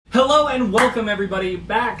Hello and welcome everybody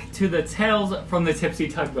back to the Tales from the Tipsy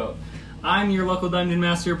Tugboat. I'm your local dungeon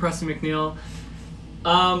master, Preston McNeil.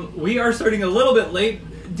 We are starting a little bit late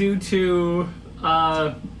due to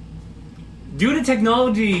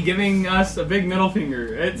technology giving us a big middle finger.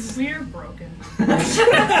 We're broken. The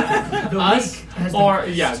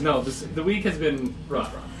week has been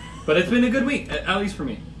rough, but it's been a good week, at least for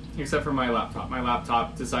me, except for my laptop. My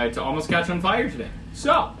laptop decided to almost catch on fire today.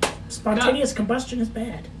 So spontaneous combustion is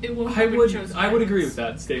bad. I would agree with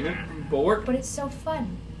that statement. But it's so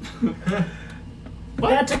fun.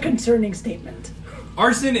 That's a concerning statement.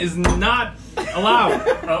 Arson is not allowed.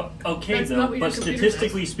 Okay, That's though, not what your but computer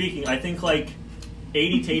statistically speaking, I think like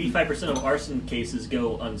 80 to 85% of arson cases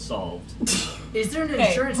go unsolved. Is there an Hey,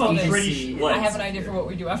 insurance hold it. agency? What? I have an idea for what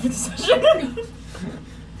we do after the session. What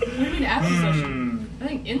do you mean after session? I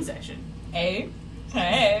think in session. Hey.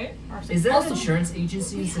 Is there an Also- insurance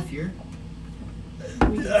agency in Sa-Fure?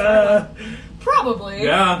 Probably.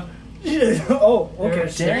 Yeah. Oh, okay.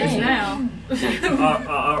 There's now.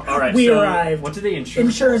 All right. We so, arrived. What do they insure?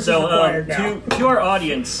 Insurance is So required now. to our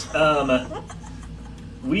audience,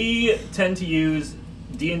 we tend to use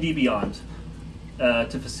D&D Beyond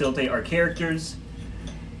to facilitate our characters.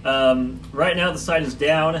 Right now the site is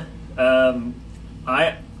down.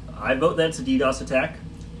 I vote that it's a DDoS attack.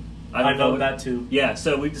 I vote that too. Yeah,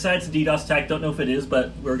 so we decided it's a DDoS attack. Don't know if it is,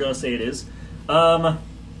 but we're going to say it is.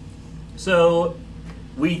 So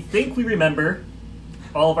we think we remember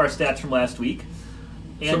all of our stats from last week,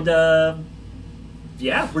 and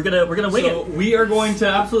yeah, we're gonna wing So it. we are going to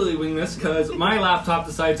absolutely wing this because my laptop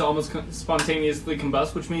decided to almost spontaneously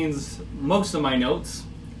combust, which means most of my notes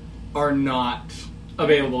are not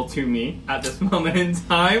available to me at this moment in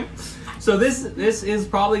time. So this is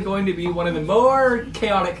probably going to be one of the more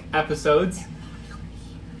chaotic episodes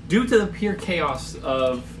due to the pure chaos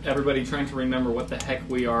of everybody trying to remember what the heck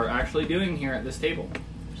we are actually doing here at this table.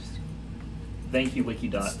 Thank you,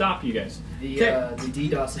 Wikidot. Stop, you guys. The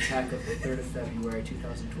DDoS attack of the 3rd of February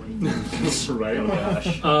 2020. Right. Oh gosh.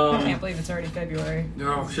 I can't believe it's already February.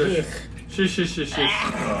 No, shush. Shush. Oh,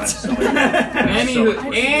 I'm so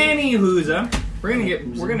angry. Anywho's,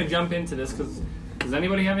 we're gonna jump into this because does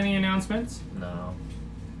anybody have any announcements? No.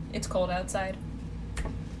 It's cold outside.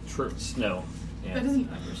 True. Snow. Yeah. That is an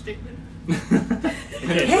understatement.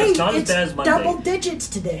 Okay, Hey, it's not as it's bad as Monday. double digits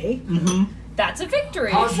today. Mm-hmm. That's a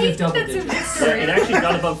victory. Positive double That's a digits. Yeah, it actually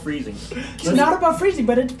got above freezing. It's not above freezing,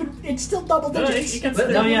 but it's still double digits.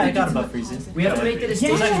 No, yeah, I got above freezing. We have to make the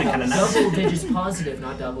distinction. It's actually kinda nice. Double digits positive,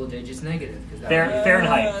 not double digits negative. 'Cause that would-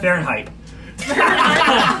 Fahrenheit.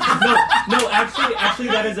 No, actually,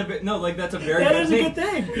 that is a bit. No, like that's a very That good is thing. a good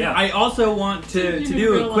thing. Yeah. I also want to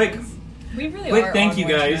do a quick We really are thank on you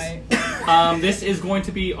one guys. tonight. This is going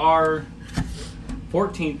to be our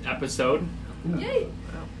 14th episode. Yay!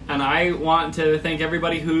 And I want to thank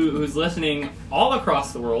everybody who's listening all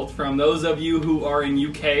across the world, from those of you who are in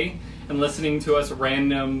UK and listening to us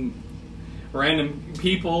random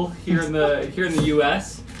people here in the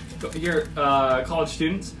US, college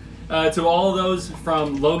students, to all of those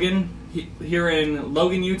from Logan here in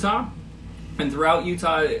Logan, Utah, and throughout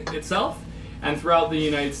Utah itself, and throughout the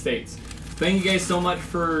United States. Thank you guys so much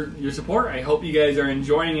for your support. I hope you guys are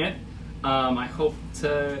enjoying it. I hope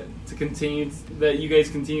to continue that you guys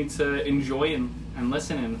continue to enjoy and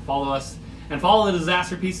listen and follow us and follow the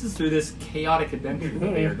disaster pieces through this chaotic adventure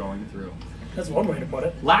that they are going through. That's one way to put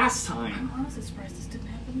it. Last time, I'm honestly surprised this didn't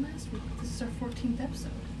happen last week. This is our 14th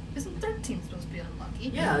episode. Isn't 13 supposed to be unlucky?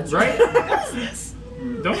 Yeah, that's right? What is this?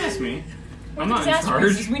 Don't ask me. With I'm the not in disaster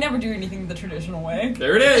pieces, charge. we never do anything the traditional way.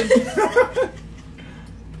 There it is.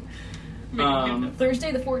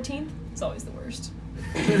 Thursday the 14th, it's always the worst.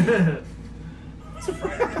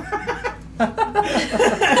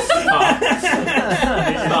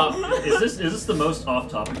 Stop. Is this the most off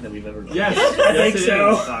topic that we've ever done? Yes, I think it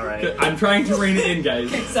so. is. All right. I'm trying to rein it in,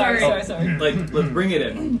 guys. Sorry. Like, let's bring it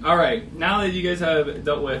in. All right, now that you guys have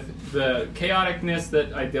dealt with the chaoticness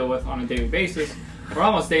that I deal with on a daily basis, or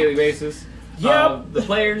almost daily basis, Yep. the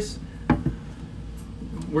players,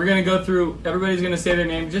 we're going to go through, everybody's going to say their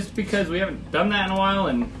name just because we haven't done that in a while,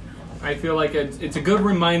 and I feel like it's a good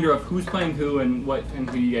reminder of who's playing who and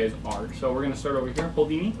who you guys are. So we're going to start over here.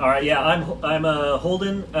 Holdini. All right. Yeah, I'm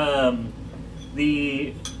Holden.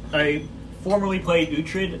 I formerly played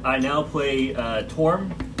Uhtred. I now play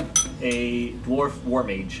Torm, a dwarf war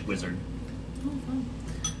mage wizard.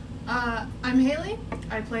 I'm Haley.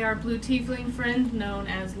 I play our blue tiefling friend known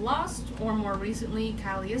as Lost, or more recently,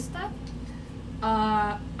 Callista.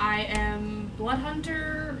 I am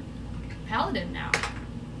Bloodhunter Paladin now.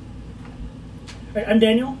 I'm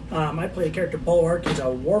Daniel. I play a character Bulwark. He's a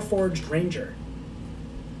Warforged Ranger.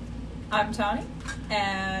 I'm Tawny,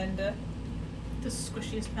 and the The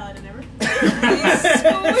squishiest paladin ever.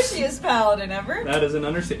 squishiest paladin ever. That is an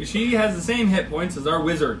understatement. She has the same hit points as our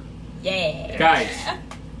wizard. Yeah. Guys,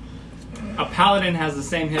 a paladin has the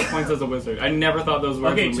same hit points as a wizard. I never thought those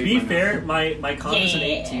words Okay, would to leave be my mouth. fair, my con is an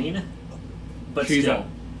 18, but She's still. a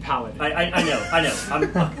paladin. I know.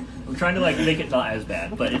 I'm trying to like make it not as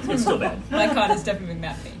bad, but it's still bad. My con is definitely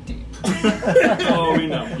math 18. Oh, we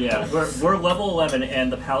know. Yeah, we're level 11,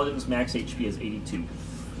 and the paladin's max HP is 82.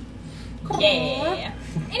 Yeah.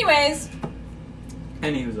 Anyways,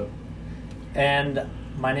 Anywho, And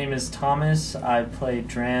my name is Thomas. I play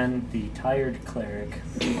Dran, the tired cleric.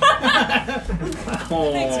 thanks,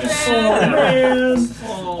 Oh, Dran. man.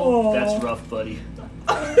 Oh. That's rough, buddy.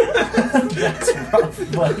 That's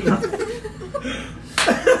rough, buddy.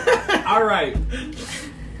 All right.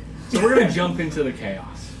 So we're gonna jump into the chaos.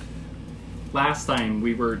 Last time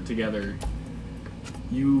we were together,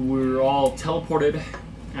 you were all teleported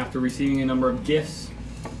after receiving a number of gifts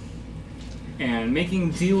and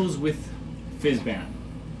making deals with Fizban.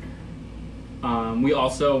 We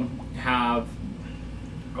also have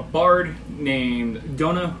a bard named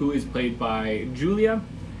Donna, who is played by Julia.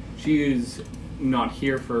 She is not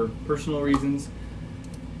here for personal reasons,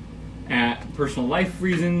 personal life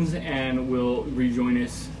reasons, and will rejoin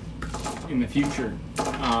us in the future.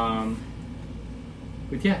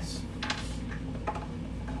 But yes,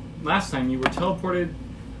 last time you were teleported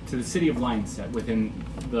to the city of Lionset within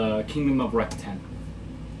the kingdom of Recten.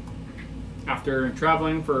 After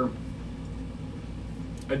traveling for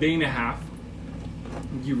a day and a half,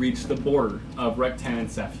 you reach the border of Recten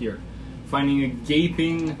and Sa-Fure, finding a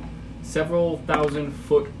gaping, several thousand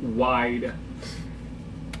foot wide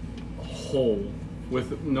hole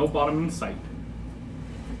with no bottom in sight.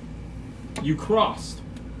 You crossed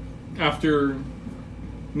after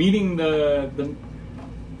meeting the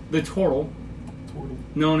turtle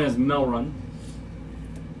known as Melrun,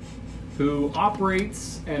 who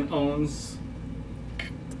operates and owns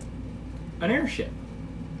an airship.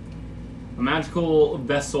 A magical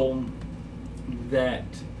vessel that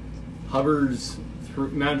hovers through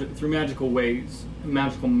magical ways,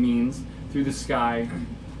 magical means, through the sky,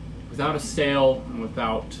 without a sail and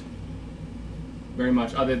without very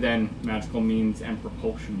much other than magical means and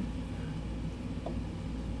propulsion.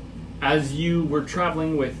 As you were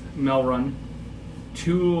traveling with Melrun,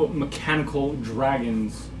 two mechanical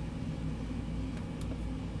dragons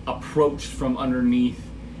approached from underneath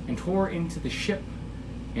and tore into the ship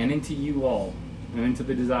and into you all and into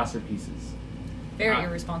the disaster pieces. Very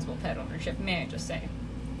irresponsible pet ownership, may I just say.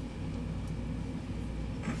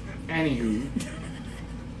 Anywho,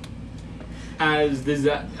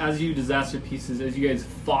 as you disaster pieces, as you guys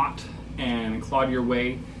fought and clawed your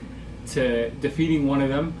way to defeating one of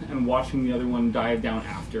them and watching the other one dive down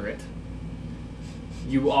after it,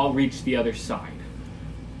 you all reach the other side.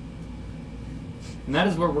 And that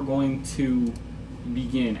is where we're going to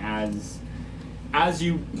begin. As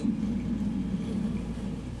you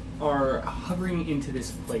are hovering into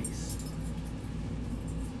this place,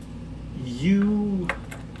 if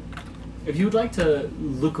you would like to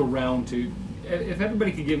look around if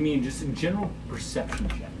everybody could give me just a general perception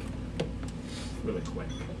check, really quick.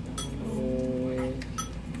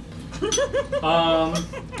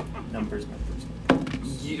 Numbers.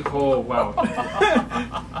 Oh wow.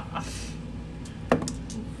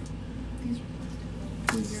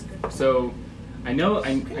 So, I know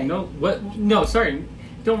what. No, sorry,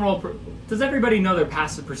 don't roll. Does everybody know their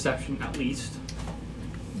passive perception at least?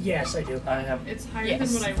 Yes, I do. I have. It's higher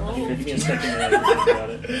Yes. than what I rolled. Give me a second to think about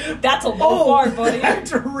it. That's a low bar, buddy.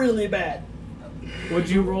 That's really bad. What'd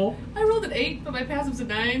you roll? I rolled an 8, but my passive's a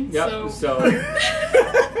 9. Yep. So.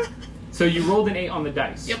 So you rolled an 8 on the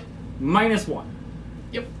dice. Yep. -1.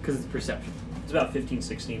 Yep. Because it's perception. It's about 15,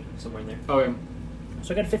 16, somewhere in there. Okay.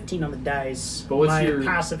 So I got 15 on the dice. But what's My your-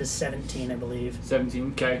 passive is 17, I believe.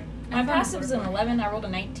 17. Okay. My passive is an 11. I rolled a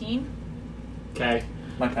 19. Okay.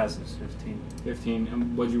 My passive is 15. 15.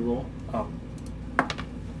 And what'd you roll? Oh.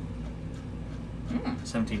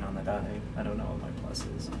 17 on the die. I don't know what my plus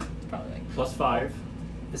is. It's probably like +5.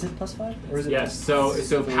 Is it +5? Or is it Yes. So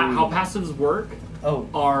how passives work Oh.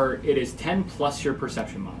 are it is 10 plus your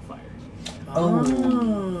perception modifier.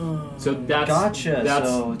 Oh. So that's Gotcha. That's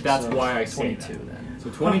so why I say 22 that. then. So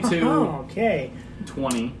 22, Oh, okay.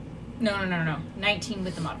 20, no. 19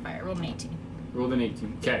 with the modifier. I rolled an 18. rolled an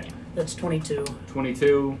 18. Okay. That's 22.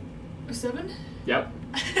 22. A 7? Yep.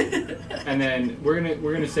 And then we're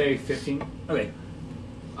gonna say 15. Okay,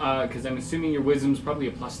 Because I'm assuming your wisdom's probably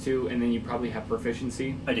a +2, and then you probably have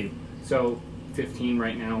proficiency. I do. So 15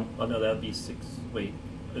 right now. Oh no, that would be 6. Wait,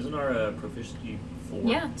 isn't our proficiency 4.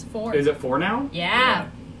 Yeah, it's 4. Is it 4 now? Yeah.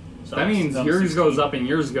 So That means I'm yours 16. goes up and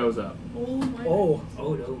yours goes up. Oh my. Oh.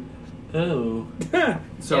 Oh no. Oh.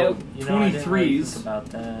 So Yep. You know, I didn't really 23s think about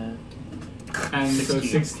that. and so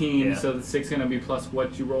 16. Yeah. So the 6 is gonna be plus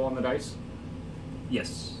what you roll on the dice.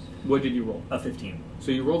 Yes. What did you roll? A 15.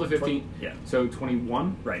 So you rolled a 15. Yeah. So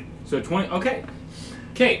 21. Right. So 20. Okay.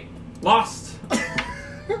 Kate, lost.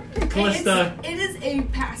 Callista. It is a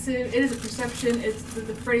passive. It is a perception. It's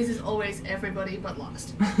the phrase is always everybody but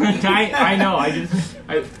lost. I know.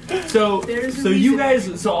 So There's a you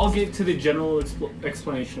reason. guys. So I'll get to the general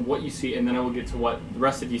explanation of what you see, and then I will get to what the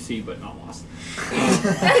rest of you see, but not lost.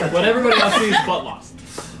 What everybody else sees, but lost.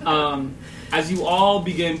 As you all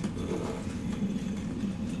begin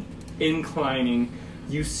inclining,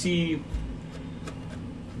 you see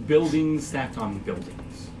buildings stacked on buildings.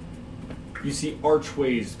 You see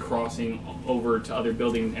archways crossing over to other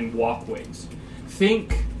buildings and walkways.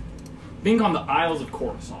 Think on the Isles of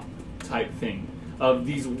Coruscant type thing of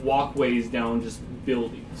these walkways down just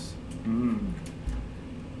buildings.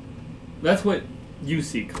 That's what you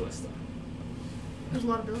see, Callista. There's a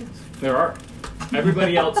lot of buildings. There are.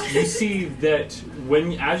 Everybody else, you see that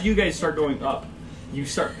as you guys start going up, you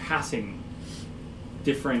start passing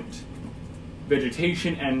different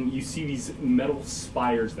vegetation, and you see these metal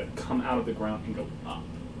spires that come out of the ground and go up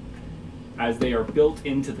as they are built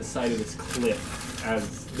into the side of this cliff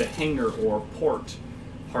as the hangar or port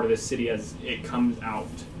part of the city as it comes out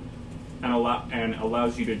and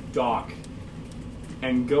allows you to dock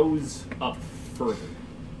and goes up further.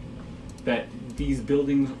 That these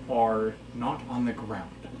buildings are not on the ground.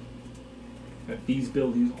 That these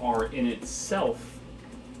buildings are in itself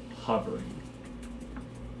hovering.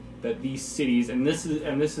 That these cities, and this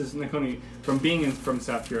is Nakoni, from being from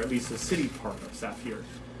Sa-Fure, at least the city part of Sa-Fure,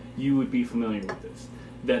 you would be familiar with this.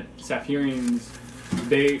 That Sa-Furians,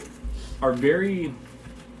 they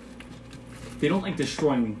don't like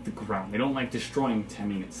destroying the ground. They don't like destroying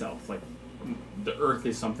Temmin itself. Like, the earth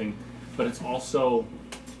is something, but it's also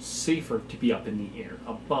safer to be up in the air,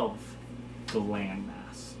 above the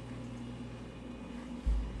landmass.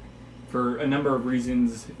 For a number of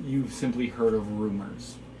reasons, you've simply heard of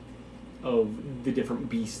rumors of the different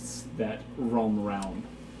beasts that roam around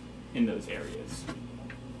in those areas.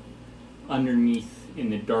 Underneath,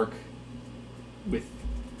 in the dark, with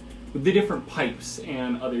the different pipes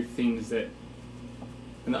and other things that,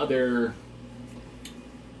 and other,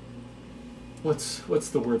 what's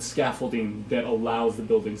the word, scaffolding that allows the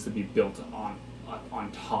buildings to be built on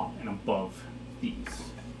top and above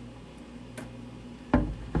these.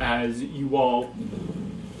 As you all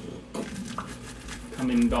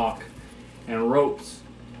come in dock, and ropes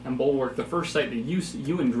and bulwark, the first sight that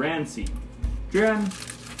you and Dran see. Dran,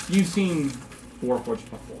 you've seen Warforged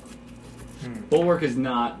before. Bulwark is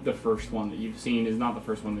not the first one that you've seen, is not the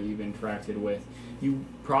first one that you've interacted with. You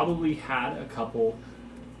probably had a couple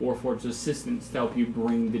Warforged assistants to help you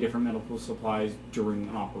bring the different medical supplies during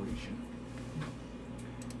an operation.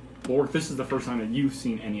 Bulwark, this is the first time that you've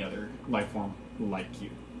seen any other life form like you.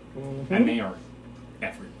 And they are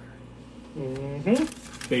everywhere.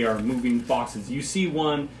 They are moving boxes. You see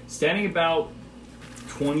one standing about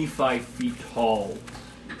 25 feet tall,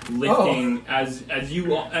 lifting as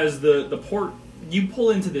the port. You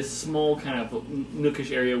pull into this small kind of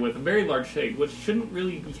nookish area with a very large shade, which shouldn't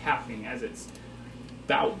really be happening as it's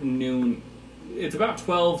about noon. It's about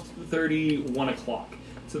 12:30, 1 o'clock.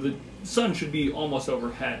 So the sun should be almost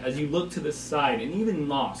overhead. As you look to the side, and even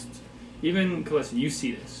Lost, even Callista, you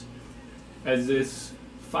see this as this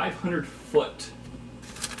 500-foot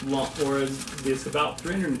long, or as this about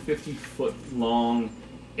 350-foot long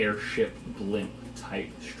airship blimp type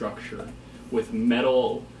structure with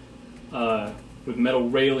metal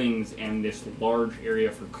railings and this large area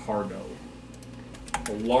for cargo.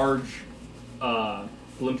 A large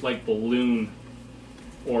blimp-like balloon,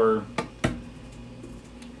 or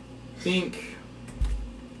think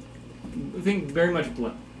very much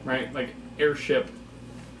blimp, right? Like airship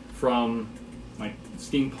from like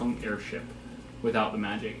steampunk airship without the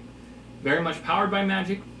magic. Very much powered by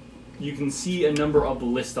magic. You can see a number of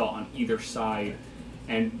ballista on either side,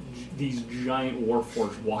 and these giant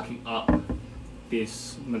warforged walking up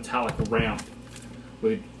this metallic ramp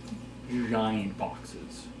with giant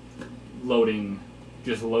boxes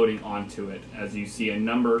just loading onto it. As you see a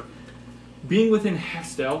number being within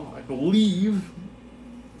Hestel, I believe.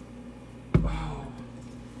 Oh.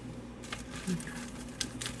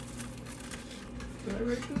 Did I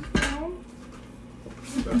write this down?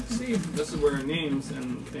 Let's see. This is where names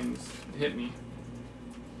and things hit me.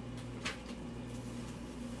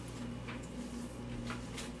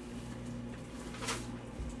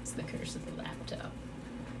 It's the curse of the laptop.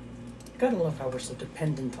 Gotta love how we're so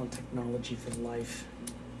dependent on technology for life.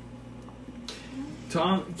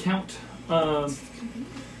 Count.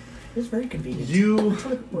 It's very convenient. You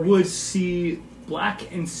would see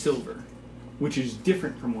black and silver, which is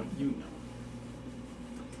different from what you know.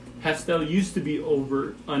 Hefstel used to be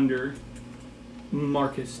under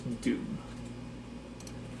Marcus Doom.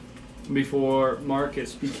 Before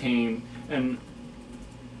Marcus became and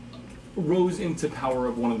rose into power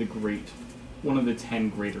of one of the 10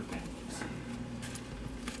 greater families.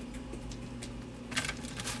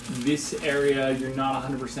 This area, you're not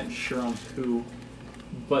 100% sure on who,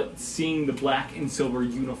 but seeing the black and silver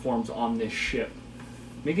uniforms on this ship,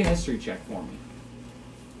 make a history check for me.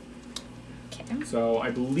 Okay. So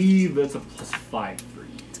I believe that's a +5 for you.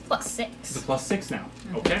 It's +6. It's a +6 now.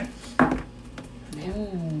 Okay.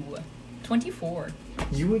 Ooh. 24.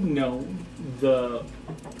 You would know the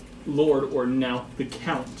Lord, or now the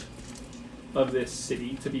Count, of this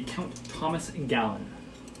city to be Count Thomas Gallen.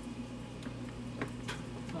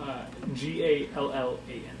 Gallan.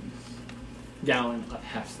 Gallen of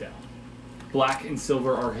Hefstel. Black and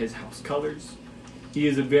silver are his house colors. He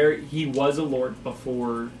was a lord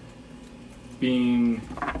before being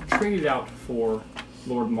traded out for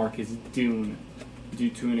Lord Marcus Dune due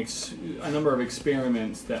to a number of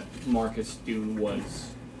experiments that Marcus Dune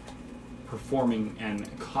was performing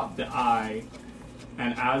and caught the eye.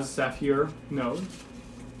 And as Sa-Fure knows,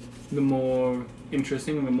 the more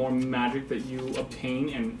interesting and the more magic that you obtain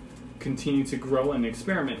and continue to grow and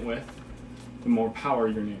experiment with, the more power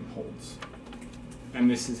your name holds. And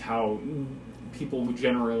this is how people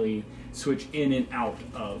generally switch in and out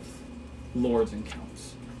of lords and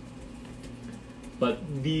counts.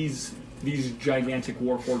 But these gigantic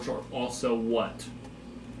warforges are also what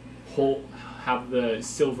have the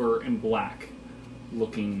silver and black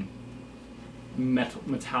looking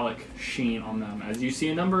metallic sheen on them, as you see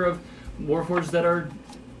a number of warforges that are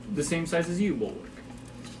the same size as you, Bulwark.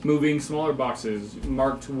 Moving smaller boxes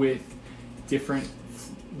marked with different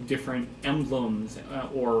emblems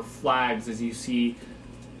or flags, as you see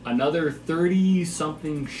another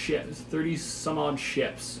 30-something ships, 30-some-odd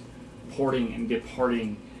ships porting and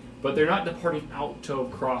departing. But they're not departing out to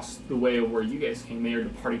across the way of where you guys came. They are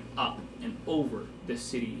departing up and over this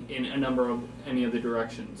city in a number of any of the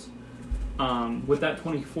directions. With that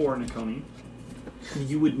 24, Nakoni,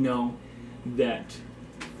 you would know that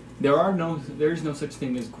there's no such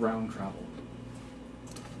thing as ground travel.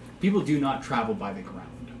 People do not travel by the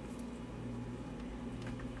ground.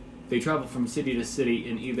 They travel from city to city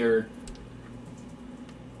in either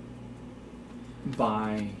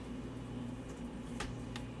by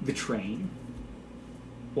the train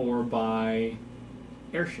or by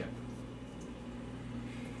airship.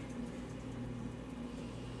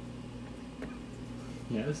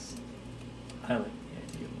 Yes? I like the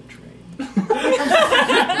idea of the trade.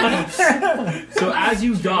 So as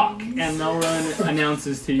you dock, and Melrun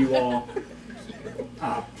announces to you all,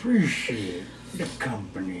 I appreciate the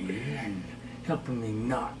company and helping me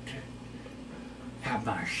not have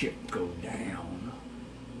my ship go down.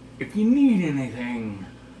 If you need anything,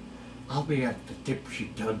 I'll be at the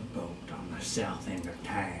Tipsy Tugboat on the south end of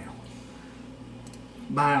town.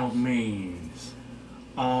 By all means,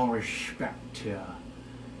 all respect to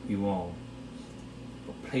you all,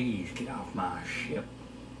 but please get off my ship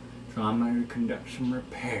so I'm going to conduct some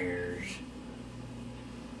repairs.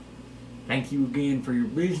 Thank you again for your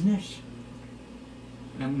business.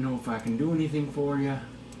 Let me know if I can do anything for you.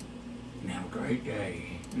 And have a great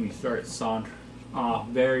day. and he starts sauntering off,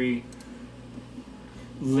 very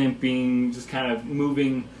limping, just kind of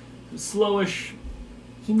moving slowish.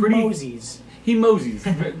 He moseys. He moseys.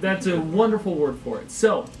 That's a wonderful word for it.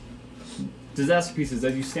 So, disaster pieces,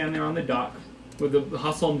 as you stand there on the dock with the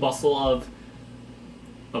hustle and bustle of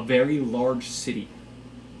a very large city.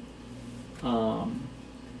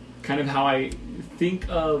 Kind of how I think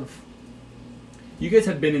of... You guys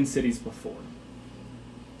have been in cities before.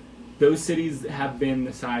 Those cities have been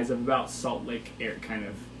the size of about Salt Lake area, kind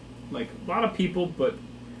of. Like, a lot of people, but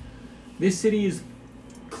this city is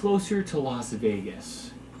closer to Las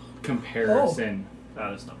Vegas comparison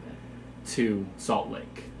That is not bad. to Salt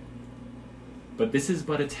Lake. But this is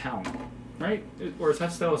but a town, right? Or is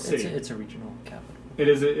that still a city? It's a regional capital. It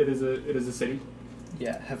is a city.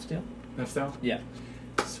 Yeah, Hefsdale? That's still. Yeah.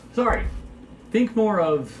 Sorry. Think more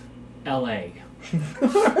of L.A.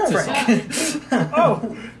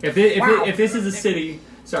 Oh, If this is a city,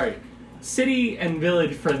 sorry, city and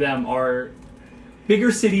village for them are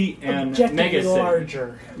bigger city and objectively mega city.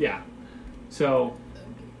 larger. Yeah. So,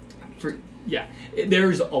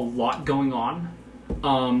 there's a lot going on.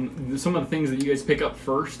 Some of the things that you guys pick up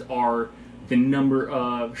first are the number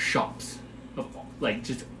of shops like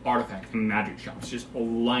just artifact and magic shops just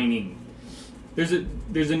lining. There's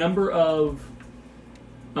a number of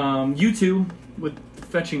you two with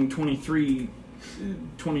fetching 23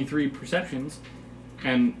 perceptions,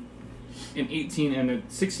 and an 18 and a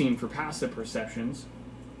 16 for passive perceptions.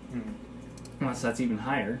 Unless that's even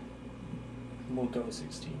higher. We'll go with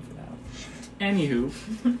 16 for now. Anywho,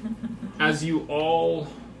 as you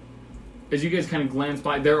guys kind of glance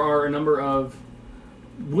by, there are a number of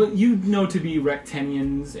what you know to be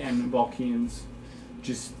Rectenians and Volcanians.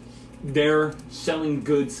 Just they're selling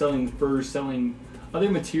goods, selling furs, selling other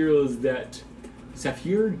materials that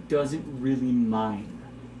Sa-Fure doesn't really mine.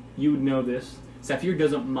 You would know this. Sa-Fure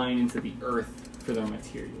doesn't mine into the earth for their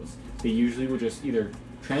materials. They usually will just either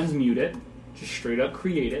transmute it, just straight up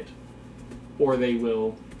create it, or they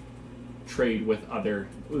will trade with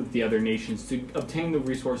the other nations to obtain the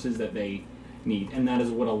resources that they need. And that is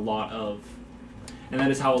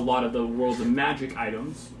how a lot of the world's of magic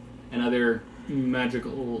items and other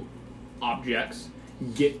magical objects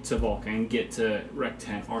get to Vulcan, get to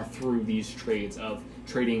Recten, are through these trades of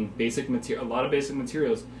trading a lot of basic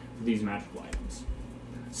materials for these magical items.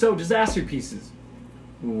 So, disaster pieces.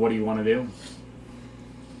 What do you want to do?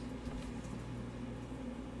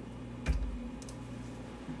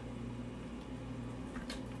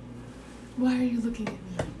 Why are you looking at me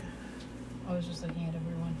like that? I was just looking at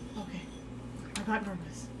everyone. Okay. I got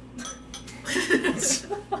nervous.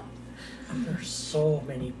 There's so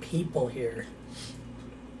many people here.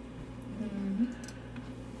 Mm-hmm.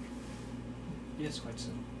 Yes, quite so.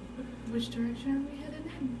 Which direction are we headed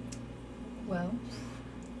in? Well,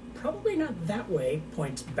 Probably not that way.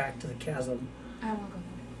 Points back to the chasm. I won't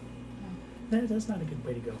go That's not a good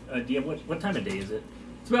way to go. Do you have what time of day is it?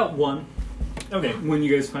 It's about 1. Okay. When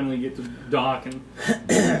you guys finally get to dock,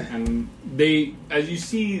 and they, as you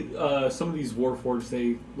see, some of these warforged,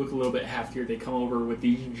 they look a little bit heftier. They come over with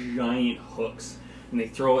these giant hooks, and they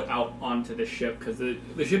throw it out onto the ship because the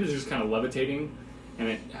ship is just kind of levitating, and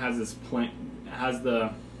it has this plank, it has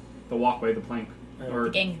the walkway, the plank, or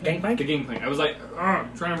the Gangplank? the gangplank. I was like,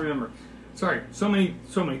 trying to remember. Sorry, so many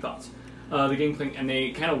thoughts. The gangplank, and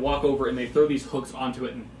they kind of walk over and they throw these hooks onto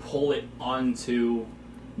it and pull it onto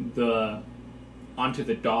the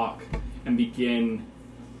dock and begin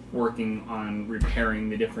working on repairing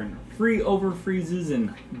the different over freezes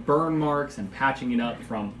and burn marks and patching it up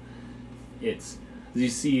from its. As you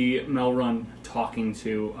see Melrun talking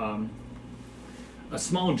to a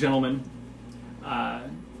small gentleman,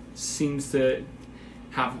 seems to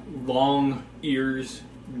have long ears,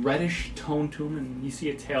 reddish tone to him, and you see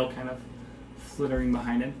a tail kind of flittering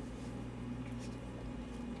behind him.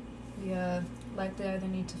 we likely either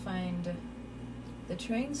need to find the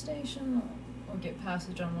train station or get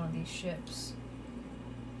passage on one of these ships.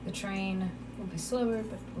 The train will be slower,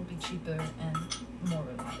 but will be cheaper and more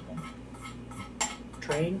reliable.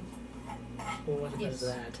 Train? Well, what Yes.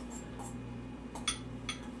 is that?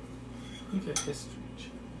 Look at history.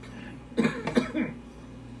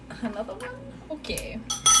 Another one? Okay.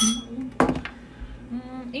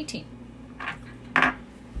 18.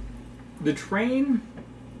 The train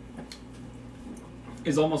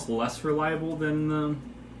is almost less reliable than the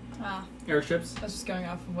airships, I was just going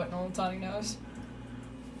off of what normal Tawny knows.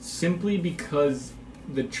 simply because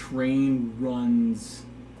the train runs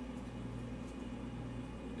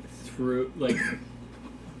through, like,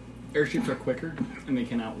 airships are quicker and they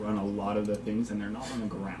can outrun a lot of the things, and they're not on the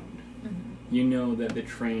ground. Mm-hmm. You know that the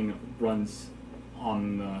train runs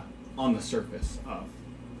on the surface of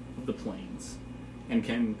the plains and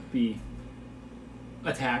can be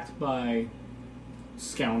attacked by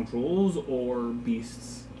scoundrels or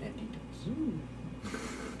beasts.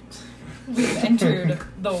 We've entered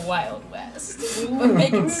the Wild West. We're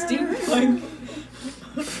making steampunk.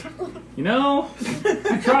 You know,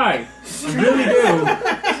 I try. I really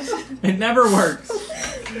do. It never works.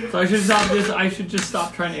 So I should just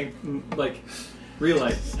stop trying to, like,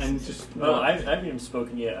 realize and just. Well, I haven't even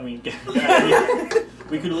spoken yet. I mean,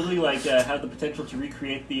 we could literally have the potential to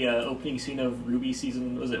recreate the opening scene of Ruby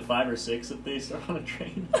season. Was it 5 or 6 that they start on a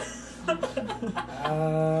train?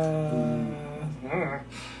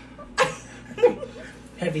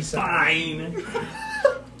 Heavy side. Fine.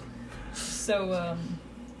 So,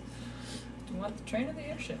 do you want the train or the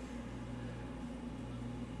airship?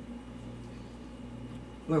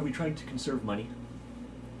 Well, are we trying to conserve money?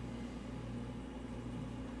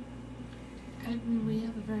 I mean, we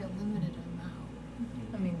have a very limited amount.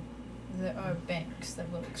 I mean, there are banks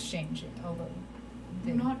that will exchange it, although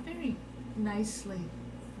they, Not very nicely.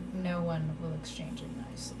 no one will exchange it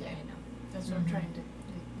nicely. Yeah, I know. That's what I'm trying to.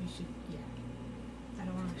 We should. Yeah. I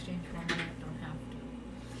don't want to exchange for money. I don't have to.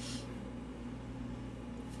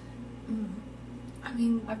 I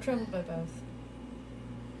mean, I've traveled by both.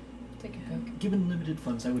 Take a pick. Given limited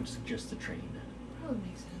funds, I would suggest the train. probably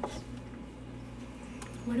makes sense.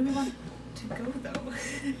 Where do we want to go, though?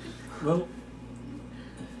 Well,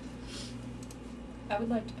 I would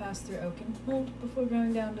like to pass through Oakenhold before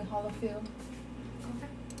going down to Hollowfield. Okay.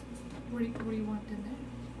 Where do you want in there?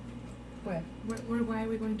 Where? Why are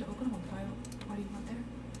we going to Oakenhold? Why do you want there?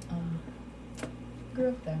 Grew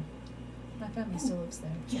up there. My family still lives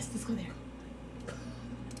there. Yes, let's go there.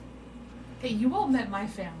 Hey, you all met my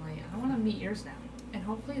family. I want to meet yours now. And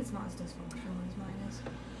hopefully it's not as dysfunctional as mine is.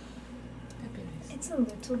 That'd be nice. It's a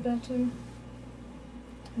little better.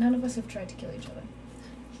 None of us have tried to kill each other.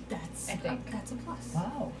 I think that's a plus.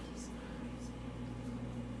 Wow.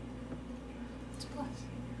 It's a plus.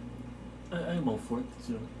 I'm all for it. It's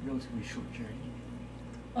a relatively short journey.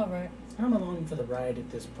 Alright. I'm along for the ride at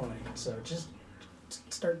this point, so just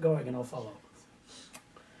start going and I'll follow.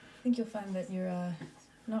 I think you'll find that you're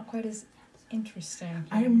not quite as interesting.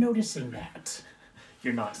 I am noticing that.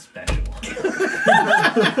 You're not special.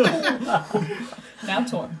 Now,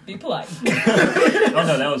 Torm, be polite. Oh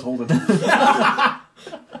no, that was Holden.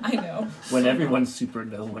 I know. When everyone's super,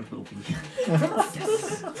 no one will be.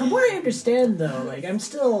 From what I understand, though, like I'm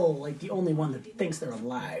still like the only one that thinks they're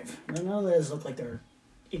alive. None of those look like they're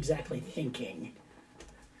exactly thinking.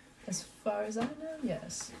 As far as I know,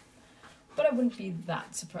 yes. But I wouldn't be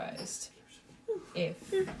that surprised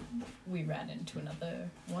if we ran into another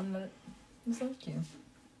one that was like you.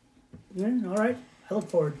 Yeah, all right. I look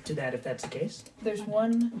forward to that if that's the case. There's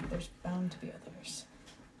one, there's bound to be others.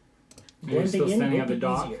 You're still Blending in standing may at the be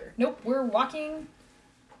dock? easier. Nope, we're walking.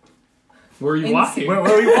 Where are you In- walking? Where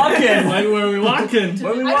are we walking? Where are we walking?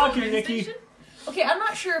 Where are we I don't- walking, Nikki? Okay, I'm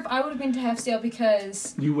not sure if I would have been to Halfstale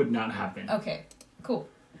because... You would not have been. Okay, cool.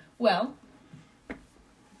 Well,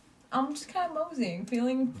 I'm just kind of moseying,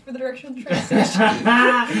 feeling for the direction of the train station.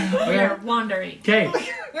 We are wandering. Okay.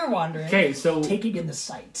 We're wandering. Okay. So. Taking in the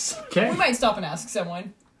sights. Okay. We might stop and ask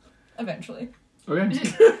someone. Eventually. Okay.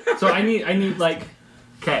 So I need like.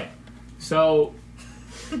 Okay. So.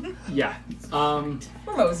 Yeah.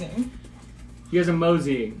 We're moseying. You guys are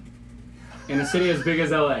moseying in a city as big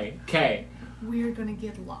as LA. Okay. We're gonna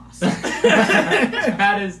get lost.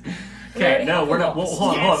 That is. Okay. No, we're not. Well,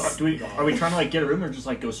 hold on, hold on. Yes. Are we trying to like get a room or just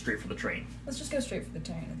like go straight for the train? Let's just go straight for the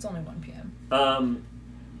train. It's only 1 p.m.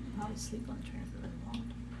 Probably sleep on the train for really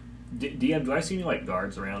long. DM, do I see any like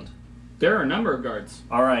guards around? There are a number of guards.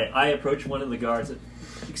 All right, I approach one of the guards.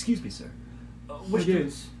 Excuse me, sir. It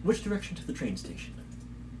is. Which direction to the train station?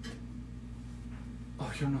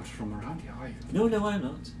 Oh, you're not from around here, are you? No, I'm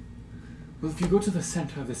not. Well, if you go to the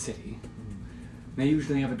center of the city, they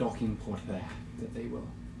usually have a docking port there that they will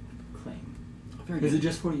claim. Very Is good. it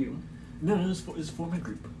just for you? No, it's for my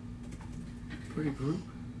group. For your group?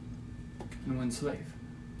 And one slave.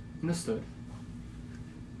 Understood.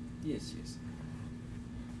 Yes.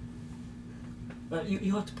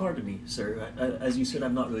 You have to pardon me, sir. As you said,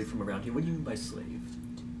 I'm not really from around here. What do you mean by slave?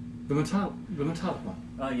 The metallic one.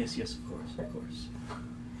 Yes, of course.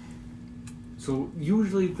 So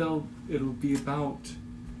usually it'll be about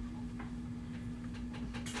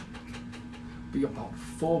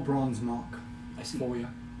 4 bronze mark. I see. For you.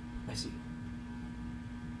 I see.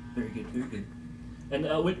 Very good. And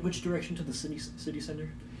which direction to the city center?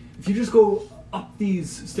 If you just go up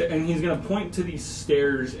these and he's gonna point to these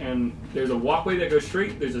stairs, and there's a walkway that goes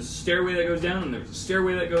straight, there's a stairway that goes down, and there's a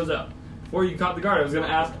stairway that goes up. Before you caught the guard, I was gonna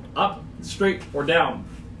ask up, straight, or down.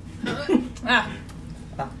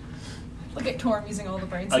 Look at Torm using all the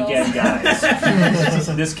brain cells. Again, guys.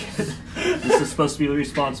 this is supposed to be the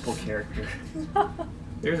responsible character.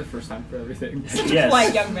 There's a first time for everything. Yes.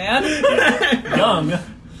 Polite young man. Yeah. Young.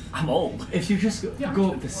 I'm old. If you just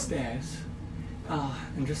go up the stairs,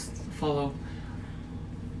 and just follow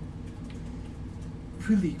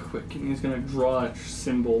really quick, and he's gonna draw a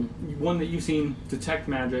symbol, one that you've seen, detect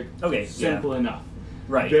magic. Okay, Simple enough.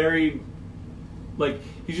 Right. Very, like,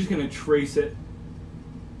 he's just gonna trace it.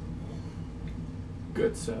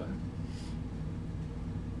 Good, sir.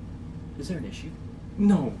 Is there an issue?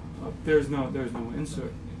 No, there's no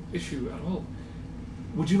issue at all.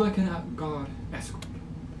 Would you like a guard escort?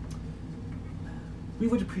 We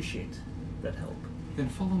would appreciate that help. Then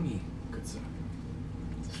follow me, good sir.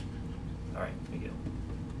 All right, we go.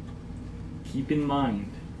 Keep in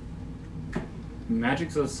mind,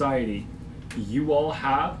 Magic Society, you all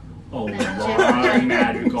have a lot of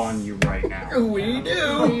magic on you right now. We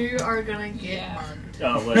do. We are gonna get marked.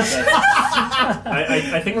 Oh, well,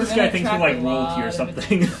 I think We're this guy gonna thinks we track like a royalty or lot of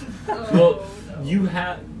something. Well, you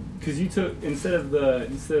have, because you took instead of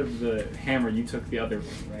the hammer, you took the other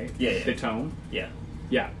one, right? Yeah. The tome. Yeah.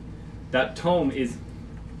 Yeah. that tome is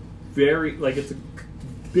very like it's a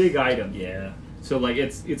big item. Yeah. So like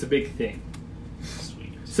it's a big thing.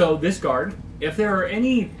 Sweet. So this guard, if there are at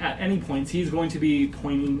any points, he's going to be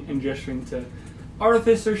pointing and gesturing to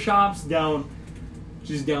artificer shops down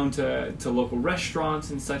to local restaurants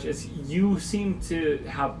and such. As you seem to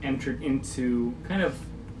have entered into kind of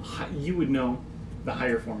you would know the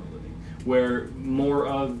higher form of living, where more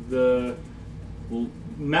of the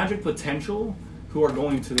magic potential who are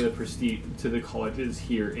going to the colleges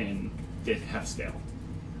here in Hefsdale,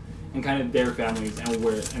 and kind of their families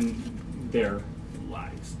and their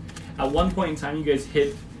lives. At one point in time, you guys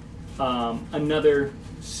hit another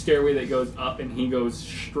stairway that goes up, and he goes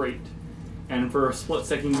straight. And for a split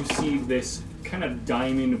second, you see this kind of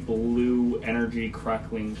diamond blue energy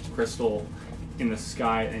crackling crystal in the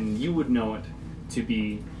sky, and you would know it to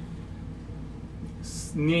be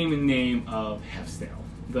name of Hefsdale,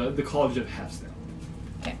 the College of Hefsdale.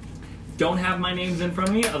 Okay. Don't have my names in front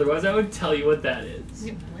of me, otherwise I would tell you what that is.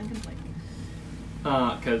 Blank and blank.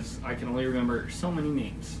 Because I can only remember so many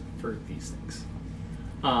names for these things.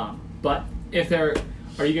 But if there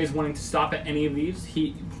are you guys wanting to stop at any of these?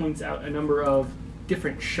 He points out a number of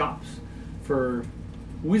different shops for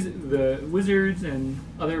the wizards and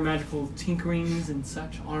other magical tinkerings and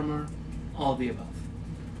such, armor, all of the above.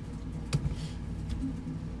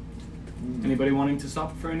 Anybody wanting to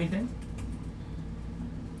stop for anything?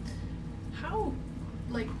 How,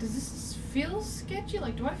 like, does this feel sketchy?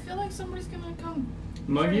 Like, do I feel like somebody's gonna come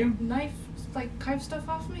Mug try to you? knife, like, knife stuff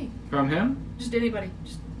off me? From him? Just anybody.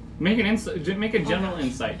 Just Make a general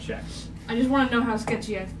insight check. I just want to know how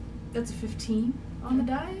sketchy that's a 15 on the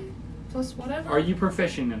die, plus whatever. Are you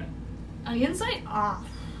proficient in it? On the insight? Ah.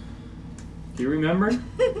 Do you remember?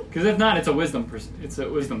 Because if not, it's a wisdom. It's a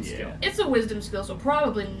wisdom skill. It's a wisdom skill, so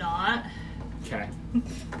probably not. Okay.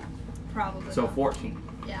 Probably. So not. 14.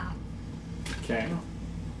 Yeah. Okay.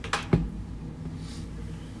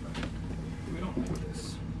 We don't like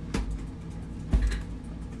this.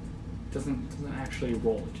 Doesn't actually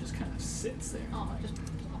roll. It just kind of sits there. Oh, just.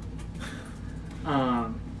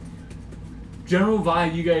 General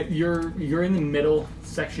vibe. You're in the middle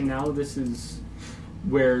section now. This is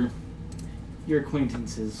where your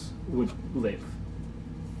acquaintances would live.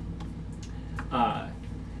 At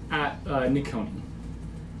Nikoni.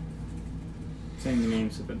 Saying the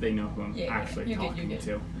names so that they know who I'm actually talking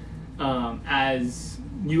to. As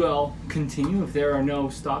you all continue, if there are no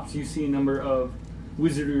stops, you see a number of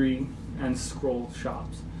wizardry and scroll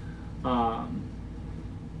shops.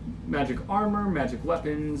 Magic armor, magic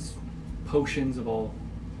weapons, potions of all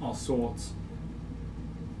sorts.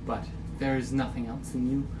 But there is nothing else,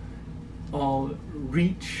 and you all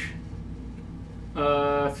reach.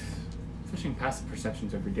 Pushing past the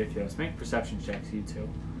perceptions are ridiculous. Make perception checks, you two.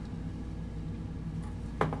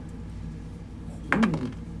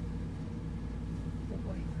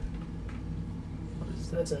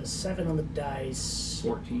 So that's a 7 on the dice.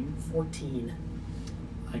 14. 14.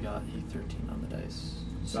 I got a 13 on the dice.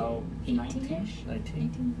 So 19.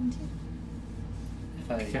 19.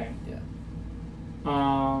 If I, Okay. Yeah.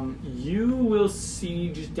 You will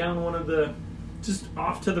see just down one of the, just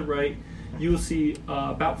off to the right, you will see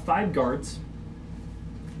about 5 guards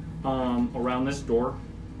around this door.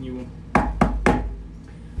 You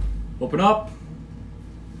open up.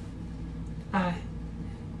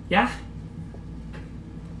 Yeah?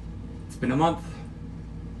 It's been a month.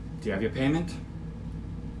 Do you have your payment?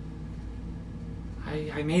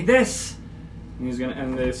 I made this. And he's gonna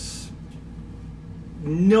end this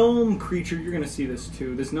gnome creature. You're gonna see this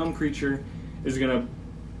too. This gnome creature is gonna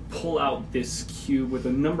pull out this cube with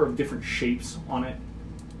a number of different shapes on it.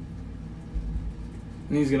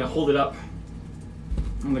 And he's gonna hold it up.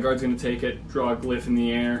 And the guard's gonna take it, draw a glyph in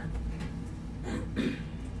the air.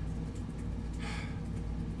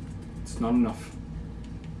 It's not enough.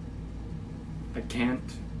 I can't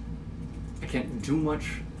do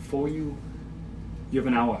much for you. You have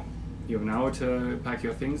an hour. You have an hour to pack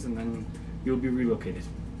your things, and then you'll be relocated.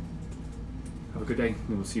 Have a good day.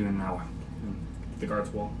 We will see you in an hour. And the guards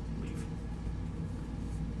will leave.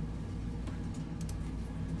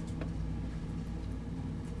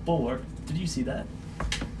 Bulwark, did you see that?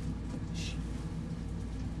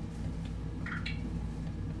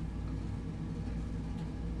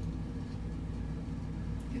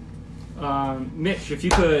 Mitch, if you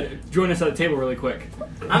could join us at the table really quick.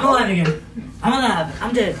 I'm alive again. I'm alive.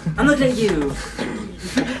 I'm dead. I'm looking at you.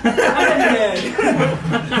 I'm dead.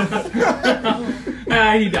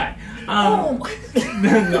 He died. No.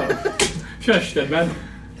 Shush, dead man.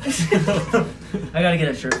 I gotta get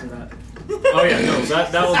a shirt for that. Oh yeah, no,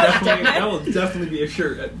 that will definitely be a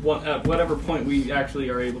shirt at whatever point we actually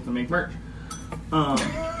are able to make merch.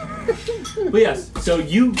 But yes, so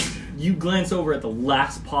you glance over at the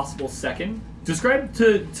last possible second. Describe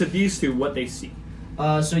to these two what they see.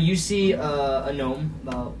 So you see a gnome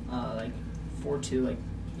about like 4'2", like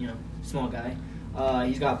small guy.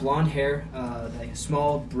 He's got blonde hair, like a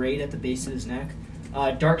small braid at the base of his neck,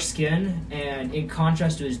 dark skin, and in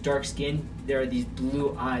contrast to his dark skin, there are these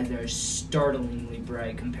blue eyes that are startlingly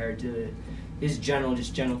bright compared to his general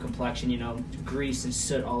complexion. Grease and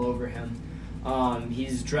soot all over him.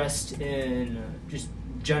 He's dressed in just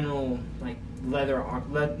general like leather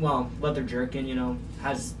jerkin.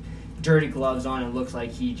 Has dirty gloves on. And looks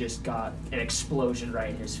like he just got an explosion right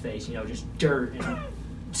in his face. Just dirt and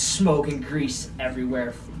smoke and grease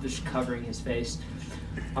everywhere, just covering his face.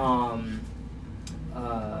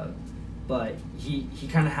 But he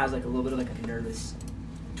kind of has like a little bit of like a nervous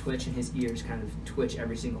twitch, and his ears kind of twitch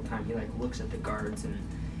every single time he like looks at the guards, and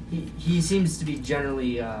he seems to be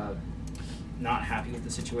generally not happy with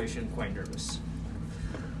the situation, quite nervous.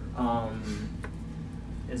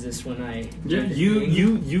 Is this when I? Yeah,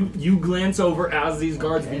 you glance over as these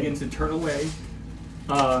guards begin to turn away,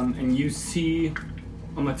 and you see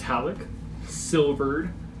a metallic,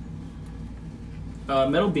 silvered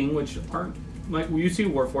metal being, which aren't like you see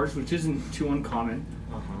Warforged, which isn't too uncommon.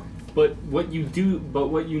 But what you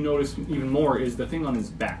notice even more is the thing on his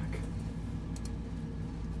back.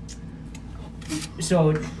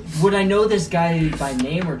 So, would I know this guy by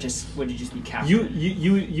name, or would he just be Captain?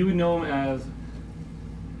 You would know him as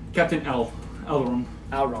Captain Elron.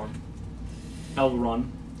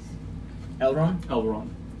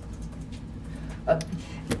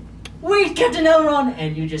 Wait, Captain Elron!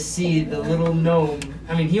 And you just see the little gnome.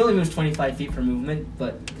 I mean, he only moves 25 feet for movement,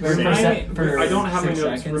 but I don't have my notes.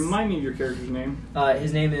 Seconds. Remind me of your character's name.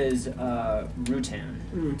 His name is Rutan.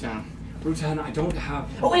 Rutan, I don't have.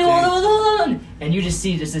 Oh wait, hold on! And you just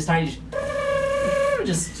see this tiny,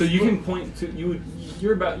 just. So you can point to you.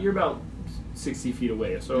 You're about 60 feet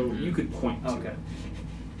away, so you could point to. Okay.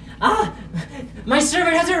 My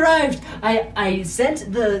servant has arrived! I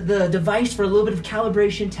sent the device for a little bit of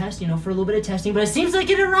calibration test, for a little bit of testing, but it seems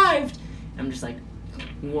like it arrived. I'm just like,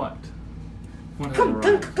 what? Come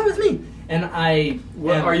with me! And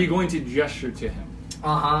are you going to gesture to him?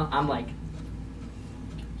 I'm like,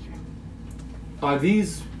 are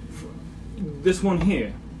these this one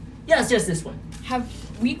here? yes, this one. Have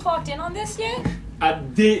we clocked in on this yet?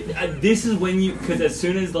 This is when because as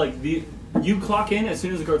soon as you clock in, as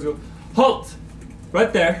soon as the guards go, halt!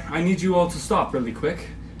 Right there. I need you all to stop really quick.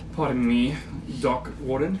 Pardon me, Doc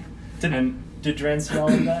Warden. Did Dran see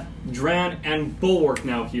all of that? Dran and Bulwark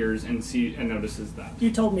now hears and notices that.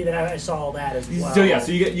 You told me that I saw all that as well. So yeah,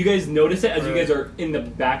 so you guys notice it as you guys are in the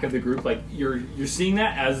back of the group. Like you're seeing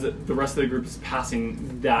that as the rest of the group is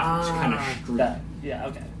passing that kind of street.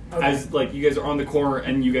 Okay. As you guys are on the corner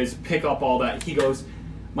and you guys pick up all that. He goes,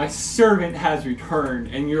 "My servant has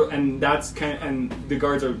returned," and that's and the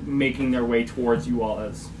guards are making their way towards you all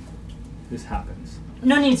as this happens.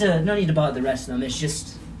 No need to bother the rest of them. It's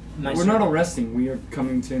just my We're servant. not arresting. We are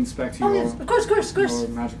coming to inspect your, yes, of course. your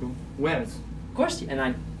magical wares. Of course.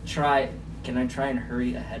 And can I try and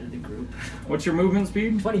hurry ahead of the group? What's your movement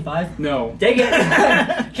speed? 25. No. Dang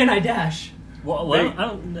it! Can I dash? Well, I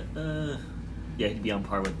don't. Yeah, he'd be on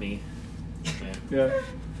par with me. Yeah.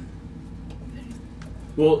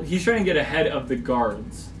 Well, he's trying to get ahead of the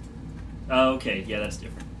guards. Oh, okay. Yeah, that's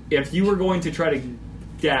different. If you were going to try to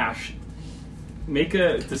dash, make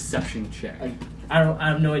a deception check. I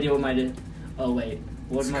have no idea what my did. Oh wait,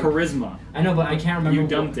 What's charisma? I know, but I can't remember. You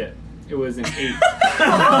dumped it. It was an 8.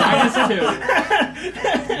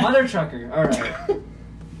 -2. Mother trucker. All right.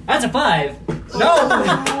 That's a 5. No.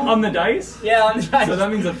 On the dice? Yeah, on the dice. So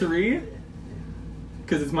that means a 3?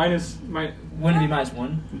 Because it's minus. Wouldn't it be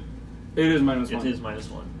 -1? It is -1. It is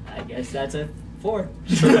 -1. I guess that's a 4.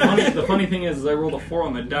 So the funny thing is I rolled a 4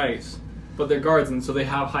 on the dice, but they're guards, and so they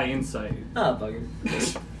have high insight. Oh, bugger.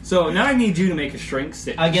 So now I need you to make a strength.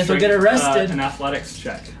 I guess we'll get arrested. An athletics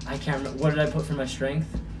check. I can't remember. What did I put for my strength?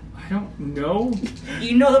 I don't know.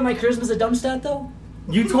 You know that my charisma's a dumb stat, though?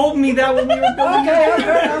 You told me that when we were going.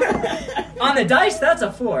 Okay. On the dice, that's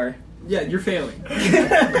a 4. Yeah, you're failing. I Doesn't think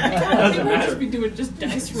we'll just matter. be doing just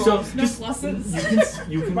dice rolls, So no just pluses.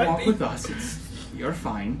 you can walk with us. You're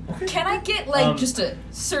fine. Can I get just a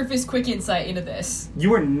surface quick insight into this?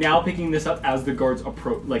 You are now picking this up as the guards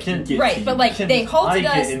approach. Like Can- get to Right, you. but they halted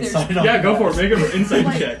us. Yeah, go for it. Make an insight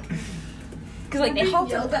check. Because they Being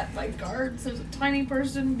halted. yelled at by guards. There's a tiny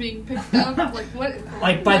person being picked up. Like what?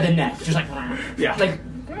 Like by the neck. Just like. Yeah. Like.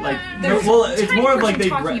 like There's well, it's tiny more of like person they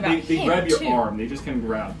talking about they him, grab your too. arm. They just kind of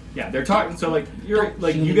grab. Yeah, they're talking. So like you're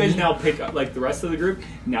like you guys now pick up like the rest of the group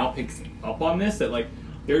now picks up on this that like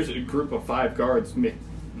there's a group of 5 guards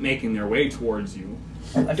making their way towards you.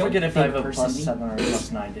 I forget if I have a person plus me. 7 or a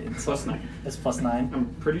plus 9. It's Plus 9. It's plus 9.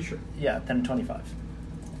 I'm pretty sure. Yeah, then 25.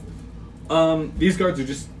 These guards are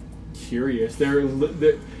just curious.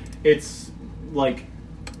 It's like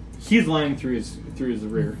he's lying through his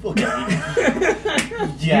rear. Okay.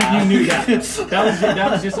 Yeah. You knew that.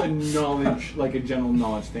 That was just a knowledge, like a general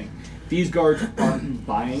knowledge thing. These guards aren't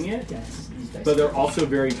buying it, but they're also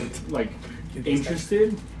very like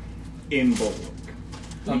interested in Bulwark.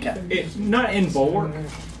 Okay. Not in Bulwark.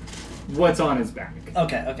 What's on his back?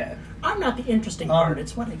 Okay. I'm not the interesting part.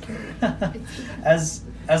 It's what I carry. as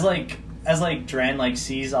Dran like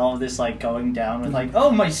sees all of this like going down with like,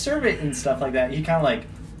 oh, my servant and stuff like that, he kind of like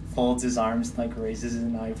folds his arms and like raises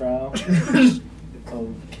an eyebrow.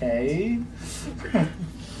 Okay.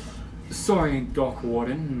 Sorry, Dock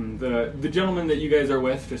Warden. The gentleman that you guys are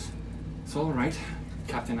with just. It's all right,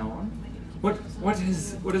 Captain Elron. What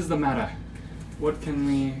is the matter? What can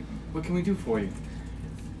we do for you?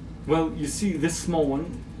 Well, you see, this small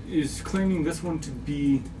one is claiming this one to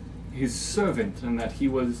be his servant, and that he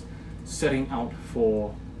was setting out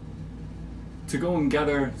to go and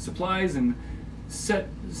gather supplies, and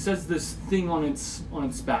says this thing on its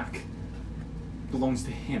back belongs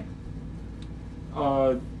to him.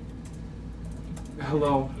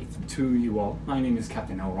 Hello to you all. My name is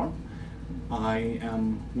Captain Elron. I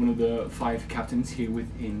am one of the 5 captains here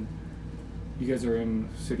within. You guys are in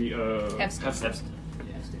city Hefsdale.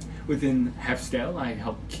 Within Hefsdale, I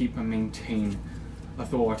help keep and maintain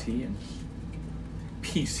authority and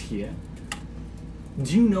peace here.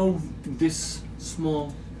 Do you know this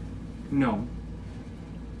small gnome?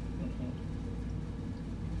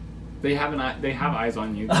 They have eyes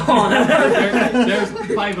on you. There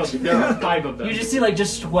are 5 of them. You just see like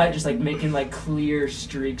just sweat, just like making like clear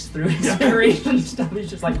streaks through his face and stuff. He's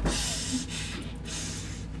just like.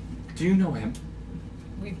 Do you know him?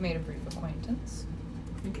 We've made a brief acquaintance.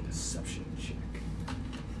 Make a deception check.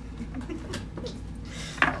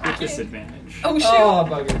 With disadvantage. Oh shoot! Oh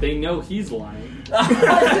bugger. They know he's lying.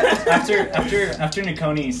 after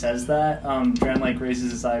Nikoni says that, Dran like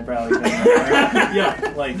raises his eyebrow again.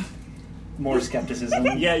 Yeah. Like more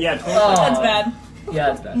skepticism. Yeah, 25. Oh. That's bad. Yeah,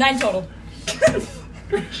 that's bad. 9 total.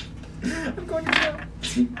 I'm going to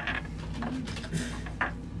jail.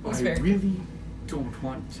 That's I fair. really don't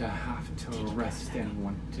want to have to arrest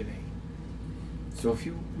anyone today. So if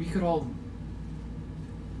we could all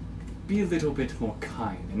be a little bit more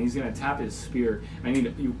kind. And he's going to tap his spear. I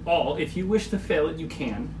need you all, if you wish to fail it, you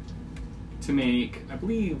can. To make, I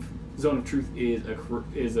believe, Zone of Truth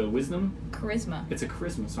is a wisdom. Charisma. It's a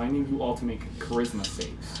charisma, so I need you all to make charisma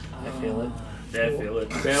saves. I feel it. Yeah, I feel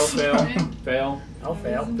it. Fail. I'll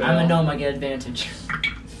fail. Fail. I'm a gnome, I get advantage.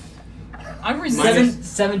 I'm resistant.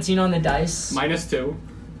 17 on the dice. -2.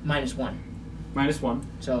 -1. -1.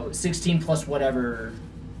 So 16 plus whatever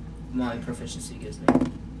my proficiency gives me.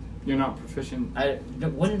 You're not proficient. I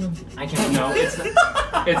can't. No,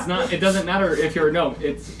 it's not. It doesn't matter if you're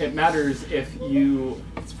it matters if you,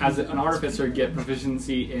 as an artificer, get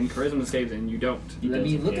proficiency in charisma saves and you don't. Let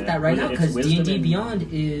me look at that right now It's because wisdom D&D and- Beyond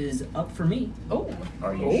is up for me. Oh.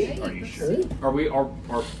 Are you sure? Are we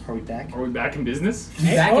back? Are we back in business?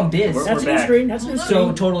 Back in biz. We're That's a new back. screen. That's a new So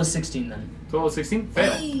screen. total is 16 then. Total of 16.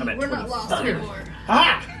 Fail. I'm at We're not 20. lost anymore.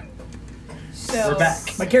 Ah! So We're back.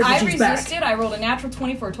 My character I sheet's back. resisted. I rolled a natural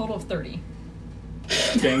 20 for a total of 30.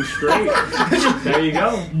 Dang straight. There you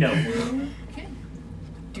go. No. Okay.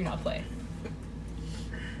 Do not play.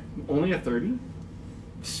 Only a 30.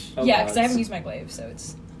 Yeah, because I haven't used my glaive, so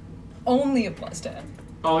it's only a +10.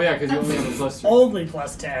 Oh yeah, because you only have a +2. Only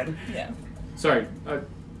 +10. Yeah. Sorry.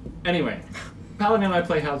 Anyway, Paladin I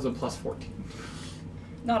play has a +14.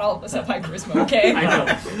 Not all of us have high charisma, okay? I know.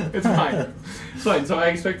 It's fine. It's fine. So I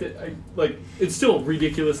expect it. It's still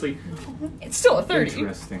ridiculously It's still a 30.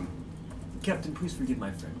 interesting. Captain, please forgive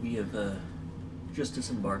my friend. We have just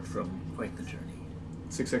disembarked from quite the journey.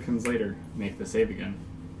 6 seconds later, make the save again.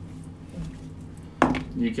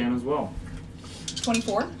 You can as well.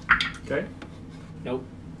 24. Okay. Nope.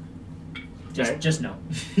 Okay. Just no.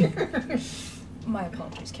 My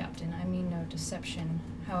apologies, Captain. I mean no deception.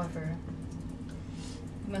 However,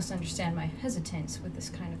 you must understand my hesitance with this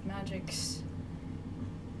kind of magics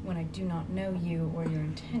when I do not know you or your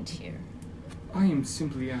intent here. I am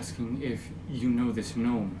simply asking if you know this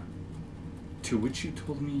gnome, to which you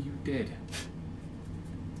told me you did.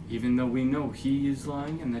 Even though we know he is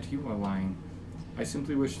lying and that you are lying, I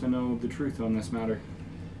simply wish to know the truth on this matter.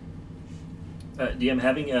 DM,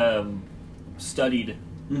 having studied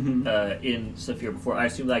Mm-hmm. in Sa-Fure before, I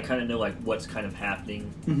assume that I kind of know like what's kind of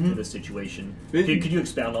happening Mhm. to the situation. It- Could you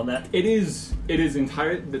expound on that? It is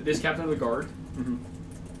entire this captain of the guard. Mhm.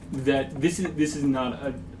 That this is not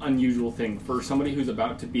an unusual thing for somebody who's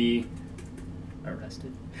about to be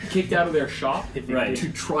Arrested. kicked out of their shop Right. to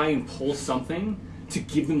try and pull something to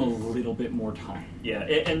give them a little bit more time. Yeah,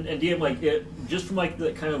 and DM, like just from like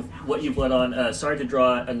the kind of what you've led on. Sorry to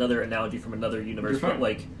draw another analogy from another universe, You're fine. but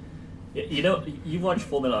like, you know, you've watched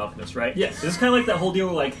Full Metal Alchemist, right? Yes. This is kind of like that whole deal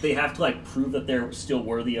where like they have to like prove that they're still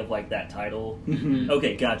worthy of like that title. Mhm.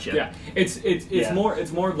 Okay, gotcha. Yeah, it's Yeah. more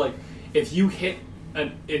of like if you hit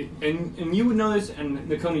and you would know this, and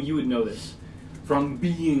Nakoni, you would know this from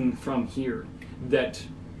being from here, that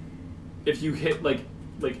if you hit like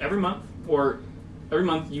every month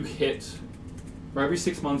you hit, or every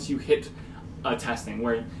 6 months you hit a testing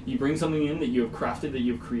where you bring something in that you have crafted, that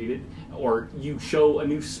you've created, or you show a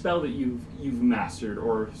new spell that you've mastered,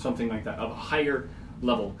 or something like that of a higher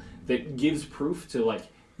level that gives proof to like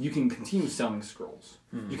you can continue selling scrolls,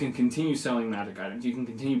 you can continue selling magic items, you can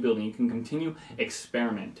continue building, you can continue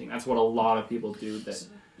experimenting. That's what a lot of people do. That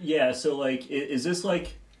Yeah. So like, is this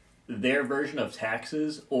like their version of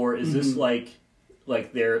taxes, or is this Mhm.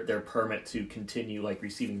 like their permit to continue like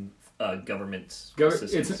receiving government Gov-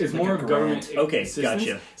 assistance? it's like more a of government grant. Okay, assistance,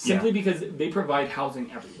 gotcha. simply because they provide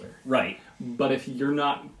housing everywhere. Right. But if you're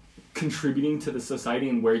not contributing to the society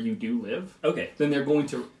and where you do live, Okay. then they're going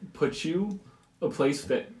to put you a place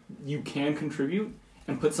that you can contribute,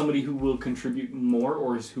 and put somebody who will contribute more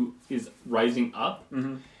or who is rising up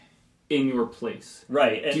Mm-hmm. in your place.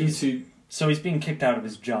 Right. And Due to So he's being kicked out of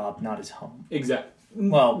his job, not his home.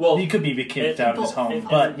 Well, he could be kicked and- out of his home, and-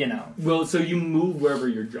 but you know, well, so you move wherever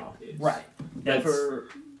your job is. right? And That's-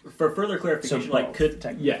 for further So clarification, like both,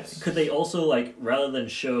 technically. Yes. could they also like rather than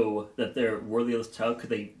show that they're worthy of this title, could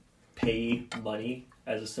they pay money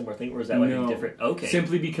as a similar thing, or is that like No. a different? Okay.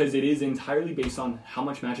 Simply because it is entirely based on how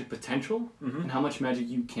much magic potential Mhm. and how much magic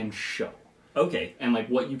you can show, Okay. and like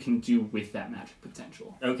what you can do with that magic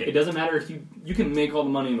potential. Okay. It doesn't matter if you can make all the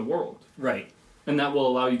money in the world, Right. and that will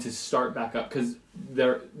allow you to start back up because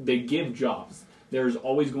they give jobs. There's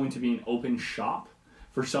always going to be an open shop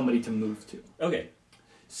for somebody to move to, Okay.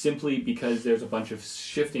 simply because there's a bunch of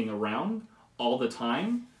shifting around all the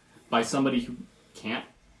time by somebody who can't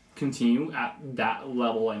continue at that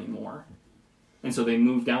level anymore. And so they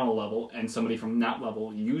move down a level, and somebody from that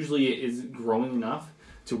level usually is growing enough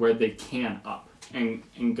to where they can up and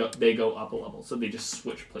they go up a level. So they just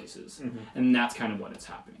switch places. Mhm. And that's kind of what is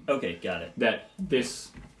happening. Okay. Got it.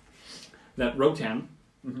 That Rotan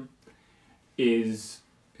Mhm.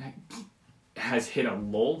 has hit a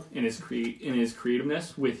lull in his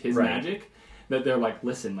creativeness with his Right. magic, that they're like,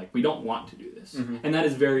 listen, like we don't want to do this. Mhm. And that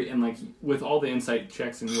is very, and like with all the insight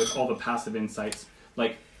checks and with all the passive insights,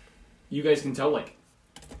 like you guys can tell, like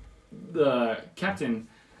the captain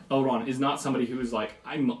Elron is not somebody who is like,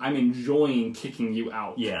 I'm enjoying kicking you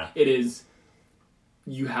out. Yeah. It is,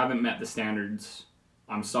 you haven't met the standards,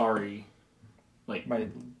 I'm sorry. Like Right.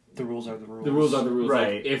 The rules are the rules. the rules are the rules.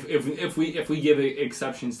 Right. Like, if we give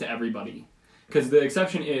exceptions to everybody, because the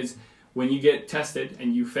exception is when you get tested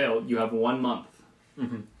and you fail, you have 1 month.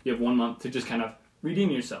 Mhm. You have 1 month to just kind of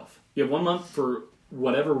redeem yourself. You have 1 month for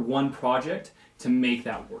whatever one project to make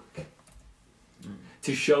that work,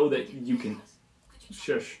 to show that you can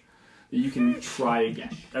that you can try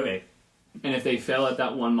again. Okay. And if they fail at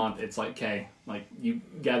that 1 month, it's like, okay, like you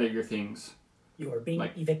gather your things. You are being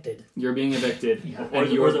Like- evicted. You're being evicted, Or,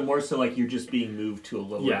 and or is it more so like you're just being moved to a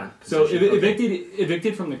lower? yeah. So position? Okay.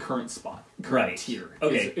 evicted from the current spot, current Right. tier.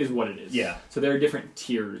 Okay. is what it is. Yeah. So there are different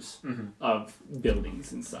tiers Mhm. of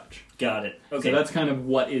buildings and such. Got it. Okay. So that's kind of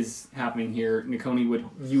what is happening here. Nakoni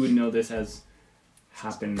you would know this as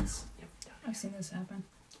happens. I've seen this happen.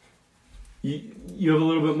 You have a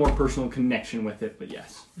little bit more personal connection with it, but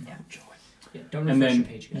yes. Yeah, don't And refresh then your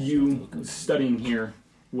page, guys. you studying here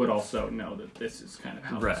would also know that this is kind of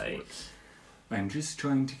how this Right. works. I'm just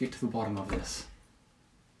trying to get to the bottom of this.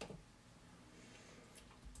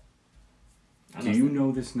 Do you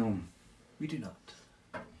know this gnome? We do not.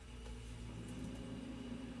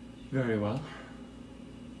 Very well.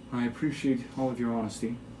 I appreciate all of your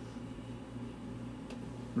honesty.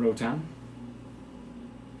 Rotan?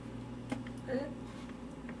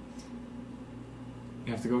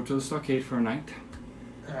 You have to go to the stockade for a night.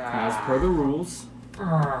 As per the rules,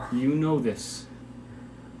 you know this.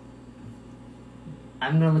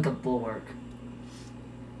 I'm gonna look at Bulwark.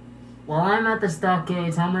 While I'm at the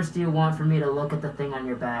stockades, how much do you want for me to look at the thing on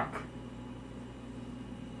your back?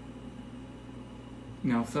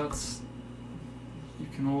 Now, if that's... You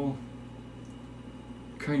can all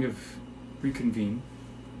kind of reconvene.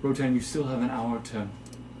 Rotan, you still have an hour to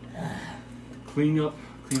clean out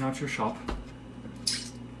your shop.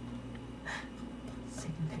 Same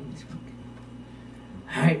thing this week.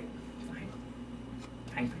 Alright.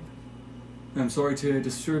 Fine. I'm sorry to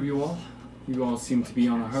disturb you all. You all seem to be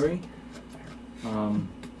on a hurry.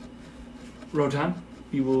 Rotan,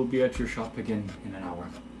 we will be at your shop again in an hour.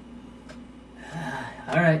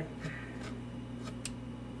 Alright.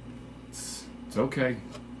 It's okay.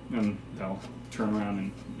 And they'll turn around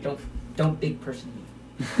and Don't big person me.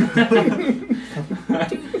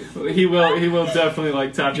 He will definitely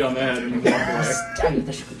like tap you on the head and walk away. Stab you with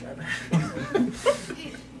a screwdriver.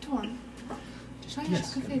 Hey, Torn, should I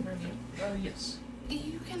ask a favor of you? Yes.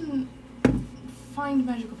 You can find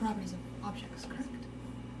magical properties of objects, correct?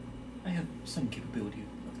 I have some capability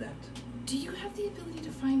of that. Do you have the ability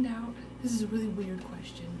to find out? This is a really weird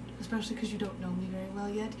question, especially because you don't know me very well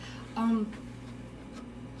yet.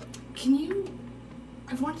 Can you?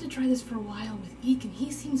 I've wanted to try this for a while with Eek, and he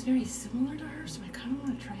seems very similar to her, so I kind of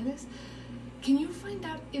want to try this. Can you find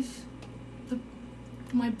out if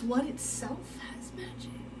my blood itself has magic,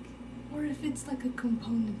 or if it's like a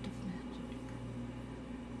component of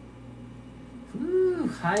magic? Ooh,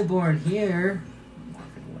 highborn here. I'm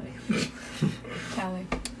walking away. Callie,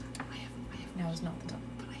 I have, now is not the time.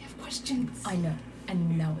 but I have questions. I know,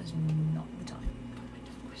 and now is not the time. But I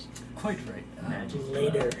have questions. Quite right. Magic.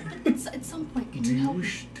 Later. At some point, can do you you help?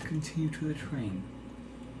 wish to continue to the train?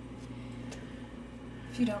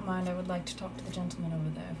 If you don't mind, I would like to talk to the gentleman over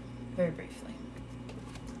there, very briefly.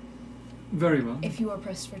 Very well. If you are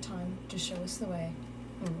pressed for time, just show us the way.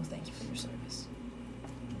 We will thank you for your service.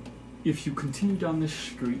 If you continue down this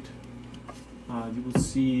street, you will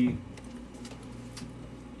see.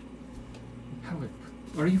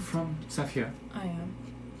 Are you from Sa-Fure? I am.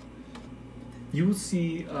 You will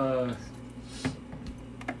see an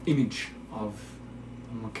image of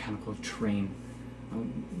a mechanical train.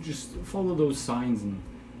 Just follow those signs and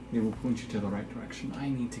they will point you to the right direction. I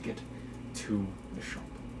need to get to the shop.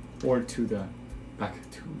 Or back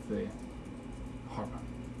to the harbor.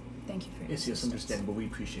 Thank you for your Yes, assistance. understandable. We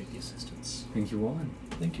appreciate the assistance. Thank you all and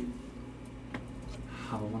Thank you.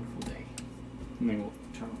 have a wonderful day. And they will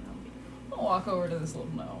turn around. I'll walk over to this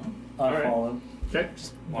little gnome. I'll Alright. follow. Okay.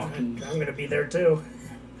 Walking. I'm gonna be there too.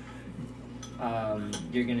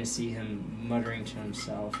 You're gonna see him muttering to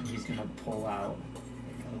himself, and he's gonna pull out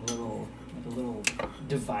like a little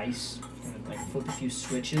device and like flip a few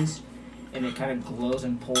switches, and it kind of glows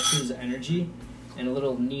and pulses energy, and a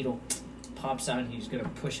little needle pops out, and he's gonna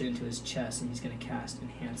push it into his chest, and he's gonna cast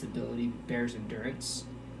Enhance Ability, Bear's Endurance,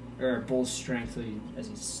 or Bull's Strength, as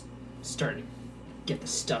he's starting to get the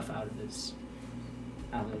stuff out of his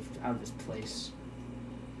place.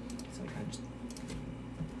 So he kind of just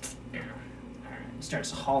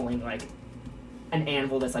starts hauling like an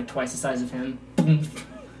anvil that's like twice the size of him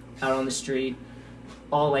out on the street.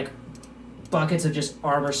 All like buckets of just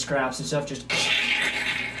armor scraps and stuff just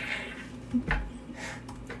kind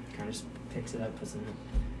of just picks it up, puts it in.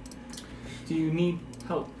 Do you need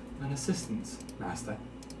help and assistance, Master?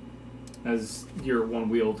 As your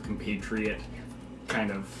one-wheeled compatriot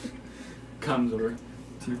kind of comes over.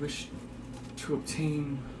 Do you wish to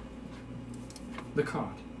obtain the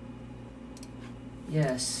card?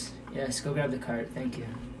 Yes, go grab the cart, thank you.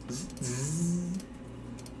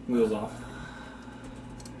 Wheels off.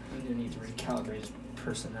 I'm gonna need to recalibrate his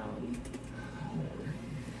personality.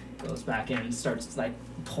 Whatever. Goes back in and starts like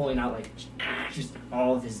pulling out like just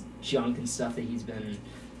all of his junk and stuff that he's been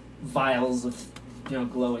vials of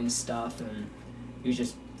glowing stuff, and he was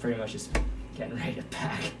just pretty much just getting ready to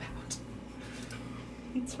pack out.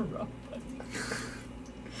 It's rough.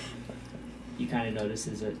 He kind of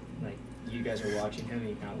notices it, like you guys are watching him.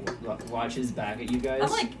 He kind of watches back at you guys. I'm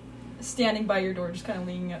like standing by your door, just kind of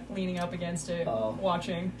leaning up against it, Oh.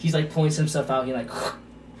 watching. He's like pulling some stuff out. He like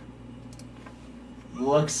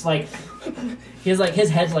looks like his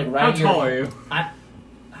head's like right. How tall are you?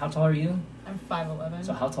 How tall are you? I'm 5'11".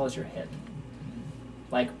 So how tall is your head?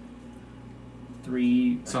 Like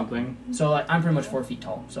 3 Something. So like I'm pretty much 4 feet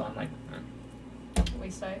tall. So I'm like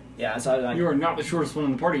Waist height. yeah. So I'm like You are not the shortest one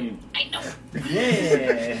in the party. I know.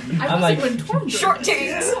 yeah. I I'm wasn't like when Torm did Short this.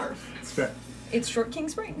 tings. It's fair. It's Short King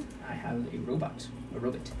Spring. I have a robot.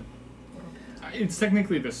 It's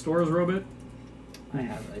technically the store's robot. I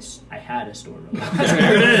had a store robot.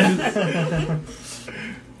 There it is.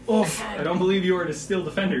 Oof. I don't believe you are a Steel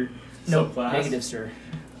Defender No, subclass. negative, sir.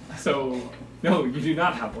 So, no, you do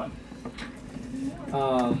not have one.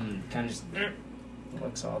 Kind of just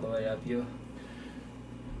looks all the way up you.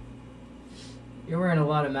 You're wearing a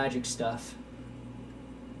lot of magic stuff.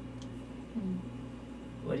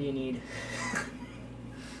 What do you need?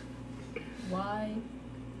 Why?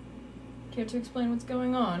 Care to explain what's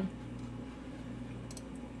going on?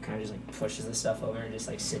 Kind of just like pushes the stuff over and just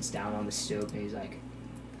like sits down on the stoop, and he's like,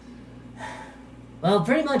 well,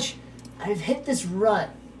 pretty much I've hit this rut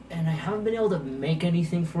and I haven't been able to make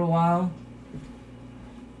anything for a while,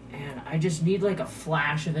 and I just need like a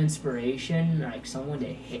flash of inspiration, like someone to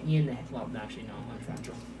hit me in the head. Well, actually no, I'm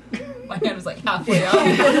fragile. My hand was like halfway up.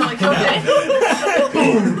 Like, okay.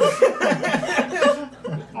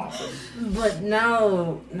 Awesome. But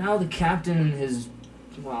now the captain has,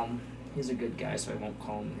 well, he's a good guy, so I won't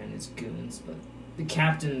call him and his goons, but the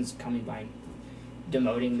captain's coming by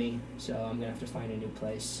demoting me, so I'm gonna have to find a new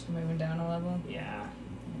place. Moving down a level. Yeah.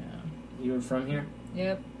 Yeah. You were from here?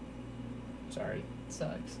 Yep. Sorry.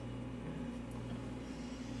 Sucks.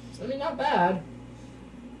 I mean, not bad.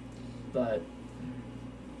 But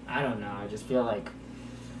I don't know, I just feel like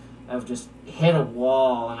I've just hit a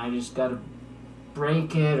wall and I just gotta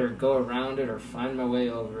break it or go around it or find my way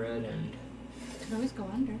over it, and You could always go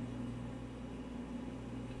under.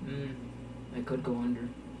 I could go under.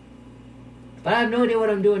 But I have no idea what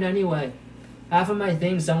I'm doing anyway. Half of my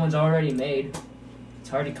things someone's already made. It's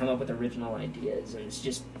hard to come up with original ideas, and it's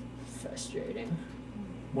just frustrating.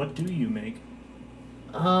 What do you make?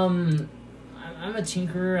 I'm a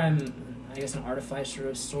tinkerer. I guess an artificer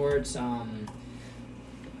of sorts. I'm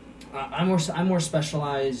more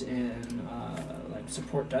specialized in like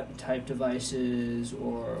support type devices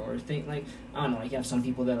or think like, I don't know, like you have some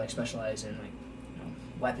people that like specialize in like, you know,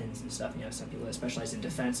 weapons and stuff. You know, some people that specialize in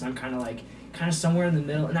defense. And I'm kind of somewhere in the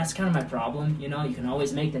middle, and that's kind of my problem. You know, you can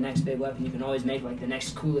always make the next big weapon. You can always make like the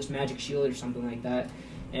next coolest magic shield or something like that.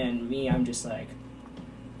 And me, I'm just like,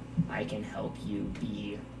 I can help you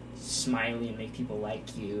be smiley and make people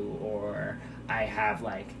like you, or I have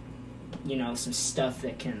like, you know, some stuff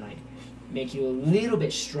that can like make you a little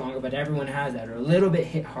bit stronger, but everyone has that, or a little bit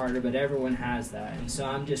hit harder, but everyone has that. And so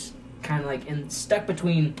I'm just kind of like stuck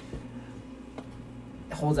between,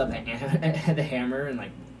 holds up the hammer and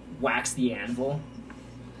like whacks the anvil.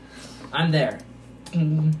 I'm there.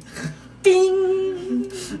 Ding! Ding!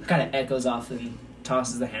 Kind of echoes off and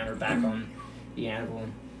tosses the hammer back on the anvil.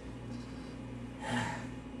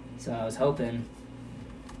 So I was hoping,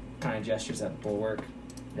 kind of gestures at Bulwark,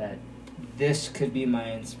 that this could be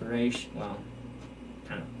my inspiration. Well,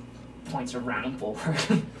 kind of points around Bulwark.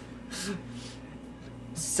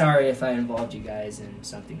 Sorry if I involved you guys in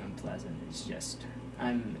something unpleasant. It's just,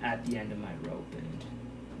 I'm at the end of my rope, and,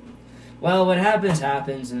 well, what happens,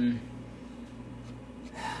 happens, and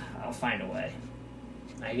I'll find a way.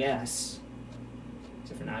 I guess.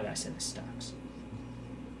 Except for now, I gotta set the stocks.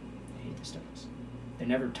 I hate the stocks. They're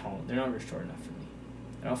never tall. They're never short enough for me.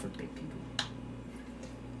 They're all for big people.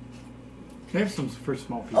 They have some for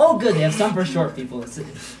small people. Oh, good. They have some for short people. It's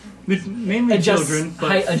mainly children. But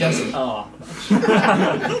Height adjust. Oh.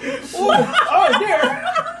 Oh, there!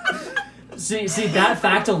 See, that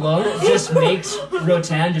fact alone just makes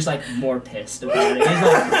Rotan just like more pissed about it. He's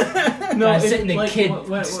like, No, sitting the like, kid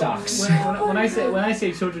when, stocks. When I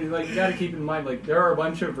say children, like you gotta keep in mind, like there are a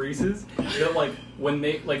bunch of Reeses that like when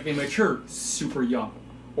they mature super young,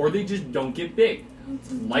 or they just don't get big,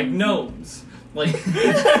 like gnomes. Like,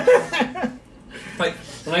 like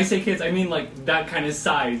when I say kids, I mean like that kind of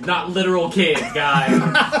size, not literal kids, guys.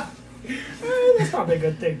 That's probably a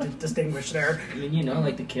good thing to distinguish there. I mean, you know,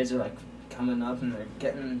 like the kids are like coming up and they're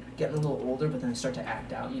getting a little older, but then they start to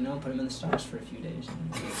act out. You know, put them in the stocks for a few days.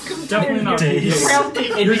 Definitely not a few days.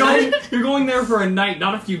 You're going there for a night,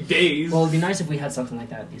 not a few days. Well, it'd be nice if we had something like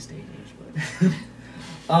that at this day and age,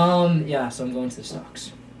 but yeah. So I'm going to the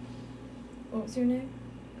stocks. What was your name?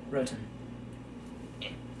 Rotan.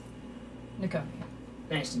 Nakomi.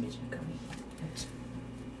 Nice to meet you, Nakomi.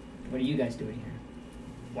 What are you guys doing here?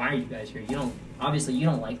 Why are you guys here? Obviously you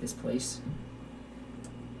don't like this place.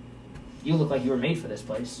 You look like you were made for this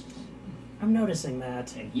place. I'm noticing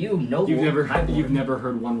that. And you know You've never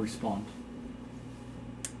heard one respond.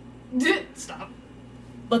 Stop.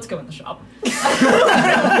 Let's go in the shop.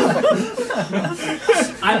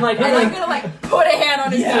 I'm gonna like put a hand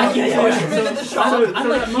on his back and push him into the shop. I'm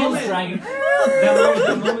like heels dragging.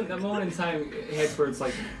 That moment in time hits where it's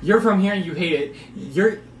like, you're from here and you hate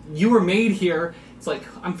it. You were made here. It's like,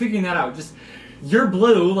 I'm figuring that out. Just, you're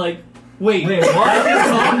blue, like, wait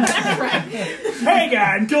what? Hey,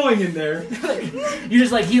 God! Going in there. You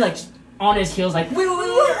just like, he like, on his heels like, wait.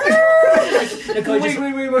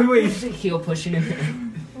 Wait. Heel pushing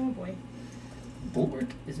him. Oh boy.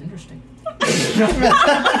 Bulwark is interesting.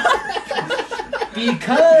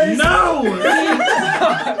 Because... No!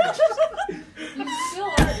 You still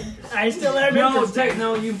are. I still am No, interested.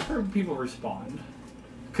 no, you've heard people respond.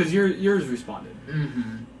 because yours responded.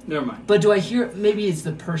 Mm-hmm. Never mind. But do I hear? Maybe it's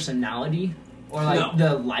the personality or like No.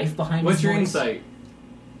 the life behind. What's his your voice? insight?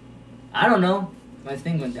 I don't know. My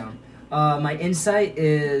thing went down. My insight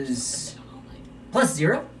is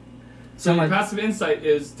 +0. So your my passive insight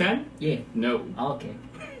is 10? yeah. No. Okay.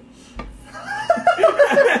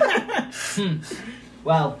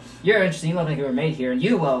 Well, you're interesting. You look like you were made here, and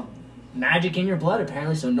you, well, magic in your blood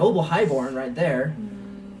apparently. So noble highborn right there.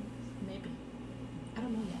 Maybe. I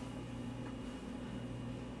don't know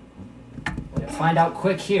yet. We're gonna find out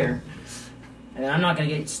quick here. And then I'm not gonna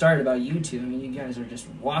get started about you two. I mean, you guys are just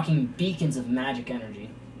walking beacons of magic energy.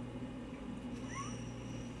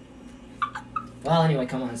 Well, anyway,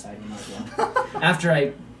 come on inside. You might as well. After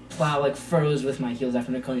I plow like furrows with my heels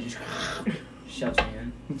after Nicole just shoves me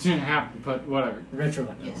in. It didn't happen, but whatever. Retro.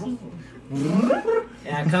 Yes.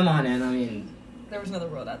 Yeah, come on in. I mean, There was another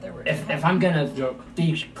world out there where if I'm gonna Joke.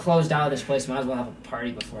 be closed out of this place, might as well have a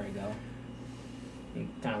party before I go. He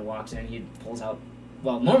kind of walks in. He pulls out,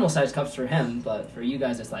 well, normal size cups for him, but for you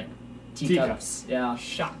guys, it's like teacups. Yeah.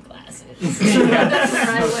 shot glasses. That's where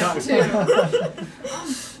I went too.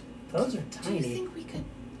 Those are Do you tiny. think we could?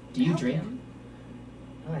 Do you help drink? him?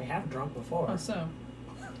 I have drunk before. Oh, so.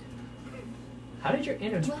 How did your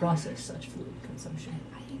innards process such fluid consumption?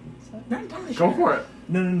 Not entirely Go sure. for it.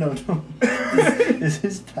 No. Is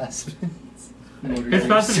his passive? His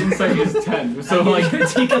passive insight is 10. So, like,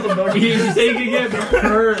 teacup of motor. he's taking it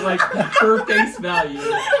per face value.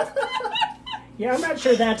 Yeah, I'm not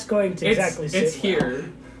sure that's going to exactly sit It's well. here.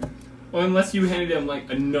 Well, unless you handed him, like,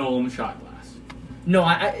 a gnome shot glass. No,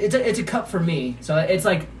 it's a cup for me. So it's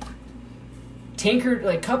like tankard,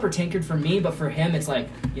 like cup or tankard for me, but for him, it's like,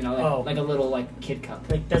 you know, like, Oh. like a little like kid cup.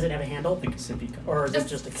 Like, does it have a handle? Like a sippy cup. Or is it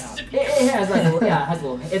just a cup? It has like it has a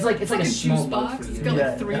little. It's like a Like a small juice mug box. for It's you. got Yeah,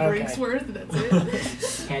 like 3 okay. drinks worth, and that's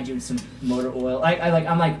it. Hand you some motor oil.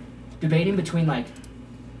 I'm like debating between like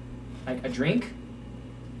a drink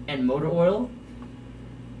and motor oil.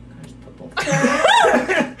 I just put both.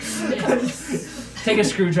 Take a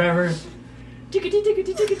screwdriver.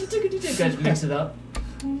 Guys, mix it up.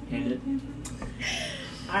 Hand it.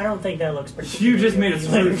 I don't think that looks particularly You just made a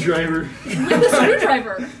appealing. screwdriver. With the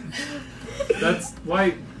screwdriver. That's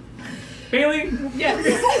why. Bailey? Yes.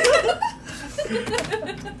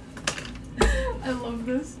 I love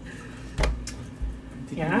this.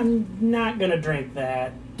 Yeah, I'm not gonna drink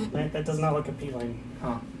that. That does not look appealing.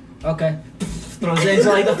 Huh. Okay. Throws it into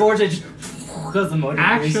like the forge and just goes the motor.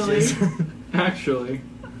 Actually. grease just- Actually.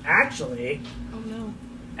 Actually, Oh no.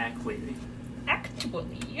 Actually. Actually.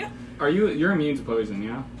 You're immune to poison,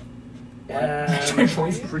 yeah?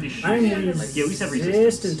 Pretty sure. I'm Yeah, we have resistant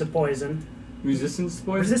resistance. to poison. Resistance to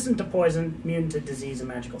poison? Resistant to poison, immune to disease and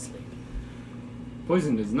magical sleep.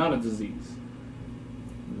 Poison is not a disease.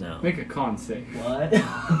 No. Make a con save. What?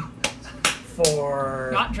 For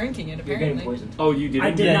Not drinking it, You're apparently. getting poisoned. Oh, you didn't?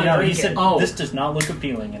 I did not no, drink he said it. Oh. this does not look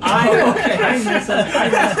appealing. I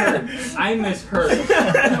misheard.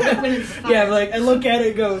 yeah, like I look at it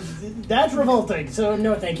and go, that's revolting. So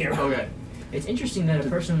no, thank you. Okay. It's interesting that a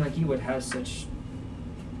person like you would have such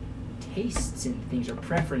tastes in things or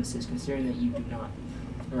preferences, considering that you do not,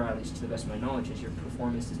 or at least to the best of my knowledge, is your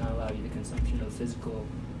performance does not allow you the consumption of physical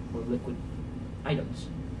or liquid items.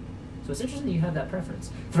 So it's interesting that you have that preference.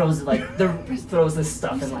 Throws this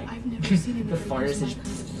stuff in like I've never seen the anybody fires. use Is, my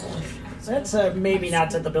kind of- That's maybe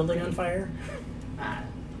not set the building on fire.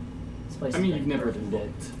 this place I is mean, like you've never perfect.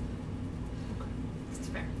 looked. It's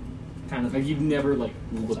fair. Kind of Like, you've never, like,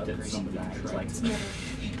 looked Up at greasy somebody bags, and tried like- It's to-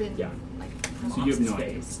 never been Yeah. like. So you have no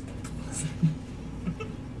idea. space.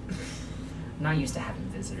 Not used to having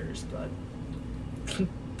visitors, but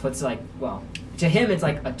puts like, well, to him it's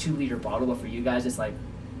like a 2-liter bottle, but for you guys it's like,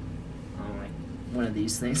 I don't know, like one of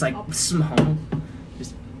these things, like small,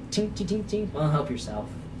 just tink tink tink tink. Well, help yourself.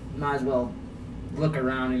 Might as well look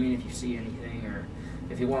around. I mean, if you see anything, or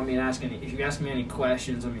if you want me to ask if you ask me any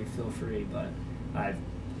questions, I mean, feel free. But I've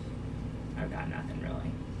got nothing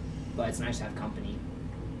really. But it's nice to have company.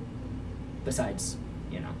 Besides,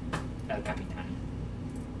 you know, El Capitan.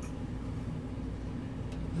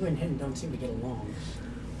 You and him don't seem to get along.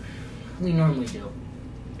 We normally do.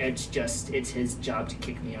 It's his job to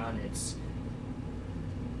kick me on.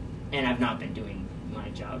 And I've not been doing my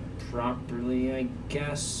job properly, I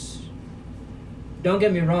guess. Don't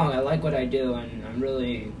get me wrong, I like what I do, and I'm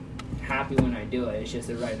really happy when I do it. It's just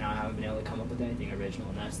that right now I haven't been able to come up with anything original,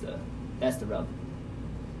 and that's the rub.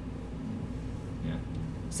 Yeah.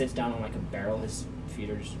 Sits down on like a barrel, his feet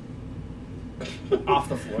are just off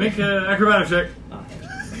the floor. Make an acrobatic check. Oh,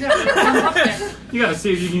 I'm up there. You gotta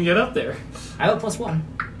see if you can get up there. I have a +1.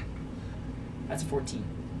 That's a 14.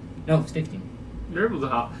 No, it's 15. You're able to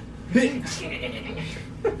hop.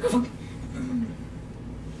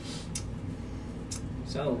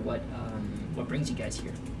 So, what brings you guys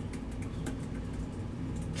here?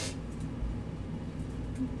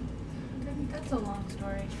 That's a long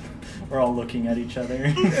story. We're all looking at each other.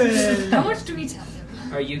 How much do we tell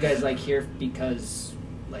them? Are you guys like here because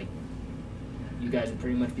like you guys would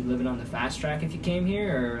pretty much be living on the fast track if you came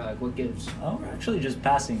here, or like what gives? Oh, we're actually just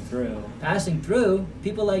passing through. Passing through,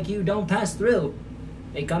 people like you don't pass through.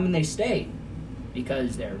 They come and they stay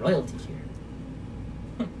because they're royalty here.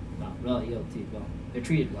 Well, royalty. Well, they're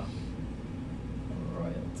treated well.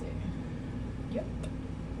 Royalty. Yep.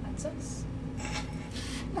 That's us.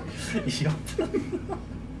 Yup.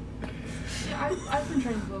 Yeah, I've been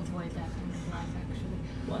trying to avoid that kind of life, actually.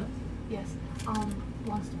 What? Yes.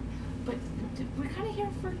 Long story. But we're kind of here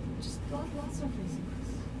for just lots of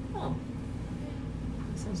reasons. Oh,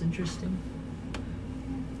 that sounds interesting.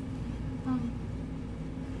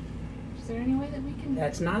 Is there any way that we can?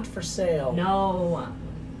 That's not for sale. No.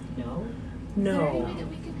 Is there any way No. that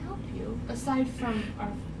we can help you aside from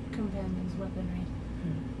our companions' weaponry?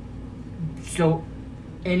 So,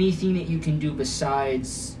 anything that you can do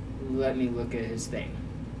besides let me look at his thing?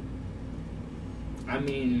 I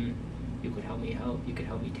mean, you could help me You could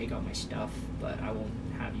help me take out my stuff, but I won't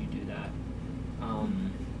have you do that.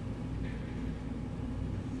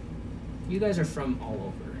 You guys are from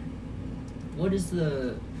all over.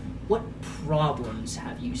 What problems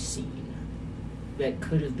have you seen that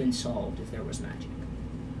could have been solved if there was magic?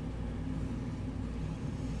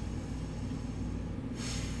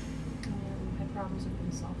 My problems have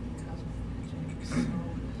been solved because of magic. So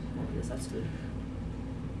Well, I guess that's good.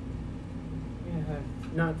 Yeah,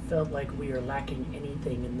 I've not felt like we are lacking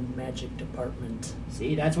anything in the magic department.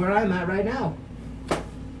 See, that's where I'm at right now.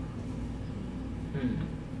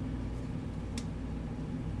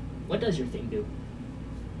 What does your thing do?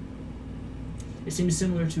 It seems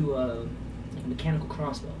similar to a mechanical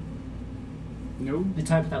crossbow. No. The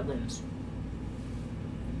type without limbs.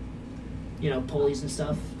 You know, pulleys and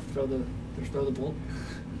stuff. Throw the bolt.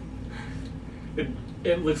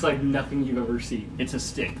 It looks like nothing you've ever seen. It's a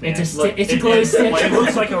stick. It's man. a stick. It's a glowing stick. It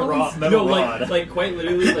looks like a rod. No, rod. like quite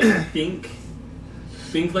literally, like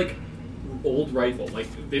think like old rifle. Like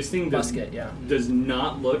this thing Musket, yeah. does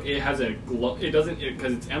not look. It has a glow. It doesn't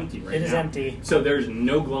because it's empty right now. It is empty. So there's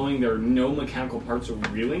no glowing. There are no mechanical parts or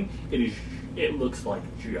reeling. It is. It looks like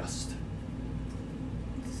just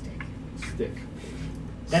stick.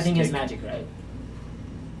 That thing is magic, right?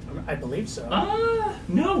 I believe so.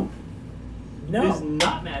 No. It is No.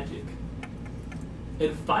 not magic.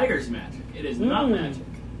 It fires magic. It is not magic.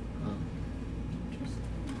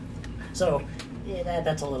 So, yeah,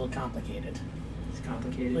 that's a little complicated. It's A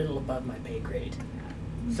complicated. little above my pay grade.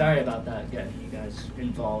 Sorry about that, getting you guys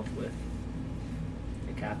involved with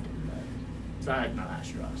the captain, but it's not like my last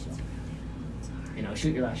straw, so. You know,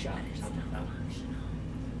 shoot your last shot or something like that.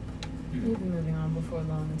 We'll be moving on before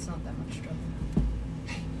long. It's not that much trouble.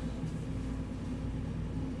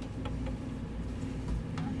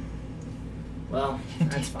 Well,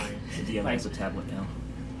 that's fine. The DM has a tablet now.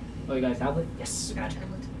 Oh, you got a tablet? Yes, I got a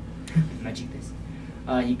tablet. My cheapest.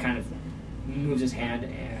 He kind of moves his hand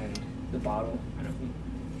and the bottle kind of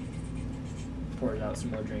pours out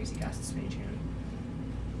some more drinks. He casts Mage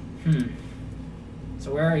Hand.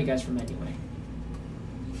 So where are you guys from anyway?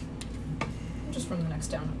 Just from the next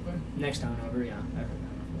town over. Next town over, yeah. I've heard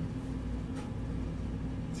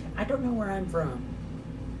that I don't know where I'm from.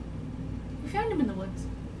 we found him in the woods.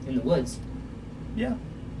 before. In the woods. Yeah.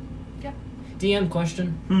 Yep. DM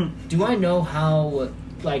question. Do I know how,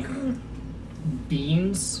 like,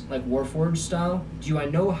 beings, like Warforged style, do I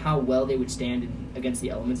know how well they would stand against the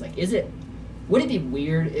elements? Like, would it be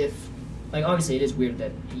weird if, like, obviously it is weird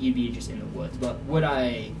that you'd be just in the woods, but would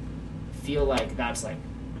I feel like that's, like,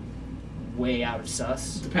 way out of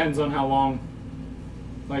sus? Depends on how long.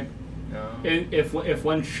 Like, No. if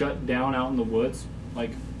one shut down out in the woods,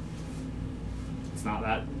 like, it's not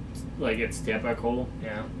that, like, it's typical.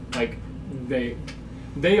 Yeah. Like,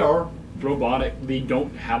 they are robotic. They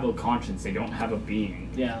don't have a conscience. They don't have a being.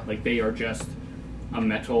 Yeah. Like, they are just a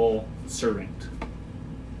metal servant.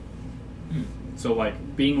 So,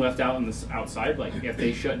 like, being left out in this outside, like, if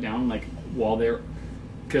they shut down, like, while they're,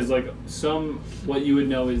 because, like, what you would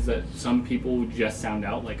know is that some people just sound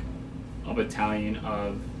out, like, a battalion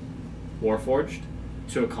of Warforged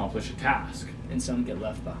to accomplish a task. And some get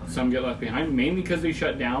left behind. Some get left behind, mainly because they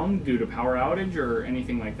shut down due to power outage or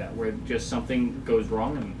anything like that, where just something goes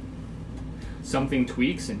wrong and something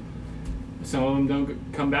tweaks, and some of them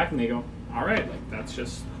don't come back and they go, all right, like it's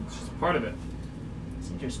just part of it. It's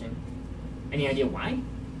interesting. Any idea why?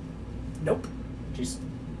 Nope. just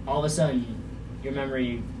all of a sudden, your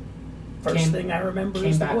memory First thing I remember came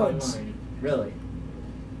is the back woods. online. Really?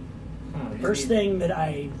 Huh, First thing that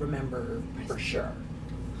I remember for sure.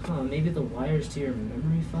 Huh, maybe the wires to your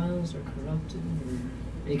memory files are corrupted. Or...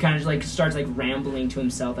 And he kind of like starts like rambling to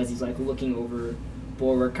himself as he's like looking over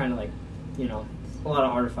Bulwark, kind of like, you know, a lot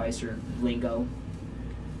of artificer lingo.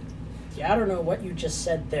 Yeah, I don't know what you just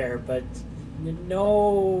said there, but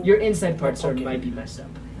no. Your inside parts Okay. might be messed up.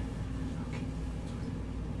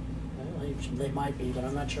 Well, they might be, but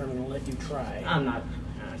I'm not sure I'm going to let you try. I'm not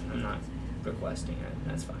requesting it.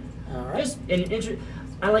 That's fine. All right. Just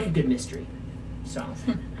I like a good mystery. So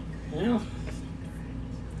Well,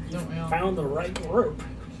 Don't we all? found the right group.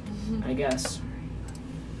 I guess.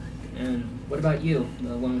 And what about you,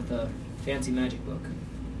 the one with the fancy magic book?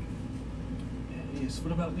 Yes,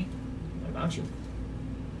 what about me? What about you?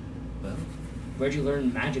 Well, Where'd you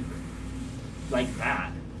learn magic like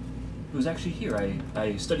that? it was actually here.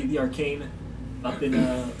 I studied the arcane up in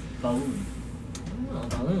Balloon. Oh,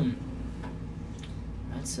 Balloon.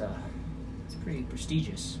 That's pretty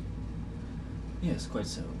prestigious. Yes, quite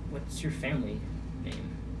so. What's your family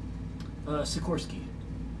name? Sikorsky.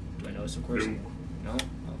 Do I know Sikorsky? No? Okay.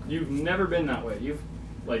 You've never been that way.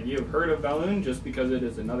 You've heard of Balloon just because it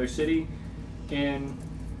is another city in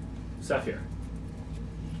Sa-Fure.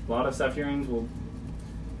 A lot of Sa-Furians will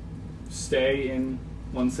stay in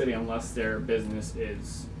one city unless their business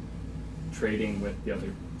is trading with the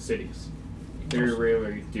other cities. Very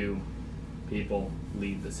rarely do people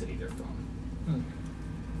leave the city they're from.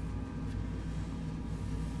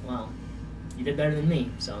 Well, you did better than me,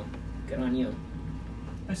 so good on you.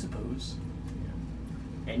 I suppose.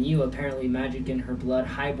 And you, apparently magic in her blood,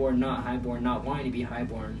 highborn, not wanting to be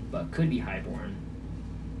highborn, but could be highborn.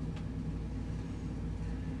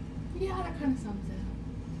 Yeah, that kind of sums it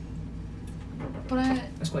up.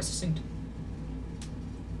 That's quite succinct.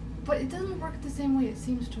 But it doesn't work the same way it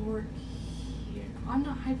seems to work here. I'm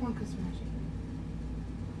not highborn because of magic.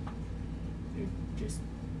 You're just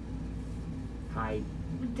high.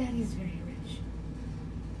 Daddy's very rich.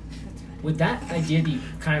 That's right. Would that idea be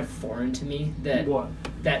kind of foreign to me? That What?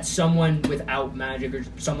 that someone without magic or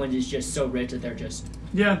someone is just so rich that they're just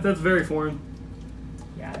Yeah, that's very foreign.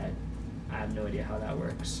 I have no idea how that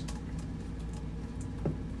works.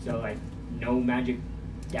 So like no magic.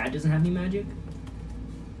 Dad doesn't have any magic.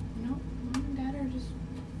 No, Mom and Dad are just.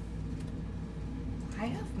 I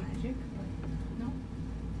have magic, but no.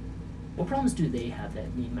 What problems do they have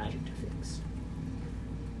that need magic to fix?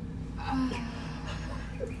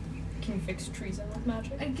 Can you fix treason with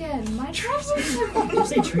magic? Again, my problems Did have you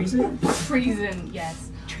say treason? treason. Yes.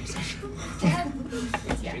 Treason. Dad.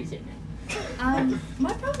 It's Yeah. treason.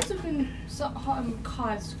 My problems have been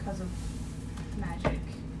caused because of magic.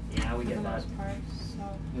 Yeah, we For get the that. most part, so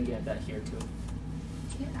We get that here too.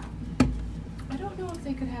 yeah. I don't know if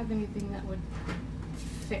they could have anything that would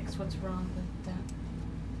fix what's wrong with that.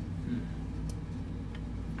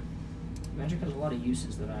 Magic has a lot of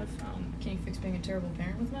uses that I've found. Can you fix being a terrible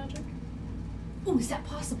parent with magic? Oh, is that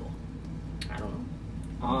possible? I don't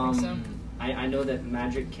know. I think so. I know that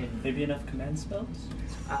magic can. Maybe enough command spells?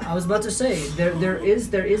 I was about to say there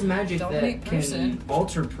is magic Dominate that can person.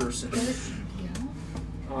 alter persons.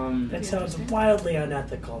 Yeah. That sounds wildly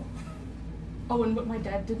unethical. Oh, and what my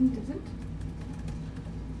dad isn't?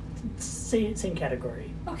 Same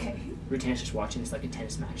category. Okay. Rutan's just watching this like a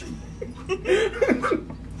tennis match.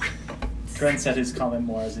 Trent said his comment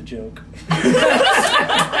more as a joke.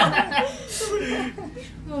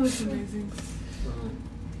 Oh, that's amazing.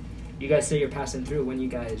 You guys say you're passing through. When you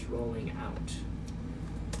guys rolling out?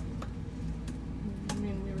 I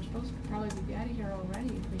mean, we were supposed to probably be out of here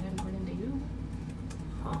already if we hadn't run into you.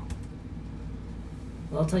 Huh.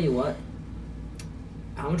 Well, I'll tell you what.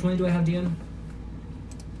 How much money do I have, DM?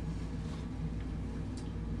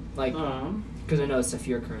 Like, because I know it's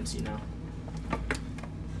Sa-Fure currency now.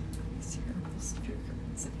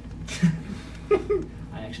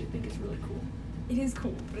 I actually think it's really cool. It is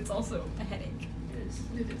cool, but it's also a headache. It is.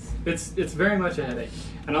 It is. It's very much a headache.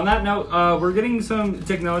 And on that note, we're getting some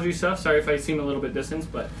technology stuff. Sorry if I seem a little bit distant,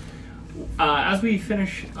 but as we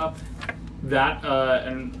finish up that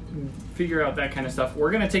and figure out that kind of stuff,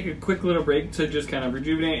 we're going to take a quick little break to just kind of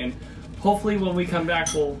rejuvenate, and hopefully when we come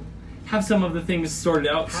back, we'll have some of the things sorted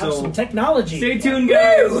out. Have So some technology. stay tuned,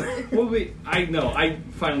 guys. I know, I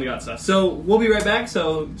finally got stuff. So we'll be right back,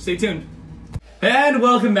 so stay tuned. And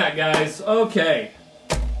welcome back, guys. Okay.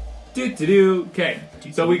 Okay.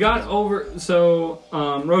 So we got over. So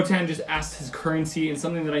Rotan just asked his currency, and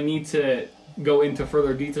something that I need to go into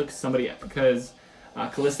further detail because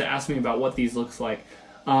Callista asked me about what these looks like.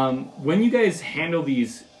 When you guys handle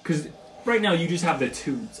these, because right now you just have the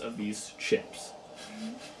tubes of these chips.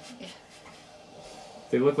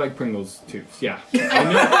 They look like Pringles tubes. Yeah,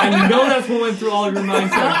 I know that's what went through all of your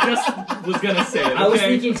minds. So I just was gonna say it. Okay? I was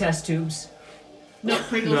thinking test tubes. No,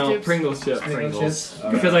 Pringles chips. Pringles chips. Pringles.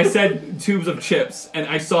 Because I said tubes of chips, and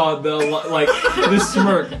I saw the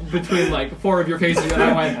smirk between like 4 of your faces, and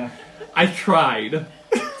I went, I tried.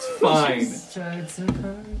 It's fine.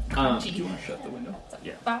 Do you want to shut the window?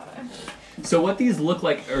 Yeah. So what these look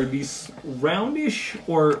like are these roundish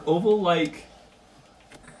or oval-like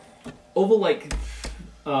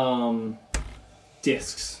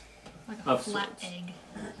discs. Like a of flat sorts. egg.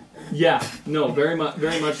 Yeah, no, very much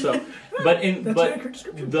so. But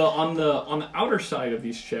on the outer side of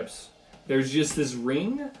these chips, there's just this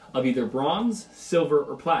ring of either bronze, silver,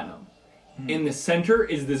 or platinum. In the center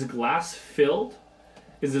is this glass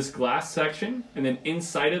section, and then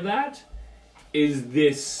inside of that is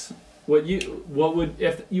this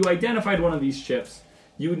if you identified one of these chips,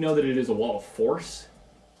 you would know that it is a wall of force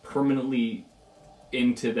permanently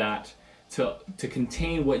into that to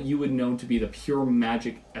contain what you would know to be the pure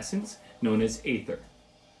magic essence known as Aether.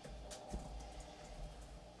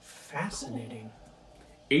 Fascinating.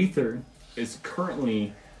 Aether is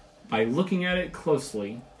currently, by looking at it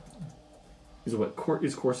closely, is what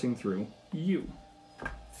is coursing through you.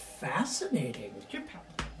 Fascinating. Your power.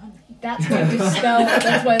 That's why dispel.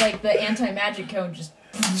 That's why like the anti-magic code just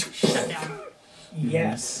Shut down.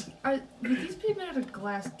 Yes. With these being made out of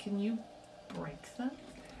glass, can you break them?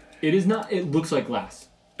 It is not. It looks like glass.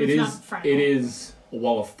 It's not fragile. It is a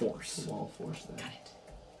wall of force, Wall of force then. Got it.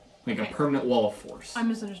 like Okay. a permanent wall of force. I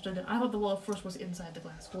misunderstood it. I thought the wall of force was inside the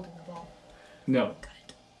glass, holding the ball. No,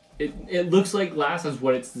 Got it. it looks like glass is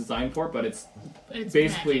what it's designed for, but it's It's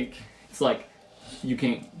basically magic. it's like you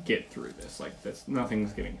can't get through this. Like this,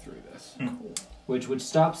 nothing's getting through this. Which would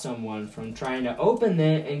stop someone from trying to open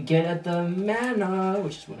it and get at the mana,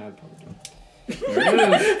 which is what I would probably do. There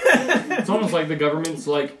it is. It's almost like the government's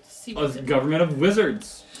like See a what's in it. government of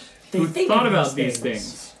wizards They who think thought of about these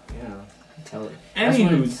things. things. Yeah, that's what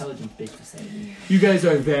Anywho's, intelligence-based society. you guys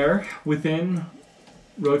are there within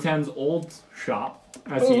Rotan's old shop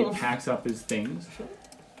as he packs up his things,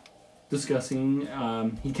 discussing.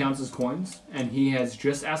 He counts his coins, and he has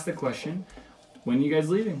just asked the question: when are you guys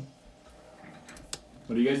leaving?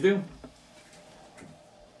 What do you guys do?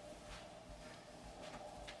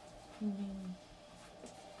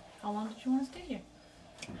 How long did you want to stay here?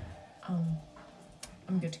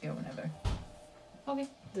 I'm good to go whenever. Okay.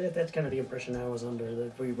 That's kind of the impression I was under,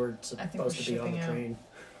 that we were I think we're supposed to be on the shipping out. train.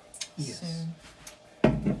 Soon.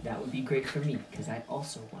 That would be great for me, because I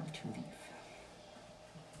also want to leave.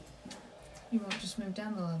 You won't just move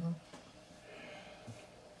down the level.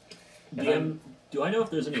 Do I know if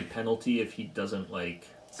there's any penalty if he doesn't like?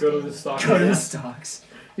 Go to the stock. Go to the stocks.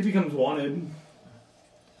 He becomes wanted.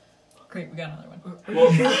 Great, we got another one. Well,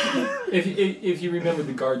 if you remember,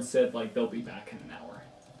 the guard said like they'll be back in an hour.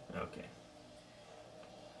 Okay.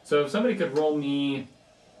 So if somebody could roll me,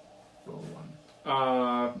 Roll one.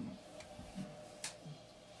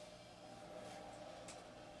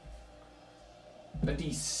 a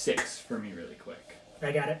d6 for me really quick.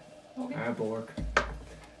 I got it. Okay. Alright, Bulwark.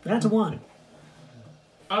 That's a 1.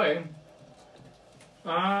 Okay.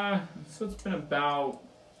 So it's been about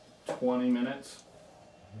 20 minutes.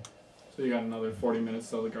 So you got another 40 minutes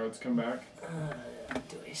till the guards come back.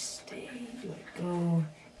 Do I stay? Do I go?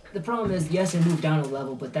 The problem is, yes, I moved down a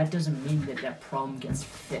level, but that doesn't mean that that problem gets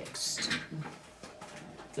fixed.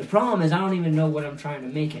 The problem is, I don't even know what I'm trying to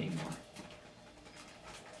make anymore.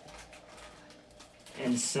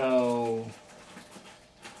 And so...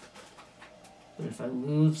 But if I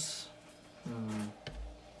lose...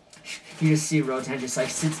 you just see Rotan just like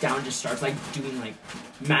sits down and just starts like doing like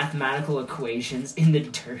mathematical equations in the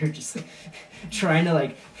dirt, just like, trying to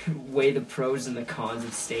like weigh the pros and the cons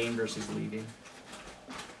of staying versus leaving.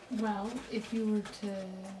 Well, if you were to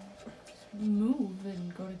move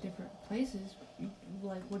and go to different places,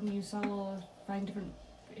 like, wouldn't you find different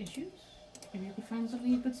issues? Maybe you could find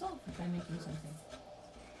something you could solve by making something.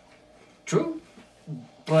 True.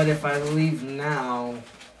 But if I leave now...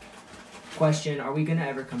 Question, are we gonna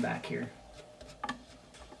ever come back here?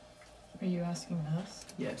 Are you asking us?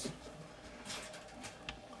 Yes.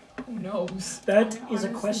 Who knows? That I is a honestly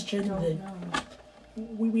question don't that know.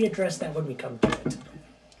 we address that when we come to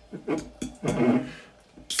it.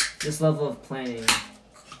 This level of planning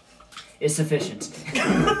is sufficient.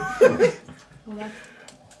 Well, that's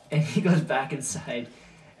And he goes back inside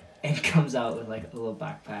and comes out with like a little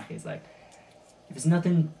backpack. He's like, if it's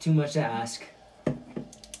nothing too much to ask,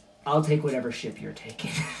 I'll take whatever ship you're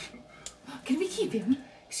taking. Can we keep him?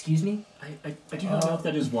 Excuse me? I do not know if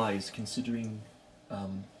that is wise, considering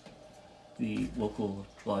the local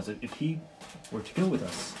laws. If he were to go with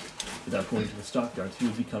us without going to the stockyards, he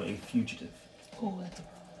would become a fugitive. Oh, that's a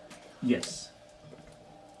problem. Yes.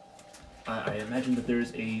 I imagine that there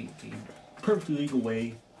is a perfectly legal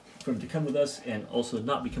way for him to come with us and also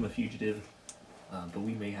not become a fugitive, but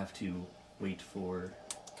we may have to wait for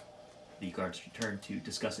the guard's return to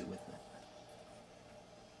discuss it with them.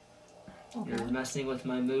 You're messing with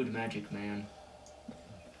my mood, Magic Man.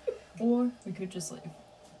 Or we could just leave.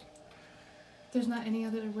 There's not any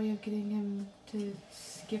other way of getting him to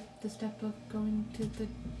skip the step of going to the.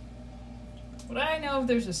 Would I know if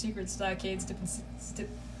there's a secret stockade skipping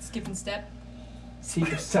step?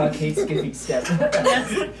 Secret stockade skipping step.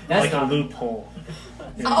 Yes. That's like not a loophole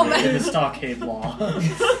in, Oh, in man. the stockade law.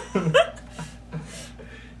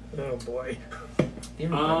 Oh boy. The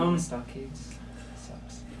Um, stockades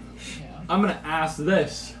sucks. Yeah. I'm gonna ask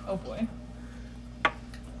this: Oh boy.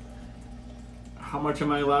 how much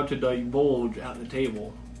am I allowed to divulge at the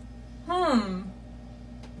table?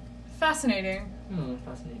 Fascinating. Oh,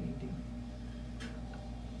 fascinating,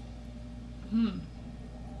 dude.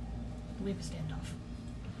 We have a standoff.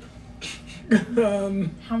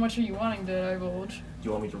 How much are you wanting to divulge? Do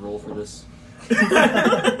you want me to roll for this?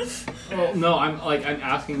 Well, no, I'm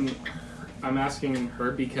asking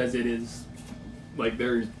her because it is like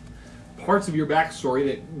there's parts of your backstory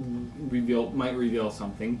that might reveal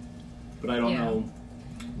something, but I don't Yeah. know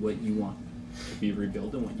what you want to be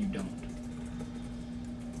revealed and what you don't.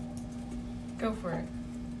 Go for it.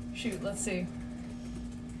 Shoot, let's see.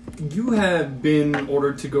 You have been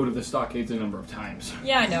ordered to go to the stockades a number of times.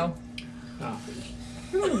 Yeah, I know.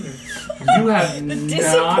 You have The not.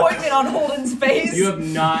 disappointment on Holden's face. You have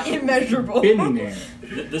not immeasurable. been there.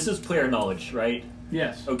 This is player knowledge, right?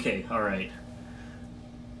 Yes. Okay, alright.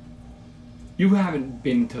 You haven't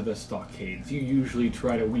been to the stockades. You usually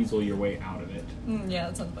try to weasel your way out of it. Yeah,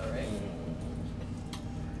 that sounds about right.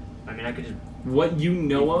 I mean, I could just. What you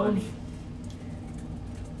know of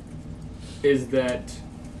is that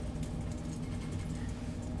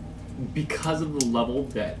because of the level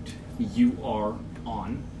that you are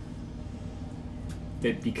on,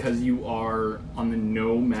 that because you are on the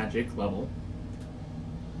no magic level,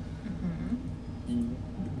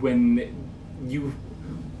 when you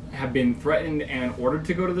have been threatened and ordered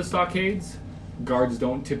to go to the stockades, guards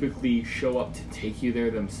don't typically show up to take you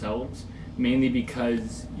there themselves, mainly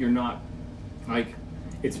because you're not, like,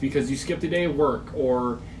 it's because you skipped a day of work,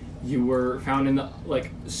 or you were found in the,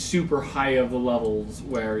 like, super high of the levels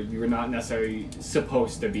where you were not necessarily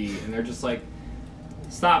supposed to be, and they're just like,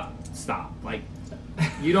 stop, like,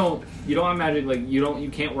 you don't have magic, like, you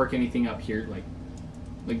can't work anything up here, like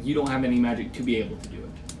you don't have any magic to be able to do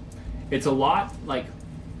it. It's a lot, like,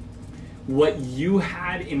 what you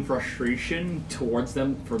had in frustration towards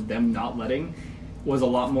them for them not letting was a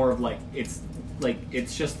lot more of, like, it's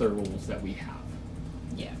just the rules that we have.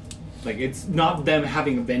 Yeah. Like, it's not them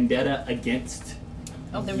having a vendetta against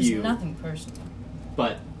Oh, there was you, nothing personal.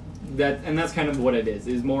 but that's kind of what it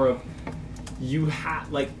is more of you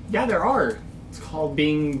have, like, yeah, there are. It's called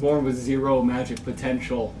being born with zero magic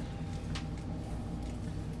potential.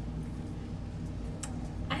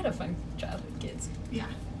 I had a fun childhood, kids. Yeah.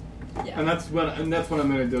 Yeah. And that's what I'm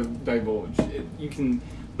going to divulge. You can,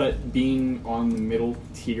 but being on the middle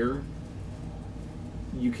tier,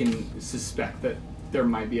 you can suspect that there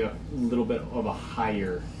might be a little bit of a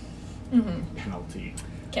higher penalty.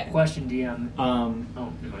 Okay. Question, DM. Oh,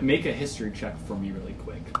 never mind. Make a history check for me really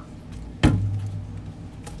quick.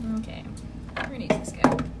 Okay. Who needs this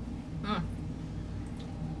guy?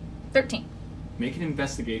 13. Make an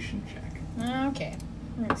investigation check. Okay.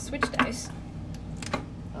 We're gonna switch dice.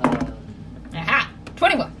 Um, Aha!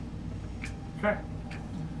 21. Okay.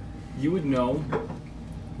 You would know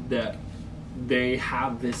that they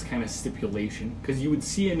have this kind of stipulation, because you would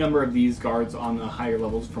see a number of these guards on the higher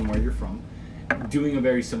levels from where you're from doing a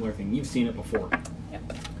very similar thing. You've seen it before. Yep.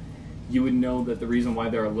 You would know that the reason why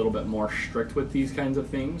they're a little bit more strict with these kinds of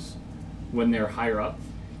things when they're higher up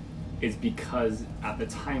is because at the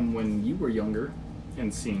time when you were younger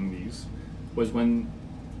and seeing these was when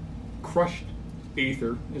crushed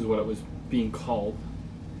aether is what it was being called,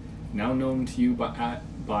 now known to you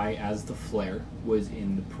by as the flare, was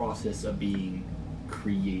in the process of being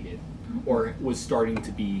created or was starting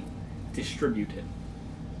to be distributed.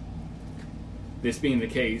 This being the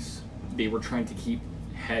case, they were trying to keep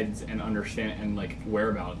heads and understand and, like,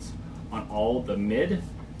 whereabouts on all the mid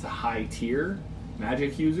to high tier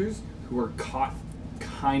magic users who were caught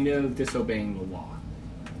kind of disobeying the law,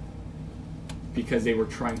 because they were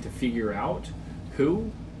trying to figure out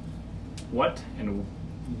who, what, and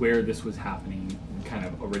where this was happening, kind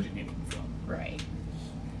of originating from. Right.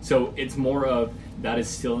 So it's more of that is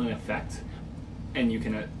still in effect, and you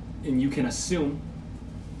can assume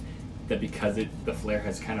that because the flare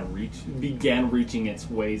has kind of began reaching its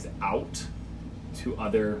ways out to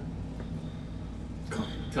other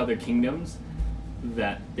kingdoms,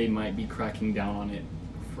 that they might be cracking down on it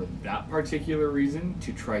for that particular reason,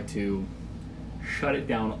 to try to shut it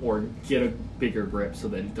down or get a bigger grip so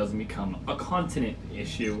that it doesn't become a continent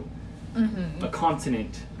issue, a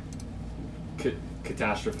continent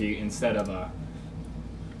catastrophe instead of a.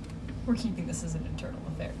 We're keeping this as an internal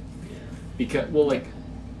affair. Because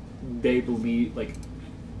they believe,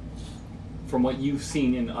 from what you've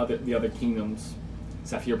seen in the other kingdoms,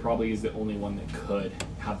 Sa-Fure probably is the only one that could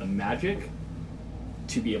have the magic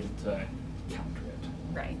to be able to counter it.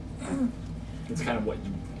 Right. It's kind of what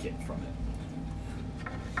you get from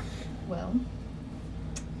it. Well,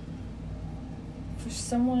 for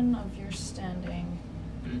someone of your standing,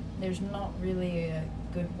 there's not really a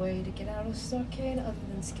good way to get out of Stockade other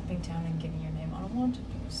than skipping town and getting your name on a wanted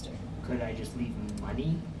poster. Could I just leave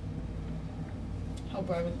money? How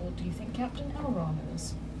bribable do you think Captain Elron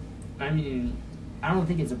is? I mean, I don't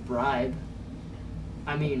think it's a bribe.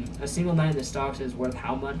 I mean, a single night in the stocks is worth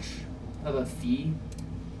how much of a fee?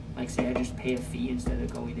 Like, say I just pay a fee instead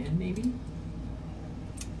of going in, maybe?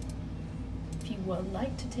 If you would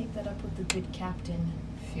like to take that up with the good captain,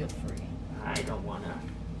 feel free. I don't want to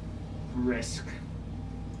risk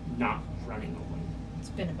not running away. It's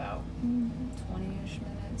been about 20-ish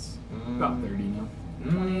minutes. About 30 now.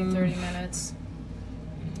 20, 30 minutes.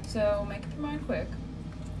 So make up your mind quick.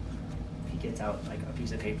 He gets out like a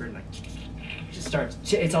piece of paper and just starts.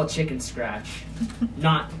 It's all chicken scratch,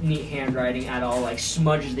 not neat handwriting at all. Like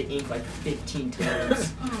smudges the ink like 15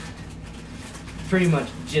 times. Pretty much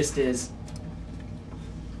just as.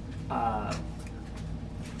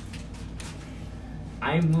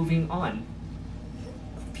 I'm moving on.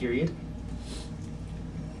 Period.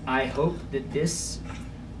 I hope that this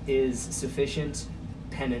is sufficient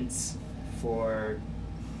penance for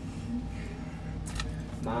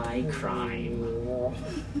my crime.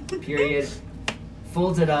 Period.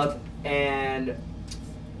 Folds it up and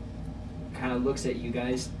kind of looks at you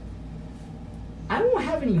guys. I won't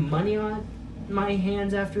have any money on my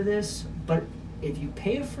hands after this, but if you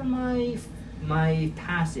pay for my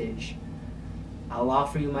passage, I'll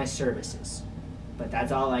offer you my services. But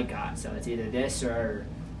that's all I got, so it's either this or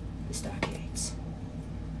the stockades.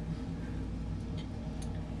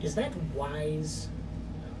 Is that wise?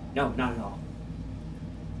 No, not at all.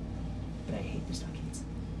 But I hate the stockades.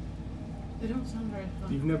 They don't sound very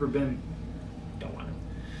fun. You've never been. Don't want to.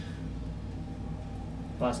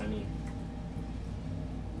 Plus, I mean,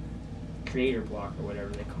 creator block or whatever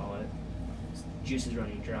they call it. Juice is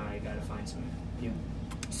running dry. I gotta find some new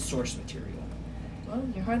source material. Well,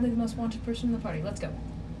 you're hardly the most wanted person in the party. Let's go.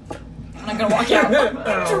 I'm not gonna walk out.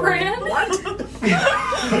 Duran?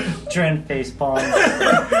 Dren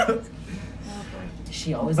facepalm. Does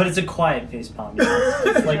she always? But it's a quiet facepalm. You know?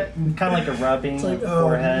 It's like kind of like a rubbing It's like, of the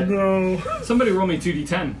forehead. no. Somebody roll me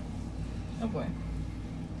 2d10. Oh boy.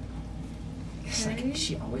 It's like, is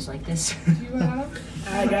she always like this? Do you have?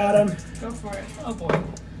 I got him. Go for it. Oh boy.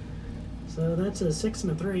 So that's a 6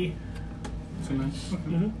 and a 3. So nice.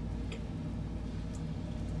 Mm-hmm.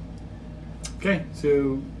 Okay,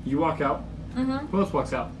 so you walk out. Mm-hmm. Who else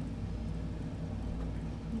walks out?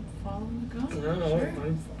 Follow the gun? I don't know. Sure.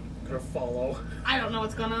 I'm gonna follow. I don't know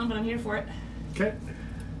what's going on, but I'm here for it. Okay.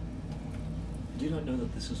 Do not know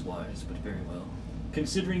that this is wise, but very well.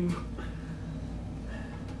 Considering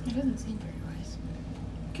It doesn't seem very wise.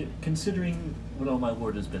 considering what all my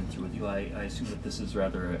lord has been through with you, I assume that this is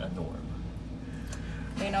rather a norm.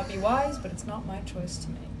 May not be wise, but it's not my choice to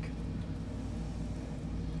make.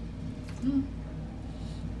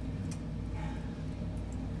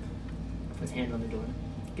 Puts hand on the door.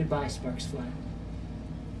 Goodbye, Sparks Fly.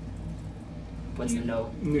 Puts Do the you-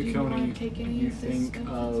 note. Do you wanna Nikoni, take any you of this think stuff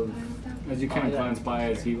of, that's piled up? as you kind of yeah. glance by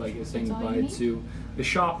as he is saying That's all goodbye you need? to the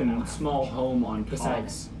shop and small home on top.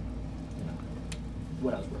 Besides,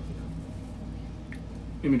 what I was working on.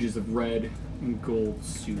 Images of red and gold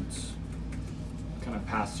suits kind of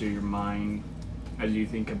pass through your mind as you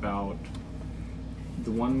think about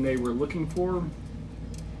the one they were looking for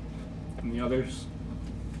and the others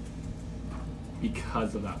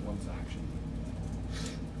because of that one's action.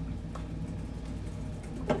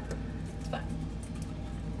 It's fine.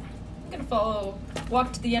 I'm gonna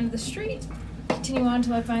walk to the end of the street, continue on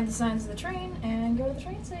until I find the signs of the train, and go to the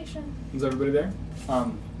train station. Is everybody there?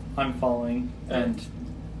 I'm following, and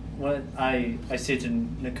what I say to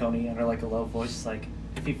Nikoni under like a low voice, like,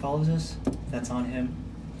 if he follows us, that's on him.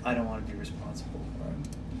 I don't want to be responsible for him.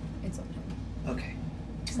 It's on him. Okay.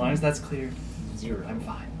 As long as that's clear, 0. I'm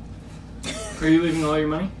fine. Are you leaving all your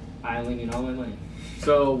money? I'm leaving all my money.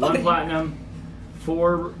 So 1 platinum,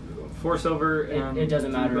 4 silver, and It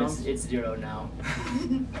doesn't 2 matter. bronze? It's 0 now.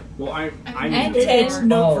 Well, I And need 10. It's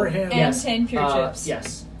no Oh, for him. And Yes. 10 pure chips.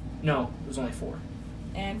 Yes. No, it was only 4.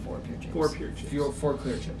 And 4 pure chips. 4 pure chips. 4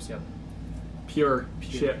 clear chips. Yep. Pure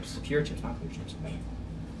chips. Pure chips, not clear chips.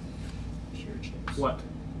 Pure chips. What?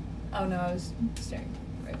 Oh no, I was staring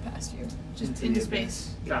right past you. Just into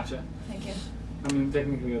space. Gotcha. Thank you. I mean,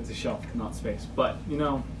 technically it's a shelf, not space. But, you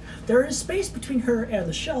know, There is space between her and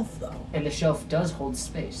the shelf, though. And the shelf does hold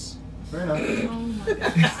space. fair enough. Oh my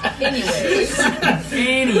god. Anyways.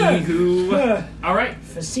 Anywho. All right.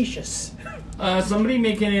 Facetious. Somebody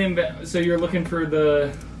make an so you're looking for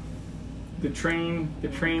the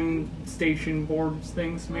train station boards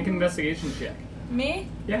things. Make an investigation check. Me?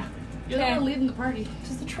 Yeah. You're the Okay. one leading the party.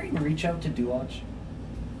 Does the train reach out to Duwatch?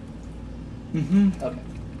 Mm-hmm. Okay.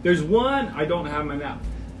 There's one I don't have my map.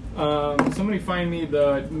 Somebody find me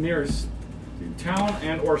the nearest town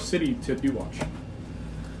and or city to Dewatch.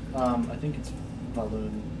 I think it's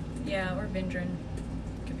Valoon. Yeah, or Vindrin.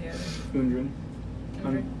 Could be either. Undrin.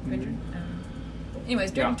 Vindrin?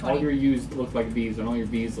 Anyways, Yeah, dirty all 20. your U's look like V's, and all your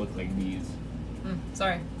V's look like V's.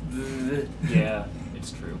 Sorry. Yeah,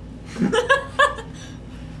 it's true.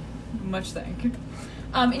 Much thank.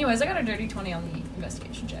 Anyways, I got a dirty 20 on the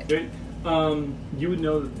investigation check. Okay. You would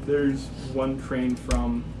know that there's one train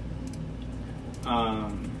from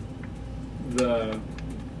the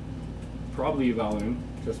probably Valoon,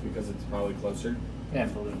 just because it's probably closer. Yeah,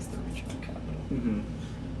 Valoon's the regional capital. Mm-hmm.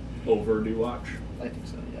 Over Dewatch. I think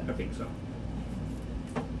so, I yeah. think so.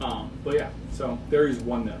 But yeah, so there is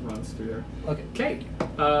one that runs through there. Okay. Okay.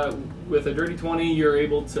 With a dirty 20, you're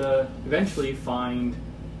able to eventually find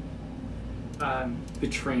the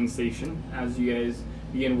train station as you guys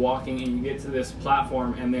begin walking, and you get to this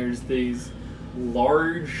platform, and there's these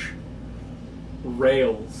large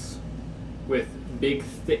rails with big,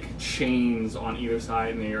 thick chains on either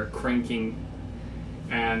side, and they are cranking.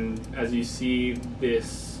 And as you see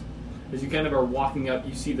this, as you kind of are walking up,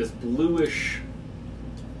 you see this bluish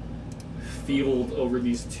field over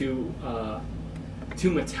these two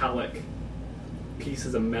metallic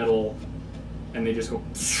pieces of metal, and they just go,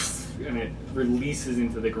 and it releases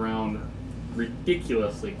into the ground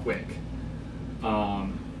ridiculously quick,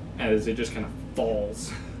 as it just kind of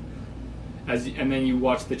falls. And then you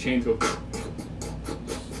watch the chains go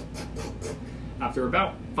after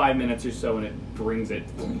about 5 minutes or so, and it brings it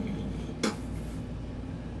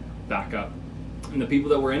back up. And the people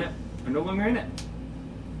that were in it are no longer in it.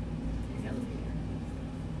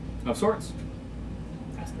 Of sorts.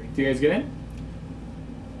 Do you guys get in?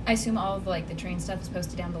 I assume all of the train stuff is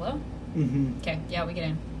posted down below? Mm-hmm. Okay, yeah, we get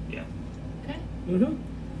in. Yeah. Okay. Mm-hmm.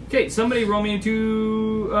 Okay, somebody roll me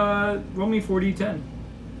 4d10.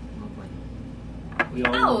 Oh boy. We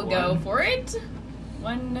all I'll roll go one. for it.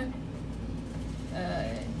 1,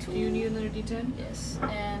 2. Do you need another d10? Yes,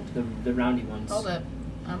 and The roundy ones. hold up.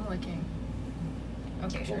 I'm looking.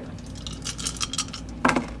 Okay, sure.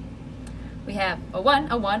 We have a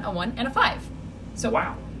 1, a 1, a 1, and a 5. So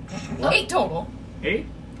Wow. 8 total. 8?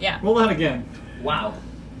 Yeah. Roll that again. Wow.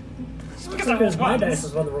 Because my dice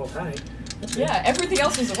is one that rolled high. Yeah, everything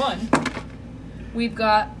else is a 1. We've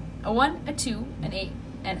got a 1, a 2, an 8,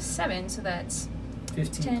 and a 7, so that's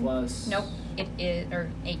 15 10. plus. Nope, it is, or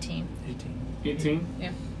 18. 18?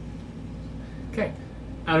 Yeah. Okay.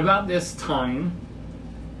 At about this time,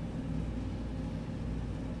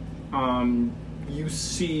 you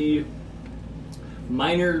see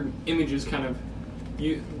minor images kind of...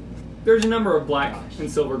 There's a number of black and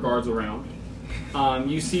silver guards around.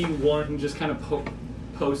 You see one just kind of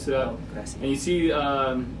posted up. And you see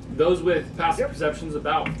those with passive perceptions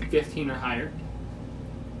about 15 or higher.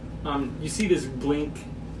 You see this blink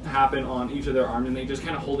happen on each of their arms, and they just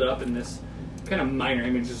kind of hold it up in this kind of minor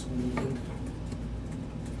image. Just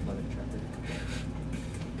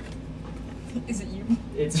Is it you?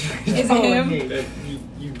 It's Is it all him? me. that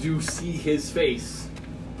you do see his face.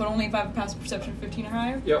 But only if I have a passive perception of 15 or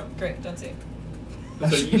higher? Yep. Great, that's it.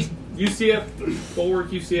 So you see it.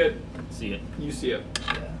 Bulwark, you see it. See it. You see it.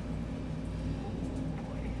 Yeah.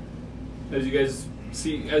 As you guys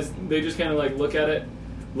see, as they just kind of look at it,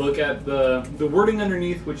 look at the wording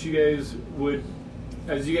underneath, which you guys would,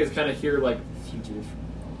 as you guys kind of hear Fugitive.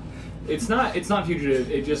 it's not fugitive.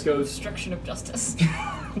 It just goes. Destruction of justice.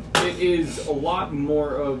 It is a lot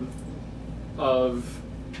more of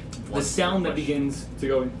the sound that begins to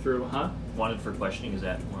go through, huh? Wanted for questioning, is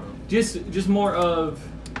that more? Just more of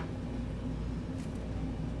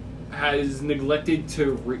has neglected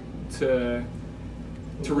to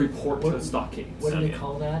report to the stockades. What do they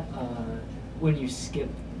call that? When you skip.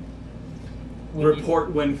 When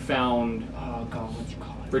Report when found. Oh God, what you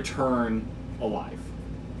call it? Return alive.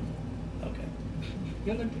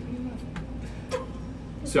 Okay.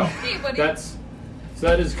 So Hey, buddy.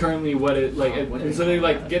 that is currently what it like. Oh, what and is so they it?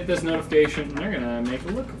 like get this notification. And they're gonna make a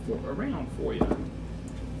look around for you.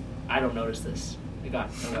 I don't notice this. I got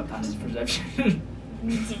passive perception.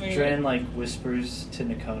 Dren like whispers to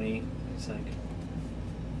Nakoni. It's like,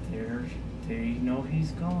 there you know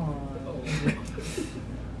he's gone.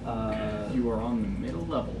 You are on the middle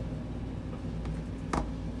level.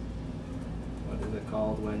 What is it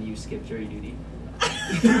called when you skip jury duty?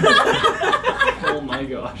 Oh my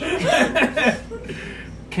gosh.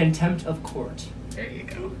 Contempt of court. There you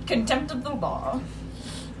go. Contempt of the law.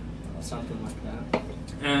 Something like that.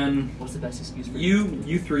 And What's the best excuse for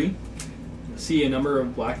you three see a number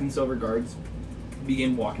of black and silver guards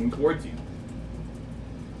begin walking towards you,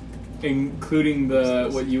 including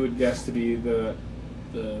what you would guess to be the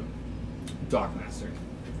dockmaster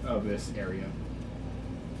of this area,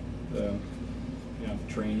 the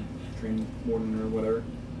train warden or whatever.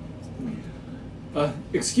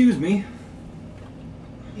 Excuse me.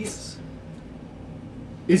 Yes.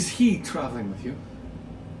 Is he traveling with you?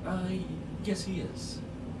 Yes, he is.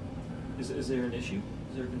 Is there an issue?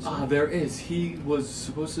 Is there a concern? There is. He was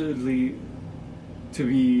supposedly to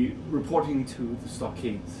be reporting to the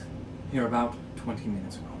stockades here about 20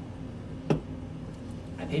 minutes ago.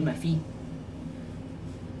 I paid my fee.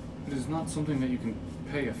 It is not something that you can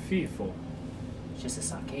pay a fee for. It's just the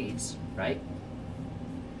stockades, right?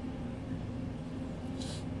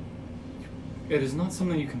 It is not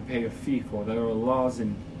something you can pay a fee for. There are laws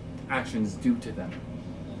and actions due to them.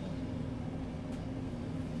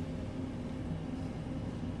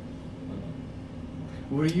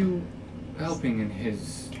 Were you helping in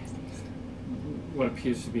his what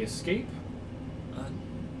appears to be escape?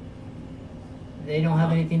 They don't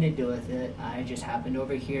have anything to do with it. I just happened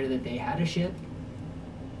over here that they had a ship,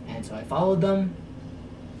 and so I followed them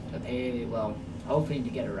to pay, well, hoping to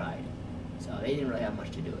get a ride. So they didn't really have much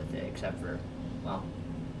to do with it, except for, well,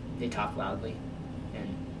 they talk loudly, and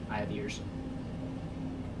I have ears.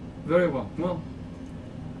 Very well. Well,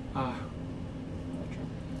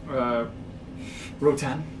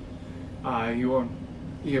 Rotan, you are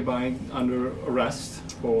hereby under arrest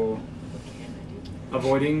for What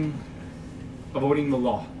can I do? avoiding the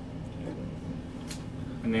law.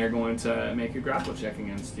 And they're going to make a grapple check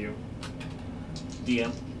against you.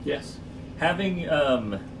 DM. Yes. Having,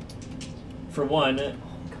 for one,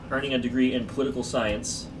 earning a degree in political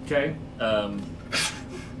science, Okay.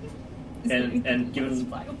 and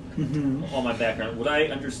given all my background, would I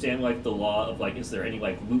understand like the law of like, is there any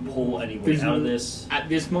like loophole, any way There's out of n- this? At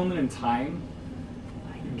this moment in time,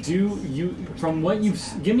 do you from what you've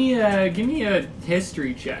give me a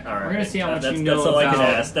history check. All right. We're gonna see how much that's, you know That's all about. I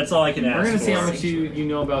can ask. That's all I can ask. We're gonna see how for. much you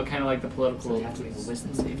know about kind of like the So political they have to make a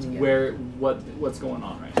wisdom save together. what's going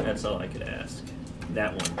on right now. That's all I could ask.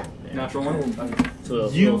 That one. Yeah. Natural one. It's a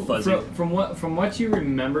little fuzzy. From what you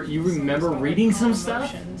remember reading some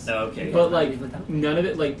stuff, Okay. but like none of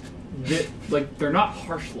it like they're not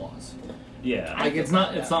harsh laws. Yeah. Like it's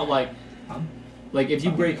not like if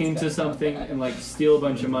you break into something and like steal a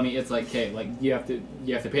bunch of money, it's like okay, like you have to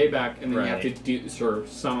pay it back and then you have to serve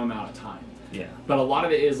some amount of time. Yeah. But a lot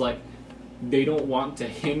of it is like they don't want to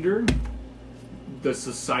hinder the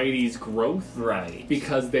society's growth, Right.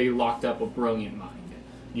 because they locked up a brilliant mind.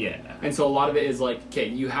 Yeah. And so a lot of it is like, okay,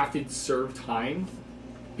 you have to serve time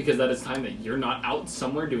because that is time that you're not out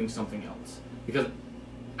somewhere doing something else. Because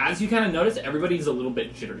as you kind of notice, everybody's a little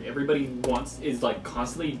bit jittery. Everybody is like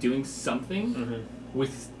constantly doing something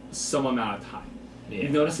with some amount of time. Yeah. You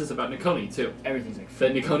notice this about Nikoni too. Everything's like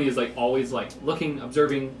That Nikoni is like always like looking,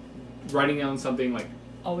 observing, writing down something, like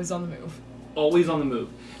Always on the move. always on the move.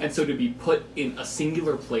 And so to be put in a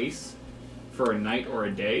singular place for a night or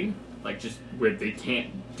a day, like just where they can't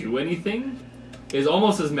do anything, is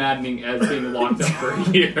almost as maddening as being locked up for a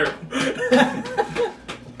year.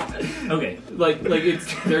 Okay. like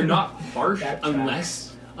it's they're not harsh That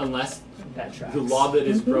unless that tracks. the law that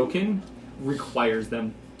is broken requires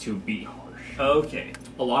them to be harsh. Okay.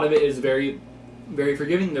 A lot of it is very, very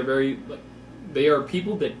forgiving. They're very they are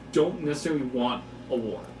people that don't necessarily want a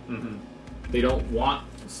war. Mm-hmm. They don't want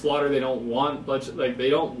slaughter. They don't want bloodshed. Like they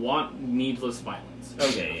don't want needless violence.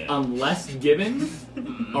 Okay. Yeah. Unless given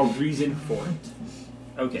a reason for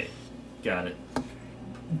it. Okay. Got it.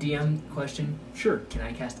 DM question: Sure. Can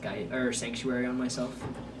I cast guide or sanctuary on myself?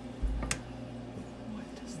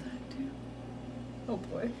 What does that do? Oh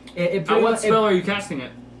boy. It At what spell are you casting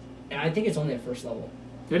it? I think it's only at first level.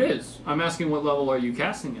 It is. I'm asking what level are you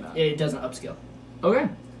casting it at? It doesn't upskill. Okay.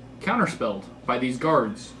 Counterspelled by these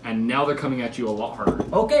guards, and now they're coming at you a lot harder.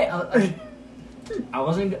 Okay, I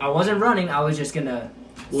wasn't running. I was just gonna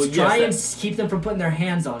try and keep them from putting their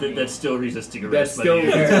hands on me. That's still resisting That's arrest. still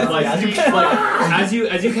buddy.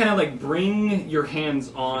 as you kind of like bring your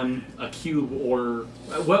hands on a cube, or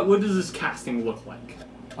what does this casting look like?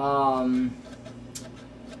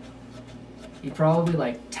 He probably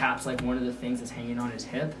like taps like one of the things that's hanging on his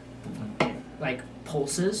hip, it, like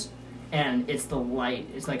pulses, and it's the light.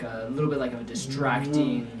 It's like a little bit like a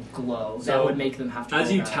distracting glow that So, would make them have to. As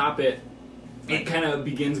roll you that. tap it, it kind of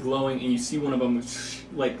begins glowing, and you see one of them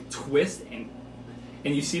like twist, and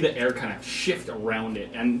you see the air kind of shift around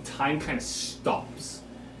it, and time kind of stops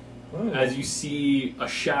as you see a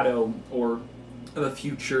shadow or the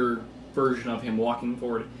future version of him walking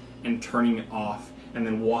forward and turning it off, and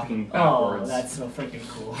then walking backwards. Oh, that's so freaking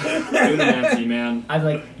cool. Unamancy, man. I'm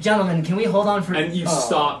like, gentlemen, can we hold on for? And you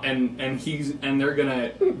stop, and they're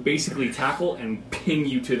gonna basically tackle and pin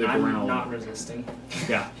you to the I'm ground. not resisting.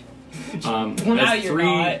 Yeah. Now as you're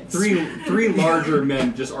not. three larger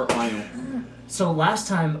men just are eyeing him. So last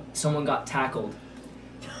time someone got tackled,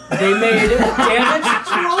 they made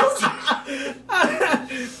damage rolls.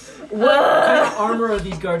 What kind of armor are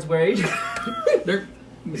these guards wearing? They're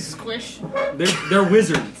Squish. they're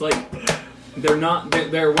wizards. Like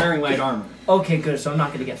they're wearing light armor. Okay, good. So I'm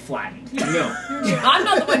not gonna get flattened. No, I'm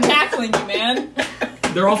not the one tackling you, man.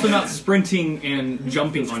 they're also not sprinting and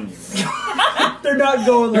jumping on you. They're not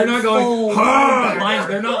going. They're like not going. full-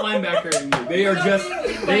 They're not linebackering you. They are just.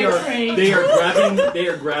 They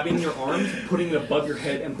are grabbing your arms, putting it above your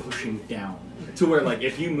head, and pushing down to where like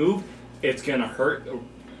if you move, it's gonna hurt.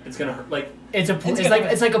 It's gonna hurt. Like It's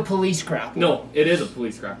like a police grapple. no, it is a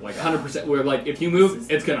police grapple. Like 100%. Where like if you move,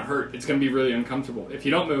 it's gonna hurt. It's gonna be really uncomfortable. If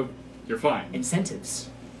you don't move, you're fine. Incentives.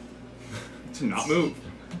 To not move.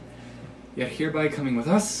 Yet hereby coming with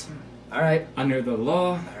us All right. under the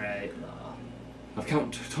law All right. of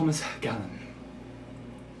Count Thomas Gallen.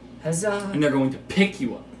 Has And they're going to pick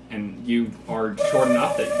you up, and you are short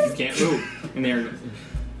enough that you can't move. And they're,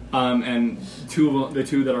 and the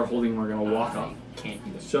two that are holding them are going to walk up. can't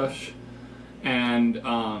do this. Shush. And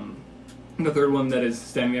the third one that is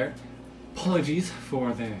standing there. Apologies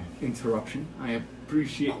for the interruption.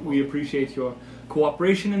 We appreciate your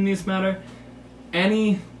cooperation in this matter.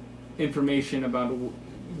 Any information about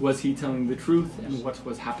was he telling the truth and what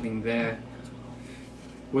was happening there?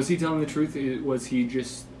 Was he telling the truth? Was he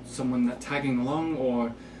just someone that tagging along,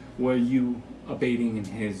 or were you abating in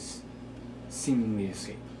his seemingly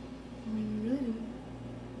escape? I mean, we really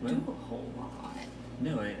didn't do a whole lot.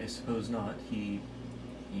 No, I suppose not. He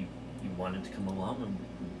wanted to come along and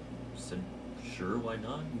said, sure, why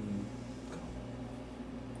not? And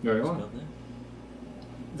Very that's well. about that.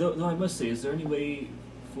 Though I must say, is there any way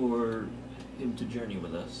for him to journey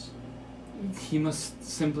with us? He must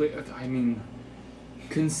simply, I mean,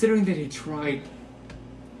 considering that he tried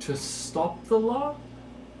to stop the law,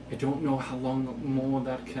 I don't know how long more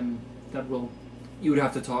you would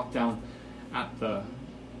have to talk down at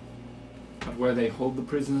where they hold the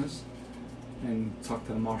prisoners and talk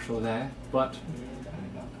to the marshal there,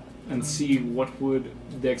 and see what would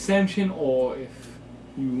the extension, or if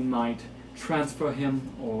you might transfer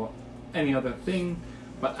him or any other thing.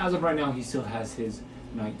 But as of right now, he still has his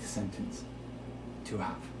night sentence to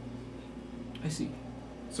have. I see.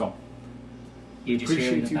 So, You just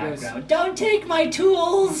hear in the Appreciate you guys. background. Don't take my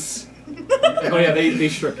tools. oh yeah, they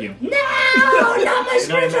strip you. No, not my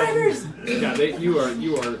And I screwdrivers. Yeah,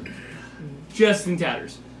 you are just in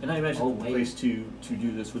tatters. And I imagine Oh, the wait. place to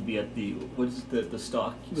do this would be at the what is it, the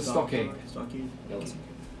stockade. Stockade.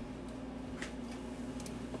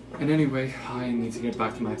 And anyway, I need to get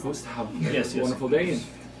back to my post. Have a Yes, yes. wonderful day, and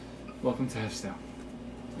welcome to Hester.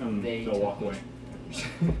 They They'll walk took away.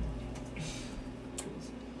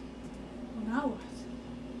 Well, now what?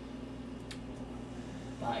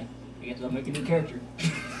 Bye. I guess I'll make a new character.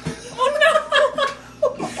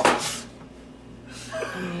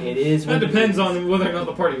 It is. That what it depends is. on whether or not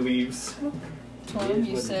the party leaves. Tom, It is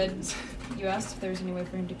you what it said is. you asked if there was any way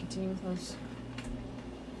for him to continue with us.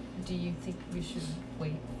 Do you think we should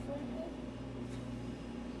wait for him?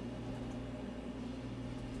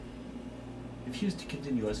 If he was to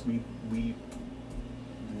continue us, we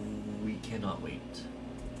cannot wait.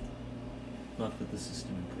 Not with the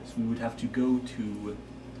system in place. We would have to go to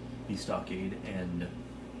the stockade and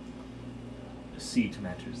see to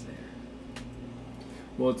matters there.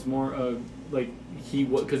 Well, it's more like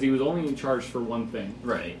because he was only charged for one thing,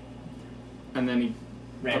 Right. and then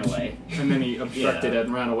ran away. And then he obstructed it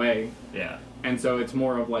and ran away. Yeah. And so it's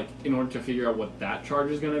more of like, in order to figure out what that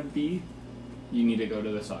charge is going to be, you need to go to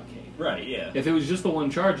the stockade. Right, yeah. If it was just the one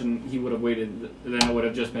charge and he would have waited, then it would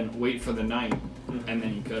have just been wait for the night, and then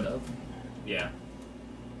he could have. Yeah.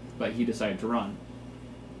 But he decided to run.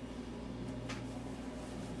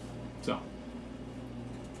 So.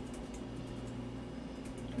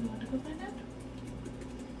 Do you want to go find out?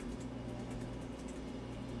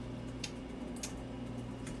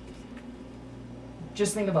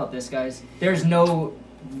 Just think about this, guys. There's no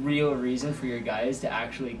real reason for your guys to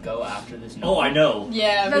actually go after this gnome. Oh, I know.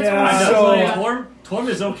 Yeah, That's Yeah, I know. so- So, Torm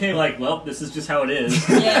is okay, like, well, this is just how it is.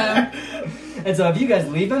 yeah. And so if you guys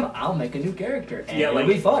leave him, I'll make a new character. And Yeah, it'll like-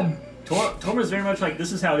 be fun. Torm is very much like,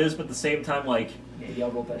 this is how it is, but at the same time, like, Maybe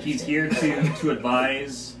I'll roll better. he's here to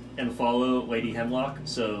advise and follow Lady Hemlock,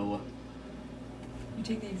 so... You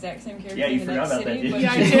take the exact same character Yeah, you in the forgot next about that, city, didn't but you?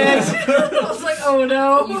 Yeah, I did. I was like, oh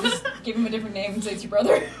no. you just give him a different name and say it's your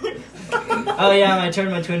brother. Oh yeah, my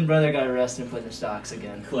twin brother got arrested and put in the stocks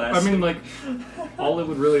again. Class. I mean, like, all it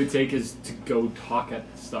would really take is to go talk at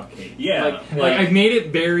the stockade. Yeah. Like I've made it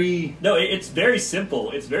very... No, it's very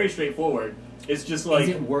simple. It's very straightforward. It's just like... Is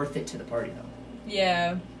it worth it to the party though?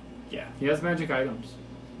 Yeah. Yeah. He has magic items.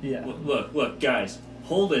 Yeah. Look, guys.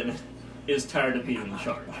 Holden is tired of being in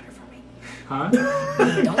charge. Huh?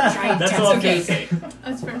 Don't try and That's test all I'm me. gonna say.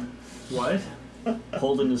 That's fair. What?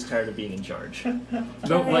 Holden is tired of being in charge. No,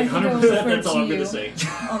 I like, think I 100%. was That's all I'm to gonna you. say.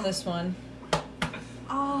 On this one.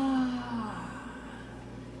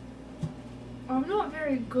 I'm not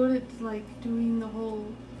very good at like doing the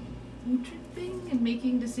whole hatred thing and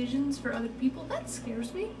making decisions for other people. That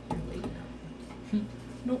scares me.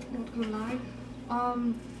 Nope, not gonna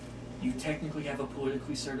lie. You technically have a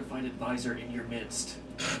politically certified advisor in your midst.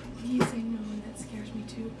 He's saying no, and that scares me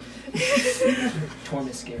too. Torm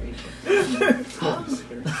is scary. Tom's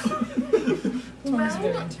very Well,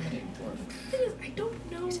 intimidating dwarf. the thing is, I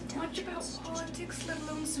don't know much about politics, let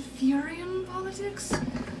alone Sa-Furian politics.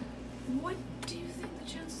 What do you think the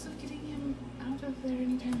chances of getting him out of there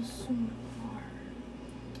anytime soon are?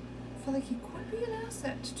 I feel like he could be an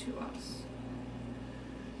asset to us.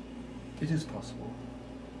 It is possible.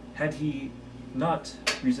 Had he not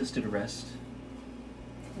resisted arrest,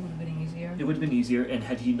 It would have been easier. it would have been easier, and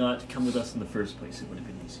had he not come with us in the first place, it would have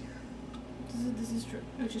been easier. This is true.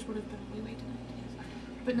 It just would have been a wee way tonight, yes.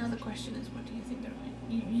 But now the question is, what do you think they're going?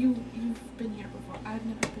 You've been here before. I've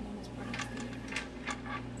never been in this part of the theater.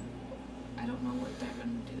 I don't know what they're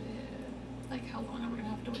gonna do. Like, how long are we gonna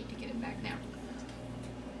have to wait to get him back now?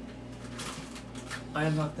 I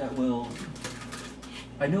am not that well.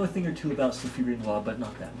 I know a thing or two about Sa-Furian law, but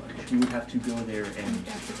not that much. We would have to go there, And and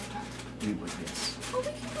we have to go talk. we would, yes. Oh, we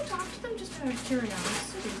can go talk to them just out of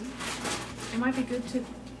curiosity. It might be good to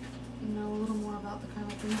know a little more about the kind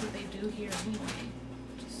of things that they do here anyway.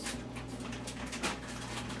 Just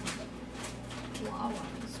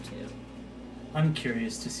law-wise, too. I'm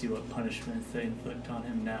curious to see what punishments they inflict on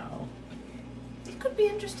him now. It could be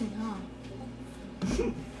interesting, huh?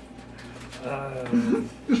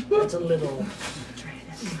 That's a little.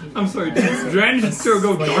 I'm sorry, did Dran just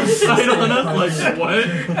go dark side on us? Like, what?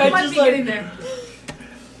 I might be getting there.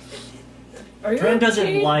 Are you Dren doesn't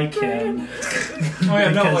okay, like Dren? him. Oh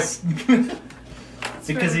yeah, no, like...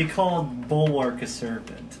 Because he called Bulwark a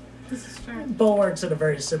serpent. This is fair. Bulwark's in a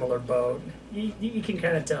very similar boat. You can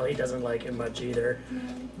kind of tell he doesn't like him much either.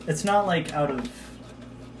 It's not like out of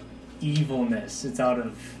evilness, it's out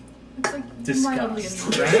of It's like disgust. mildly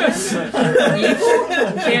annoying. You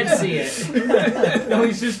can't see it. No,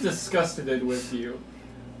 he's just disgusted with you.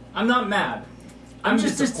 I'm not mad. I'm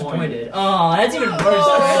just disappointed. Oh, that's even worse.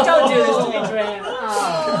 Dren. Don't do this to me, Dren.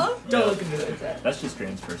 Oh, don't look at me like that. That's just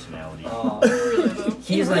Dran's personality. Oh,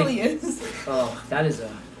 he's it really like, is. oh,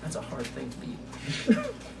 that's a hard thing to be.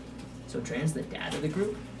 So Dran's the dad of the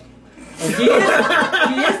group. Like, he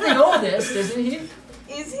is the oldest, isn't he?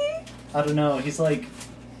 Is he? I don't know, he's like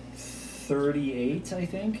 38, I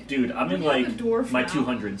think? Dude, I'm in We have like a dwarf my now.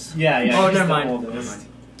 200s. Yeah, Oh, he's never the mind. oldest.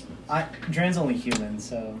 Dran's only human,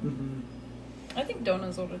 so. I think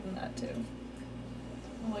Dona's older than that too.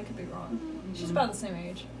 Well, I could be wrong. She's about the same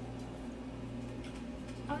age.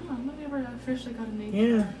 I don't know. I've never officially got a name.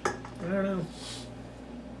 Yeah, I don't know.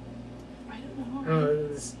 I don't I know. don't know.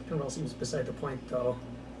 This all seems beside the point, though.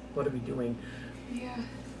 What are we doing? Yeah.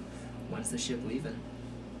 When's the ship leaving?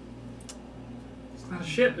 It's not a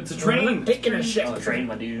ship, it's a train. Taking a ship. Oh, train,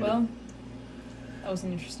 my dude. Well, that was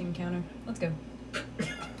an interesting encounter. Let's go.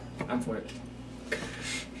 I'm for it.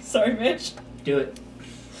 Sorry, Mitch. Do it.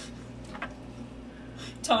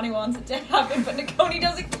 Tawny wants it to happen, but Nakoni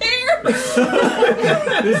doesn't care.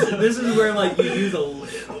 This is where like you use a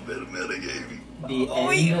little bit of metagaming.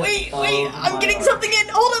 Wait! I'm getting something in.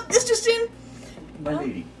 Hold up, this just in. My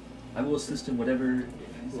lady, I will assist in whatever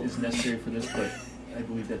is necessary for this, but I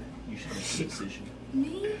believe that you should make the decision.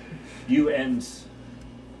 Me? You and Miss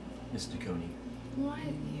Nakoni. What?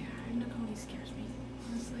 Yeah, Nakoni scares me.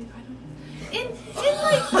 Honestly, I don't. In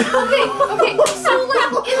like, okay. So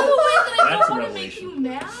like, in the way that I That's don't a want to make you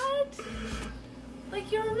mad.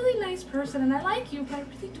 Like, you're a really nice person, and I like you, but I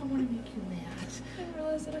really don't want to make you mad. I didn't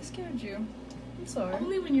realize that I scared you. I'm sorry.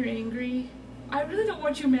 Only when you're angry. I really don't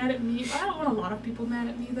want you mad at me. I don't want a lot of people mad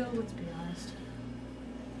at me, though. Let's be honest.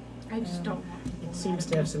 I just don't want people. It seems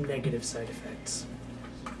to have some negative side effects.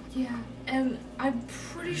 Yeah, and I'm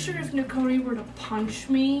pretty sure if Nakoni were to punch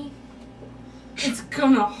me, it's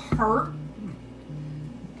gonna hurt.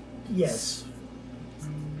 Yes.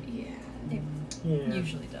 Yeah. It Yeah.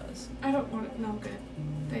 usually does. I don't want it. No, good.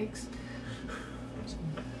 Thanks.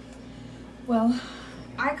 Well,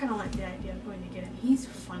 I kind of like the idea of going to get him. He's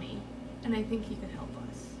funny, and I think he could help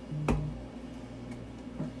us.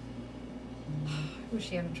 I wish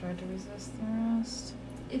you hadn't tried to resist the rest.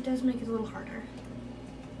 It does make it a little harder.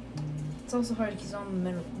 It's also hard because he's on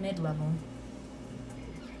the mid-level.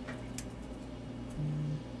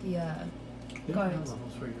 The guards.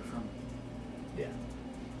 Levels where you're from.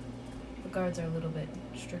 The guards are a little bit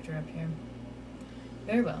stricter up here.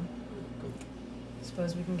 Very well.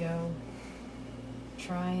 Suppose we can go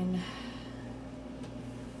try and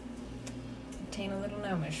obtain a little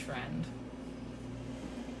gnomish friend.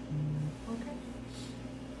 Okay.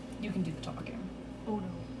 You can do the talking. Oh no.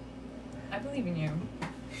 I believe in you.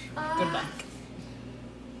 Uh, Good luck.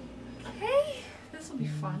 Okay. This will be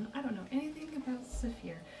fun. I don't know anything about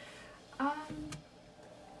Sa-Fure. I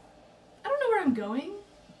don't know where I'm going.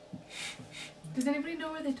 Does anybody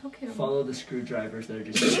know where they took him? Follow the screwdrivers that are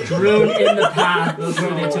just strewn in the path. Those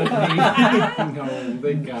where they took me. No,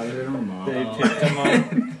 they gathered them up. They picked him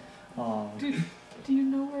up. Aw. Do you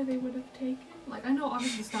know where they would have taken? Like, I know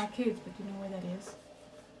obviously stockades, but do you know where that is?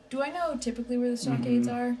 Do I know typically where the stockades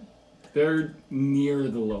are? They're near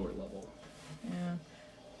the lower level. Yeah.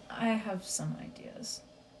 I have some ideas.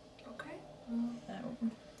 Okay.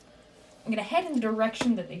 I'm gonna head in the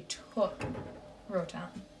direction that they took Rotan.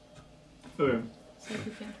 Okay. So if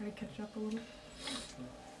we can try to catch up a little.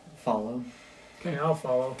 Follow. Okay, I'll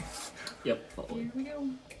follow. Yep. Follow. Here we go.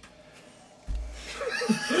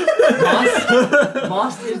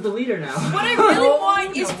 Moss is the leader now. What I really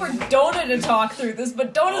want is for Donna to talk through this,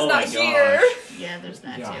 but Donna's Oh not my here. Yeah, there's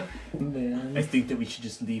that Yeah. too. Man. I think that we should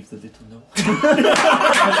just leave the little note.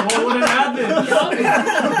 What would have happened?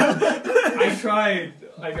 I tried.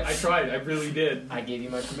 I tried. I really did. I gave you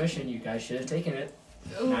my permission. You guys should have taken it.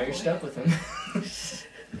 Oh, Now you're boy. stuck with him.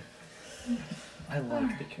 I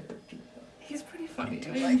like the character. He's pretty funny.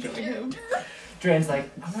 I enjoy him. Dran's like,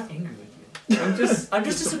 I'm not angry with you. I'm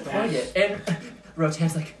just disappointed. And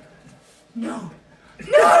Rotan's like, no. And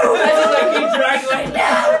just like he dragged away.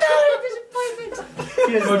 No,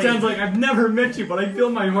 disappointment. Rotan's like, I've never met you, but I feel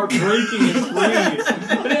my heart breaking and screaming.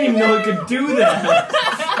 I didn't even know it could do that.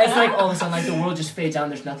 It's like all of a sudden, like the world just fades out.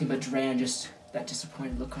 And there's nothing but Dran, just that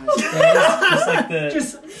disappointed look on his face. Just like the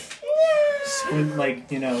Just squint,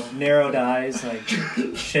 like, you know, narrowed eyes, like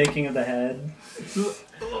shaking of the head.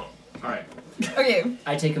 Alright. Okay,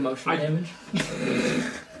 I take emotional damage.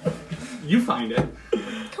 You find it.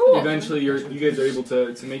 cool. Eventually, you guys are able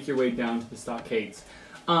to make your way down to the stockades.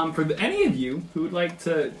 Any of you who would like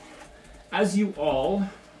to, as you all...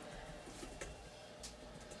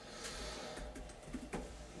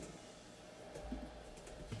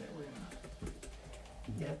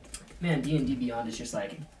 Man, D&D Beyond is just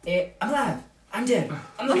like, I'm alive. I'm dead.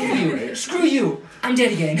 I'm looking at you. Screw you. I'm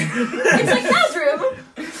dead again. It's like Nazrim.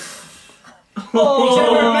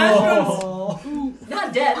 Oh.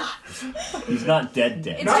 Not dead. He's not dead.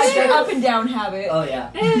 It's Not just an dead. up and down habit. Oh yeah.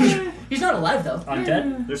 He's not alive though.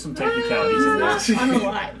 Undead? There's some technicalities in there.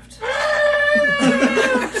 Unalived.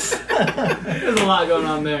 There's a lot going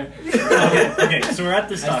on there. Okay, so we're at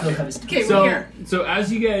the I still stockade. have his Okay, we're So, here. so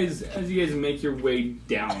as you guys make your way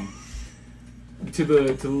down to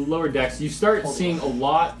the lower decks, you start seeing a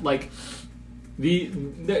lot like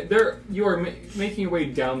you are making your way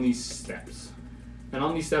down these steps, and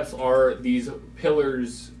on these steps are these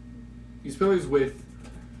pillars with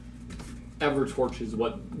ever torches,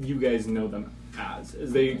 what you guys know them as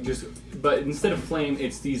they just, but instead of flame,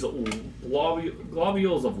 it's these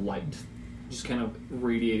globules of light, just kind of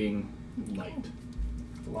radiating light.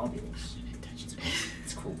 globules.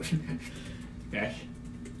 It's cool. Ash.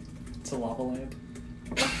 It's a lava lamp.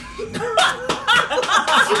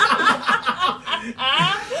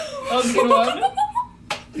 That was a good one.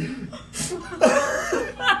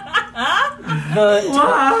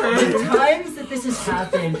 The times that this has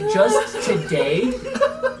happened just today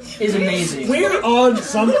is amazing. We're on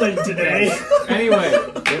something today. Anyway,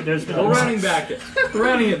 There's been we're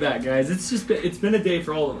rounding it back, guys. It's been a day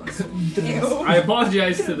for all of us. I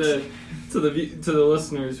apologize to the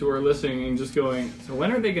listeners who are listening and just going, so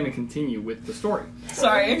when are they going to continue with the story?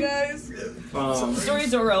 Sorry, guys. Um, The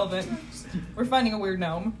story's irrelevant. We're finding a weird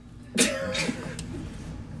gnome.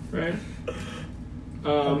 right.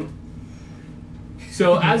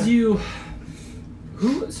 So as you,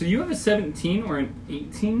 so you have a 17 or an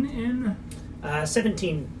 18 in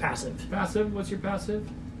 17 passive. passive. What's your passive?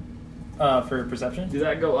 For perception? Did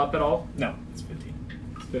that go up at all? No, it's 15.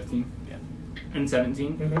 15. Yeah. And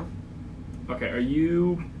 17. Mm-hmm. Okay. Are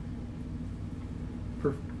you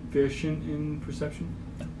proficient in perception?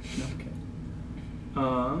 No. Okay.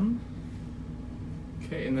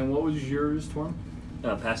 Okay. And then what was yours, Torm?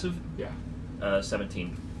 Passive? Yeah.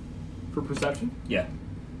 17. For perception? Yeah.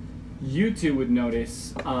 You two would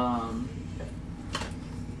notice,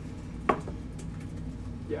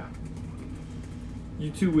 yeah. You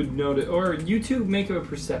two would notice, or you two make a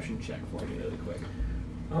perception check for me really quick.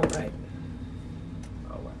 All right.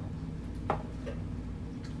 Oh, wow.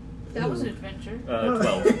 That was an adventure.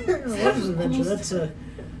 12. That was an adventure. That's a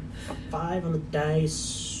 5 on the dice,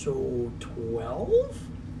 so 12?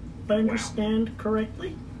 If I understand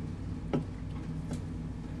correctly.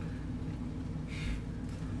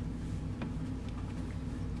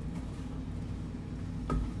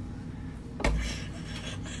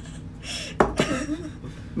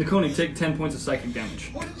 Nikoni, take 10 points of psychic damage.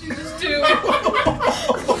 What did you just do?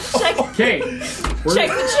 Okay, Check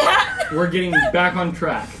the chat. we're getting back on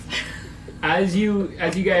track. As you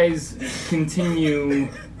guys continue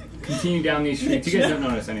down these streets, you guys don't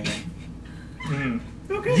notice anything.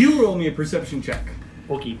 Mm-hmm. Okay. You roll me a perception check,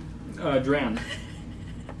 Okay. Dran.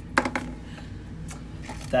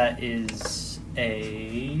 That is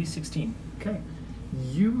a 16. Okay.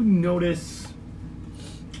 You notice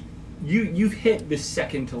you've hit the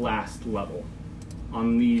second to last level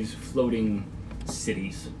on these floating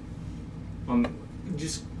cities.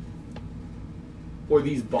 Or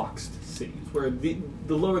these boxed cities where the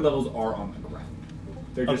lower levels are on the ground.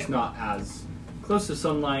 They're just Okay. not as close to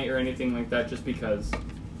sunlight or anything like that, just because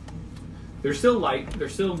they're still light, they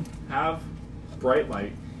still have bright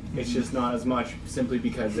light. It's just not as much simply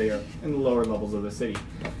because they are in the lower levels of the city.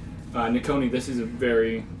 Nikoni, this is a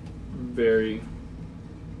very, very...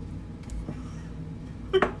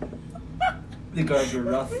 The guards were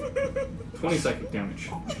rough. 20 psychic damage.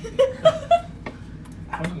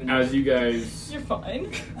 I don't even know. As you guys You're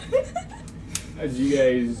fine.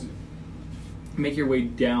 make your way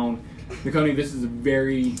down, Nikoni, this is a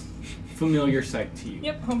very familiar sight to you.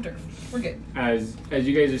 Yep, home turf. We're good. As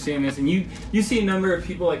you guys are seeing this, and you see a number of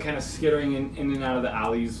people like kind of skittering in and out of the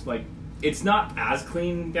alleys. Like, it's not as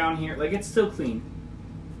clean down here. Like, it's still clean.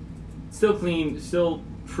 Still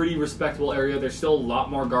pretty respectable area. There's still a lot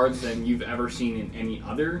more guards than you've ever seen in any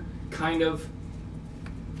other kind of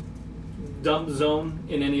dump zone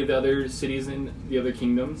in any of the other cities in the other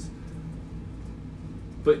kingdoms.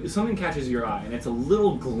 But something catches your eye, and it's a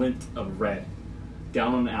little glint of red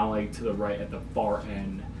down an alley to the right at the far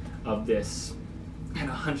end of this kind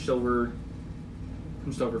of hunched over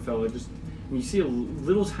fellow. And you see a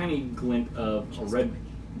little tiny glint of a red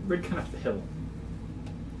kind of pill.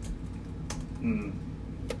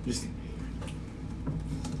 Just,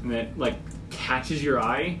 and that like catches your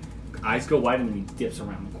eye. Eyes go wide, and then he dips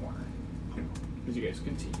around the corner as you guys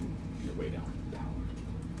continue your way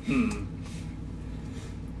down.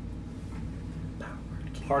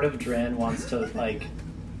 Part of Dran wants to like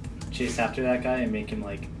chase after that guy and make him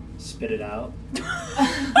like spit it out.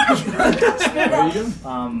 What are you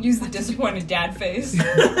doing? Use the disappointed dad face.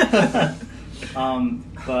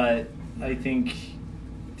 But I think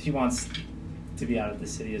he wants to be out of the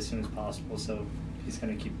city as soon as possible, so he's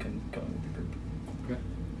gonna keep going with the group. Okay.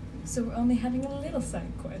 So we're only having a little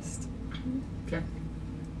side quest. Okay.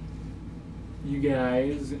 You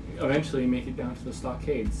guys eventually make it down to the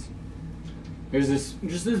stockades. There's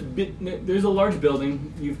there's a large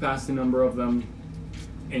building. You've passed a number of them,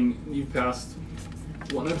 and you've passed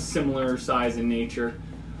one of similar size in nature,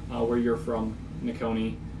 where you're from,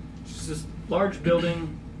 Nikoni. It's just this large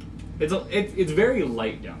building. It's very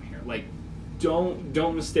light down here. Like,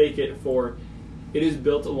 don't mistake it for. It is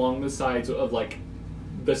built along the sides of like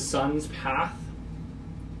the sun's path,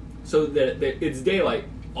 so that it's daylight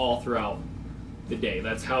all throughout the day.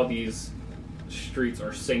 That's how these streets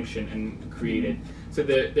are sanctioned and created. So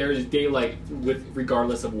there is daylight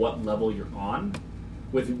regardless of what level you're on,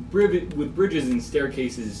 with bridges and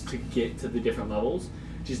staircases to get to the different levels.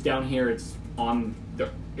 Just down here, it's on the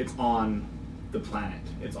planet.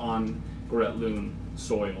 It's on Gretloon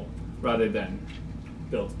soil rather than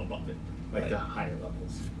built above it, like the higher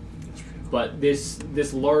levels. But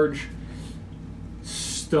this large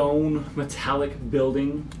stone metallic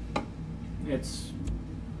building, it's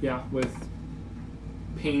with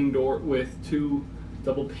two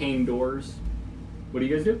double pane doors. What do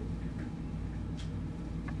you guys do?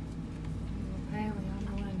 Apparently, I'm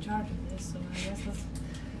the one in charge of this, so I guess let's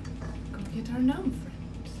go get our gnome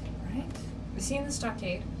friends, right? Is he in the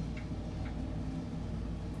stockade?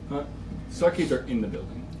 Stockades are in the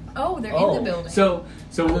building. Oh, they're in the building. So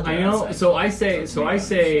I know. outside. So I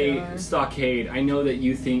say Sure. stockade. I know that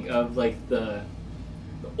you think of like the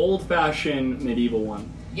old-fashioned medieval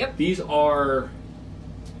one. Yep. These are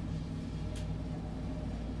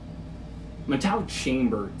metallic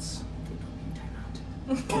chambers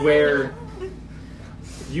where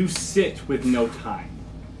you sit with no time,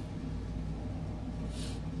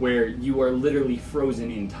 where you are literally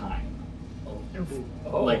frozen in time.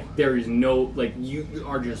 Like there is no, like you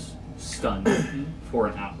are just stunned for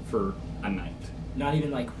a night. Not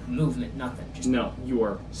even like movement, nothing. Just No, you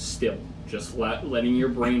are still just letting your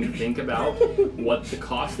brain think about what the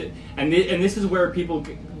cost is. And this is where people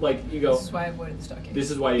like you go. This is why I avoided the stockade.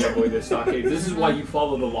 This is why you avoid the stockade. This is why you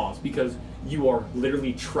follow the laws, because you are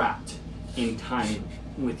literally trapped in time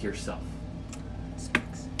with yourself.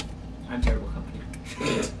 I'm terrible company.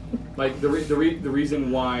 Like the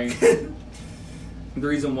reason why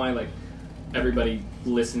like everybody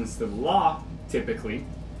listens to the law typically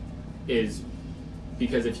is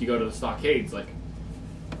because if you go to the stockades, like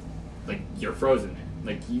you're frozen there.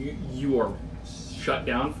 Like you are shut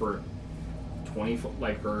down for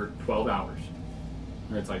 12 hours.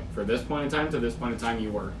 Or it's like for this point in time to this point in time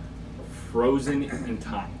you are frozen in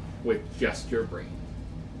time with just your brain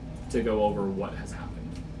to go over what has happened.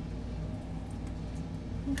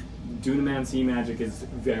 Dunamancy magic is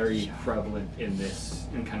very prevalent in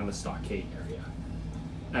kind of the stockade area.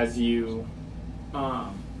 As you,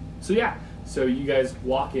 so you guys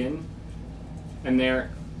walk in, and there,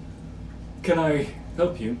 can I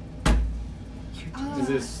help you? Is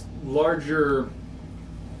this larger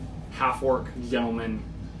half-orc gentleman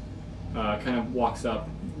kind of walks up,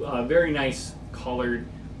 very nice collared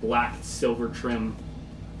black silver trim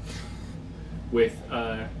with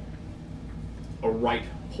a right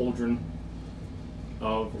pauldron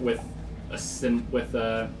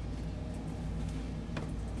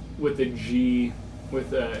with a G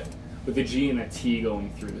with a G and a T going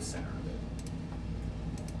through the center of it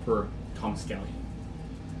for Tom Scallion.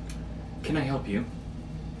 Can I help you?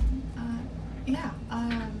 Yeah.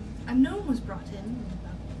 A gnome was brought in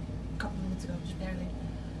about a couple minutes ago, just barely.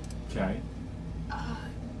 Okay.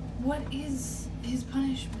 What is his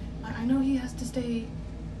punishment? I know he has to stay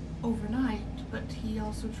overnight, but he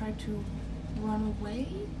also tried to run away?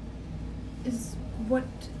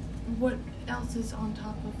 What else is on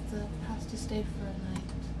top of the has to stay for a night?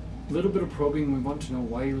 A little bit of probing. We want to know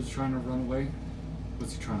why he was trying to run away.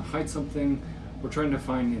 Was he trying to hide something? We're trying to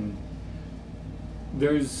find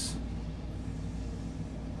there's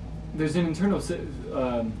an internal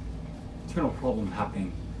problem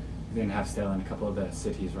happening within Halfstale and a couple of the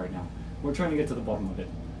cities right now. We're trying to get to the bottom of it,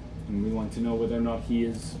 and we want to know whether or not he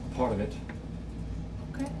is part of it.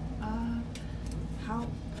 Okay. How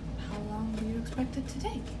long do you expect it to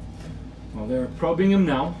take? Well, they're probing him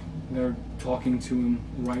now. They're talking to him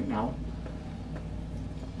right now.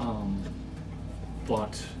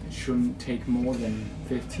 But it shouldn't take more than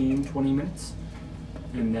 15, 20 minutes.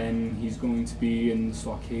 And then he's going to be in the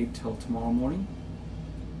stockade till tomorrow morning.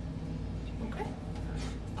 Okay.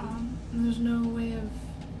 There's no way of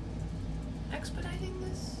expediting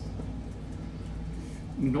this?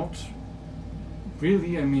 Not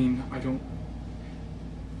really. I mean,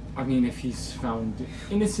 if he's found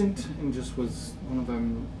innocent and just was one of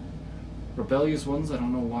them rebellious ones, I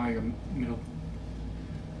don't know why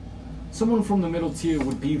someone from the middle tier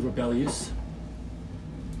would be rebellious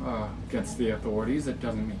against the authorities. That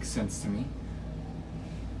doesn't make sense to me,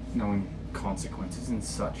 knowing consequences and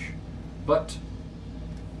such. But,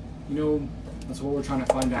 that's what we're trying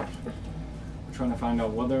to find out. We're trying to find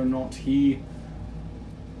out whether or not he's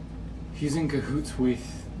in cahoots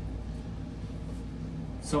with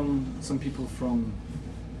some people from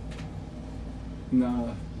in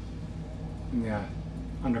the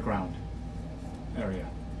underground area.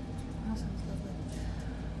 That sounds lovely.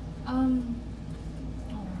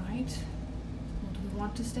 Alright. Well, do we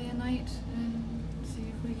want to stay a night and see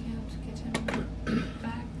if we can't get him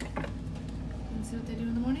back and see what they do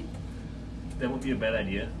in the morning. That would be a bad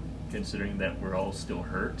idea, considering that we're all still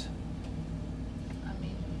hurt. I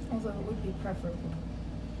mean, Although it would be preferable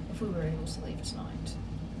if we were able to leave tonight.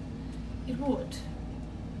 it would.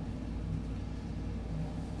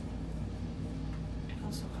 It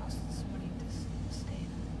also costs money to stay in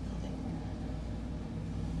the building.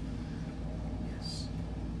 Yes.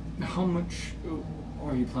 How much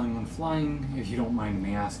are you planning on flying, if you don't mind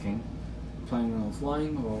me asking? Planning on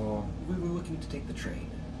flying or We were looking to take the train.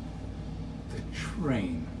 the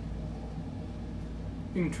train?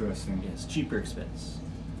 Interesting. Yes, cheaper expense.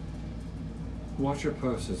 Watch your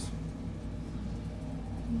purses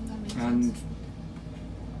That makes and sense.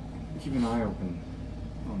 keep an eye open.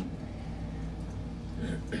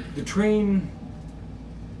 The train.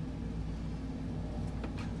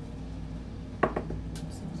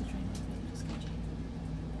 Seems the train would be a little sketchy.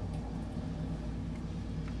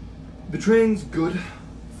 The train's good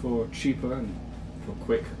for cheaper and for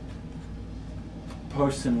quick.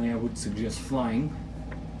 Personally, I would suggest flying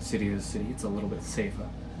city to city. It's a little bit safer.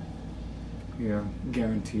 You're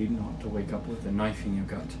guaranteed not to wake up with a knife in your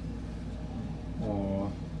gut.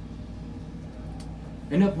 Or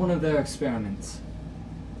end up one of their experiments.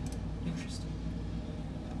 Interesting.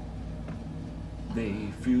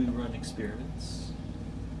 They freely run experiments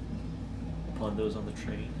upon those on the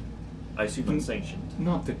train. I assume unsanctioned.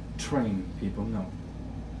 Not the train people, no.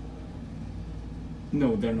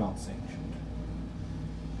 No, they're not sanctioned.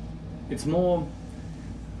 It's more.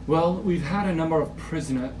 Well, we've had a number of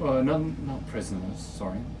not prisoners,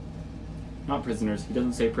 sorry. Not prisoners. He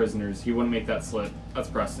doesn't say prisoners. He wouldn't make that slip. That's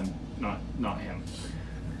Preston, not him.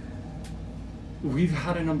 We've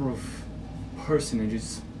had a number of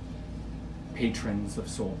personages, patrons of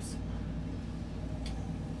sorts,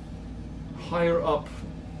 higher up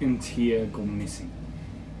in tier go missing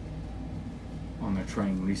on the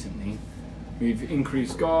train recently. We've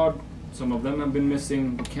increased guard. Some of them have been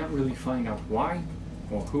missing. We can't really find out why,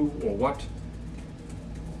 or who, or what.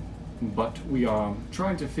 But we are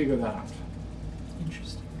trying to figure that out.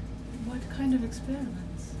 Interesting. What kind of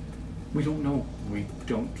experiments? We don't know. We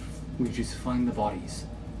just find the bodies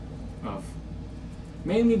of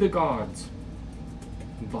mainly the guards.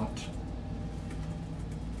 But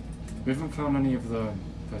we haven't found any of the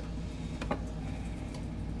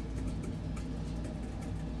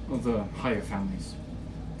higher families.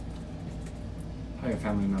 Higher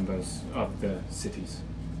family members of the cities.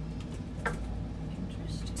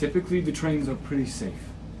 Interesting. Typically, the trains are pretty safe.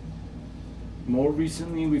 More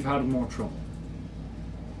recently, we've had more trouble.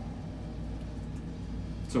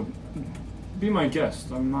 So, be my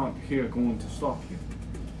guest. I'm not here going to stop you.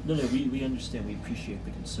 No, we understand. We appreciate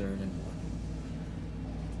the concern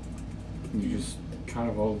and You just kind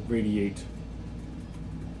of all radiate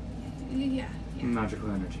Yeah. magical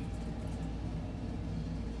energy.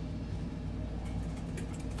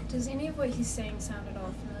 Does any of what he's saying sound at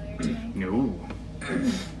all familiar to me? No. Okay.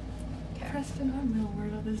 Preston, I'm real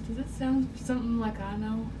worried about this. Does it sound something like I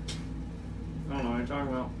know? I don't know what you're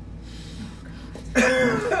talking about.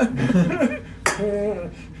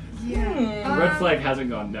 Yeah. Red flag hasn't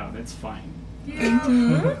gone down. It's fine.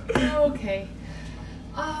 Yeah. Okay.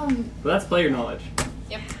 But that's player knowledge,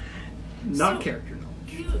 Yep. not So- character knowledge.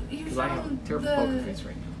 You Because I have a found terrible poker face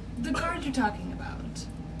right now. the guards you're talking about.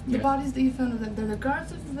 The Yes. bodies that you found of them, they're the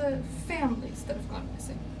guards of the families that have gone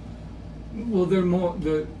missing. Well, they're more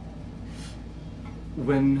the.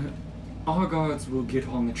 When our guards will get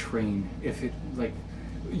on the train, if it like,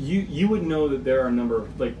 you would know that there are a number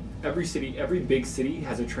of like every city, every big city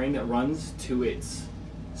has a train that runs to its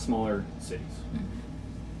smaller cities.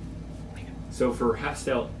 So for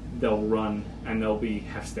Hefstel, they'll run and there'll be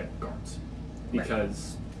Hefstel guards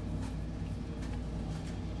because.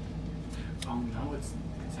 Oh no, it's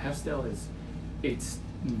Hefstel is. It's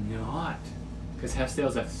not because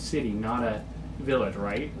Hefstel's a city, not a village,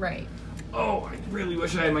 right? Right. Oh, I really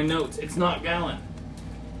wish I had my notes. It's not Gallon.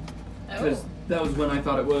 Because Oh. that was when I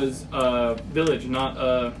thought it was a village, not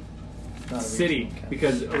a Not a city. regional capital.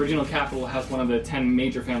 Because original capital has one of the 10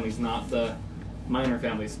 major families, not the minor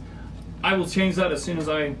families. I will change that as soon as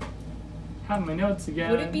I have my notes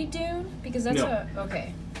again. Would it be Dune? Because that's No.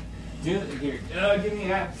 okay. Here, give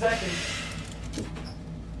me a second.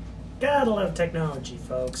 Gotta love technology,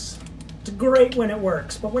 folks. It's great when it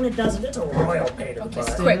works, but when it doesn't, it's a royal pain in the Okay,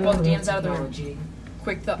 butt. quick, while Dean's out of the room. Technology,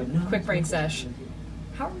 Quick but not quick brain sesh. technology.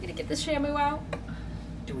 How are we gonna get this Shamu out?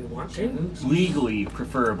 Do we want to? legally,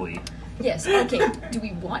 preferably. Yes. Okay. Do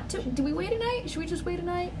we want to? Do we wait a night? Should we just wait a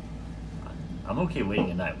night? I'm okay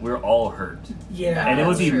waiting a night. We're all hurt. Yeah. And it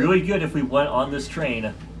would that's be true. really good if we went on this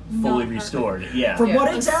train fully Not restored. Yeah. From Yeah,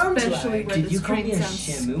 what it sounds especially like. where Did this you call me train a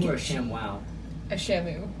sounds Shamu or a sketchy. ShamWow? A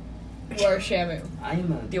Shamu. You are a Shamu. I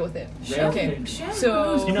am a Deal with it. rare Okay. thing.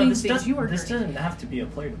 So- You know, this, Things you are this dirty. doesn't have to be a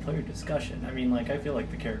player-to-player discussion. I mean, like, I feel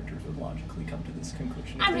like the characters would logically come to this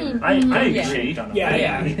conclusion. if I they mean, were I yeah. agree. on a,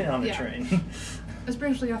 Yeah, on a Yeah. train.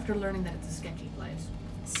 Especially after learning that it's a sketchy place.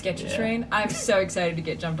 Sketchy Yeah. train. I'm so excited to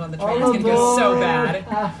get jumped on the train. All It's gonna go so aboard.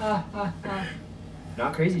 bad.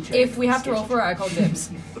 Not crazy train. If we have to roll for it, I call dibs.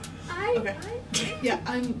 Okay. Yeah,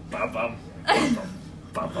 I'm. Bum, bum, bum, bum,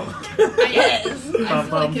 bum, bum. I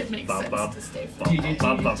feel like it makes Bum, sense bum. to stay Bum, focused.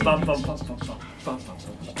 bum, bum, bum, bum, bum, bum, bum, bum,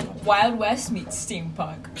 bum. Wild West meets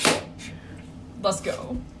steampunk. Let's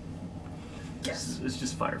go. It's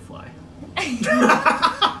just Firefly.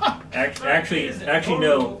 Actually,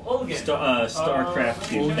 no. StarCraft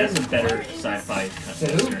 2. That's a better sci-fi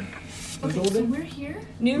western. Okay, so we're here.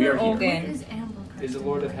 We New are here. What Olgan. is Ambercrest Is it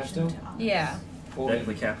Lord of in relation Hesto? to us? Yeah. That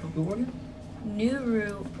the capital? Who won it?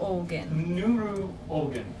 Nuru Olgan. Nuru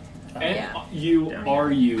Olgan. Yeah.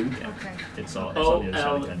 N-U-R-U. Okay. It's on the other side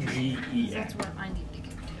of the country. O-L-G-E-N. That's what I need to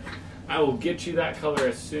get to. I will get you that color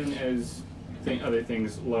as soon as other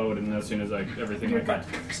things load and as soon as everything like that.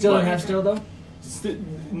 Still in But- half still though?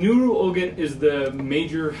 Nuru Olgan is the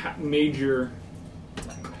major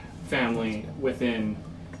family within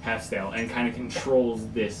Hastale and kind of controls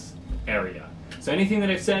this area. So anything that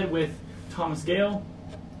I've said with Thomas Gallen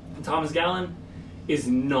is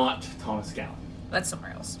not Thomas Gallen. That's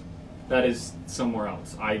somewhere else. That is somewhere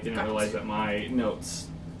else. I didn't Got it. realize that my notes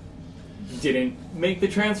didn't make the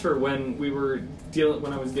transfer when we were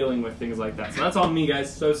when I was dealing with things like that. So that's on me,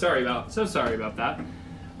 guys. So sorry about that.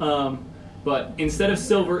 But instead of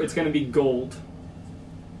silver, it's going to be gold,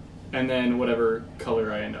 and then whatever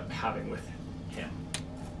color I end up having with him,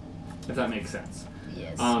 if that makes sense.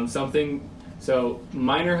 Yes. So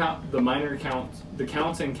the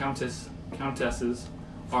counts and countesses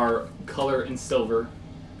are color and silver,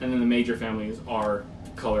 and then the major families are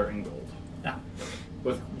color and gold. Yeah.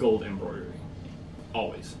 With gold embroidery,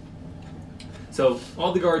 always. So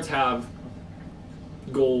all the guards have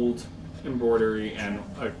gold embroidery and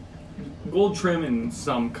a gold trim and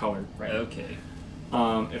some color. Right. Okay.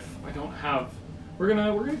 If I don't have, we're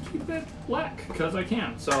gonna keep it black because I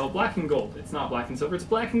can. So black and gold. It's not black and silver. It's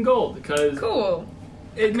black and gold because Cool.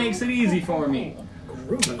 it makes it easy for me.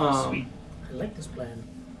 Groovy. Sweet. I like this plan.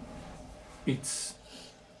 It's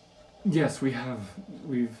yes, it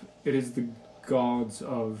is the gods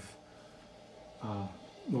of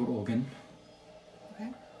Lord Olgan. Okay.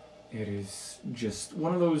 It is just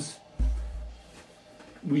one of those.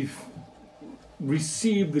 We've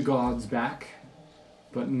received the gods back,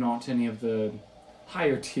 but not any of the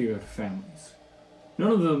higher tier families.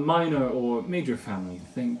 None of the minor or major families,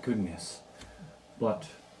 thank goodness. But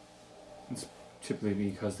it's typically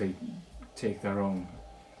because they take their own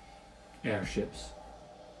airships.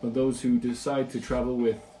 But those who decide to travel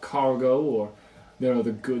with cargo or there are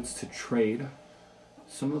the goods to trade,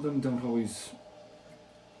 some of them don't always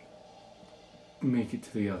make it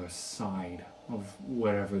to the other side of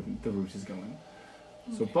wherever the route is going.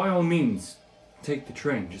 So by all means, take the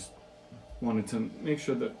train. Just wanted to make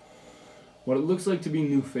sure that what it looks like to be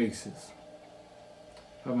new faces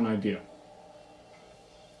have an idea.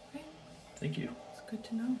 Thank you. It's good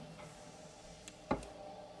to know.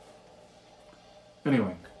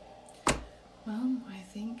 Anyway, Well, I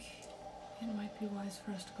think it might be wise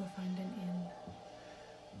for us to go find an inn.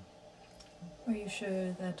 Are you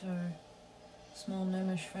sure that our small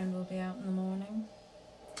gnomish friend will be out in the morning?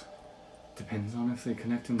 depends on if they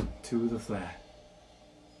connect him to the flare.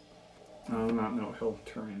 On that note, he'll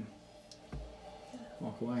turn and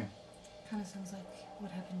walk away. Kind of sounds like what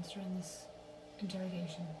happens during this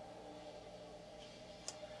interrogation.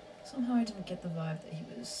 Somehow I didn't get the vibe that he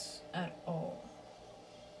was at all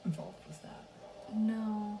involved with that.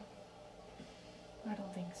 No, I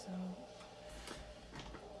don't think so.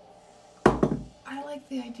 I like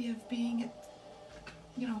the idea of being at,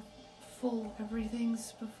 full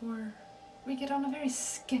everything's before we get on a very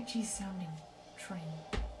sketchy sounding train,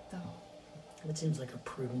 though. That seems like a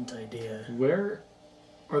prudent idea. Where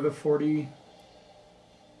are the 40...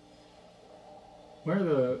 Where are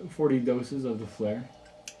the 40 doses of the flare?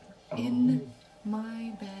 In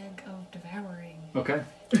my bag of devouring. Okay.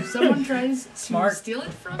 If someone tries to Smart. steal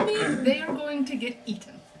it from me, they are going to get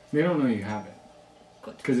eaten. They don't know you have it.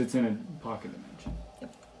 Good. Because it's in a pocket dimension.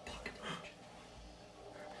 Pocket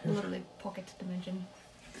dimension. Literally pocket dimension.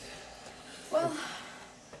 Well,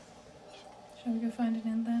 shall we go find an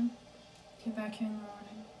inn then? Get back here in the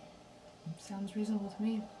morning. Sounds reasonable to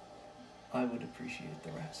me. I would appreciate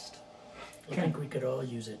the rest. I think we could all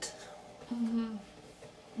use it. Mm-hmm.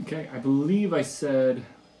 Okay, I believe I said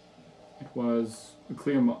it was a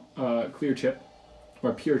clear chip or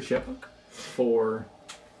a pure chip for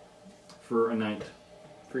a night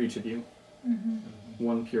for each of you.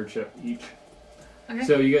 One pure chip each. Okay.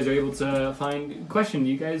 So you guys are able to find. Question: do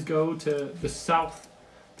you guys go to the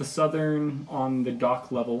southern on the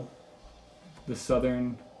dock level, the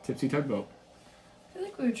southern Tipsy Tugboat? I feel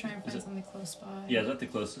like we were trying to find something close by. Yeah, is that the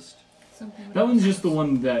closest? Something That one's just the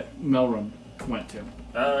one that Melrum went to.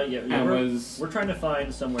 Yeah, And we're trying to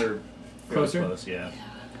find somewhere fairly Closer? close, yeah.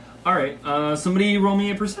 All right, somebody roll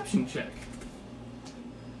me a perception check.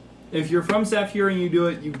 If you're from Sa-Fure and you do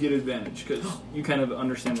it, you get advantage because you kind of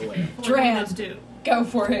understand the layout. Dran. Let's do. Go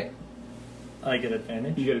for it. I get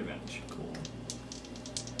advantage. You get advantage. Cool.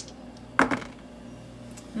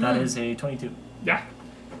 That is a 22. Yeah.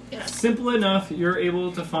 Yes. Simple enough. You're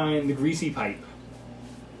able to find the greasy pipe.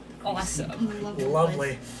 Awesome.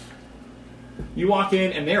 Lovely. You walk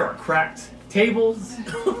in and there are cracked tables.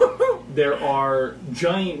 There are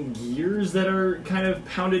giant gears that are kind of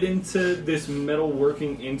pounded into this metal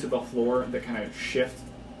working into the floor that kind of shift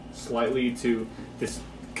slightly to this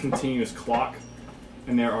continuous clock.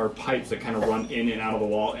 And there are pipes that kind of run in and out of the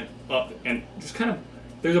wall and up and just kind of...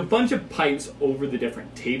 There's a bunch of pipes over the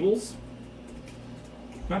different tables.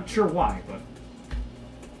 Not sure why, but...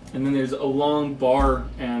 And then there's a long bar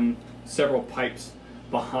and several pipes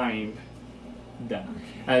behind them.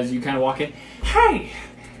 As you kind of walk in, Hey!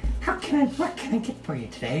 What can I get for you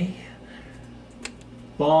today?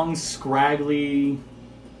 long, scraggly,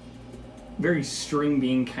 very string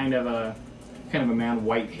bean kind of a man,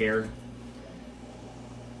 white hair.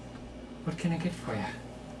 What can I get for you?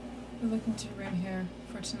 We're looking to room here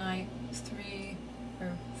for tonight. 3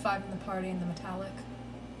 or 5 in the party in the metallic.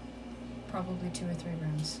 Probably 2 or 3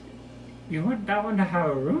 rooms. You want that one to have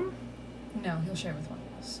a room? No, he'll share with one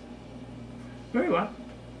of us. Very well.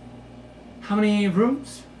 How many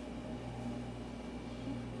rooms?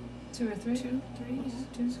 2 or 3? 2, 3, yeah.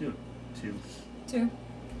 2. 2. 2.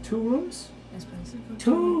 2 rooms? Yes, please.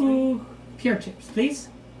 2 pure chips, please.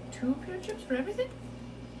 2 pure chips for everything?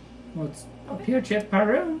 Well, it's a Okay. pure chip per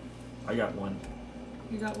room. I got 1.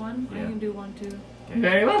 You got 1? I Yeah. can do 1 too.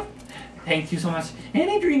 Very well. Thank you so much.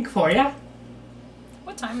 Any drink for you?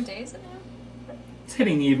 What time of day is it now? It's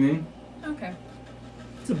hitting evening. Okay.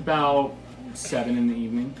 It's about 7 in the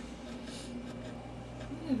evening.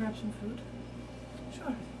 I'm gonna grab some food.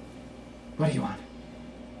 Sure. What do you want?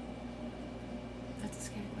 That's a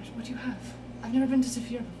scary question. What do you have? I've never been to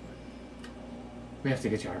Sa-Fure before. We have to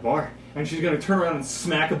get you our bar. And she's gonna turn around and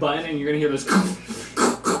smack a button, and you're gonna hear this.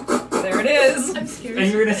 There it is. I'm scared.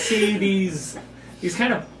 And you're gonna see these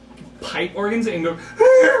kind of pipe organs and go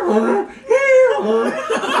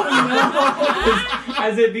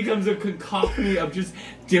as it becomes a cacophony of just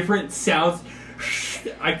different sounds.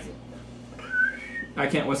 I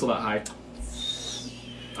can't whistle that high.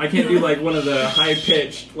 I can't do like one of the high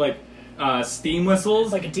pitched like steam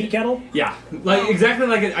whistles. Like a tea kettle? Yeah, like exactly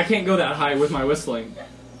like it. I can't go that high with my whistling,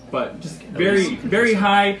 but just very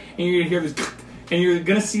high, and you're gonna hear this, and you're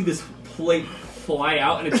gonna see this plate fly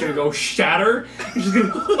out, and it's gonna go shatter. And she's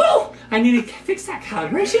gonna, oh, I need to fix that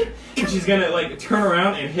calibration. And she's gonna like turn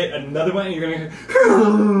around and hit another one, and you're gonna hear,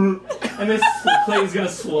 and this plate is gonna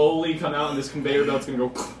slowly come out, and this conveyor belt's gonna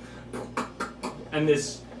go, and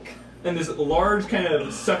this large kind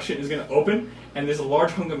of suction is gonna open, and this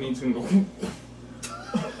large hunk of meat is gonna go.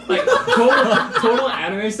 Like total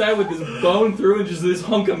anime style with this bone through and just this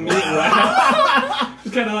hunk of meat left.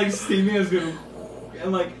 Just kind of like steaming. It's gonna,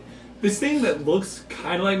 and like this thing that looks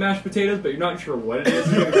kind of like mashed potatoes, but you're not sure what it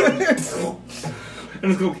is.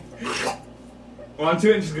 And it's go onto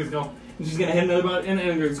it, and she's gonna go, and she's gonna hit another button,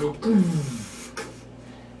 and it's gonna go.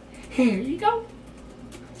 Here you go.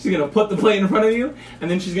 She's gonna put the plate in front of you, and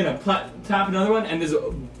then she's gonna tap another one, and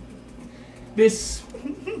this.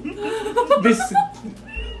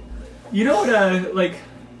 You know what like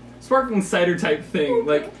sparkling cider type thing,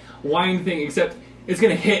 like wine thing, except it's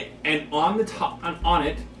gonna hit, and on the top, on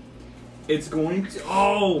it, it's going to.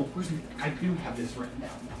 Oh, I do have this written down.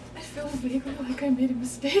 I feel vaguely like I made a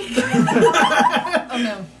mistake. Oh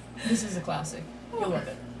no. This is a classic. You'll love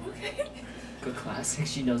it. Okay. Good classic.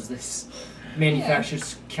 She knows this.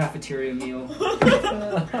 Manufactures cafeteria meal.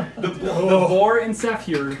 The boar in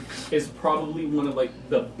Sa-Fure is probably one of like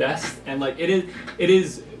the best, and like it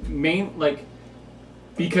is main like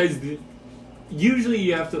because usually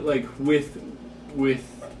you have to like with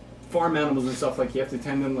farm animals and stuff, like you have to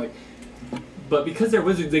tend them like, but because they're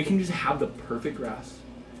wizards, they can just have the perfect grass.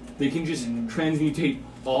 They can just transmutate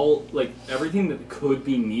all like everything that could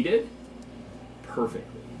be needed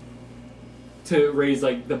perfectly to raise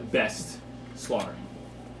like the best slaughter.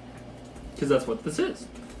 because that's what this is.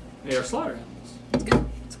 They are slaughter animals. It's good.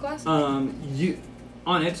 It's classic. You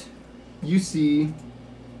on it, you see.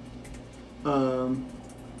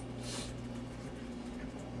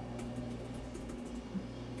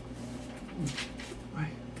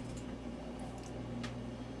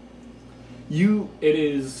 It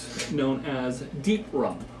is known as deep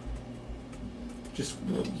rum. Just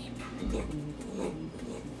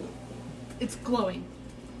It's glowing.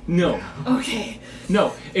 no. Okay.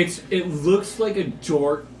 No, it looks like a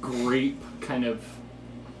dark grape kind of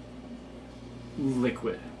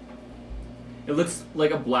liquid. It looks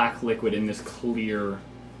like a black liquid in this clear,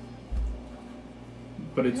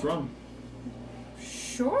 but it's rum.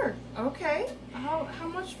 Sure. Okay. How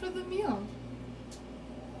much for the meal?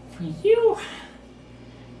 For you,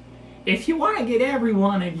 if you want to get every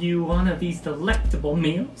one of you one of these delectable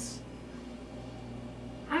meals,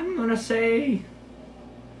 I'm gonna say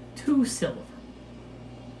 2 silver.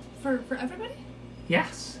 For everybody?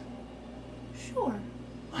 Yes. Sure.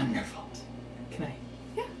 Wonderful. Can I?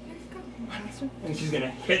 Yeah. Here you go, Master. And she's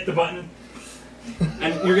gonna hit the button,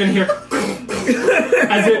 and you're gonna hear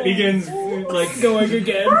as it begins like Going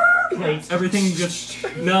again. everything just.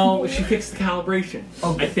 No, she fixed the calibration.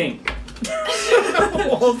 I think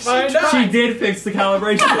We'll find out. she did fix the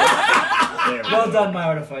calibration. There we Well go. done, my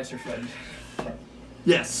artificer friend.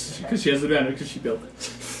 Yes, because she has advantage because she built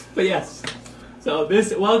it. But yes, so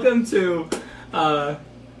welcome to what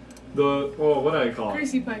do I call it?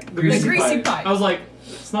 Greasy pipe. The greasy pipe. I was like,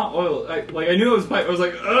 it's not oil. I knew it was pipe. I was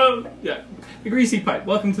like, oh yeah, the greasy pipe.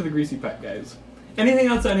 Welcome to the greasy pipe, guys. Anything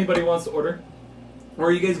else anybody wants to order? Or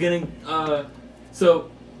are you guys getting? So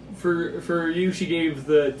for you, she gave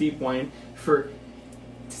the deep wine.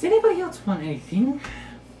 Does anybody else want anything?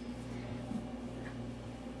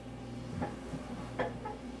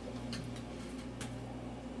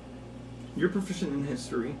 You're proficient in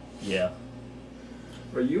history. Yeah.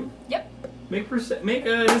 Are you? Yep. Make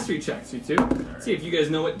a history check, you two. See if you guys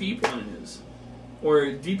know what deep wine is,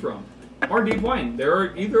 or deep rum, or deep wine. There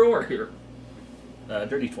are either or here.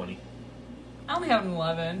 Dirty 20. I only have an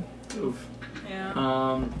 11. Oof.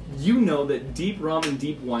 Yeah. You know that deep rum and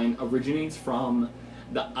deep wine originates from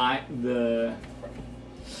the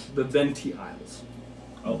Venti Isles.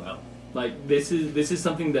 Oh wow. Like this is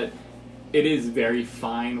something that it is very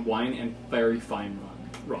fine wine and very fine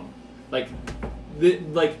rum.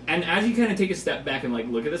 And as you kind of take a step back and like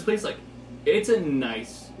look at this place, like it's a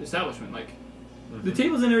nice establishment. Like the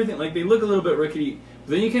tables and everything, like they look a little bit rickety.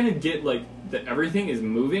 But then you kind of get like that everything is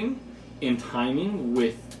moving in timing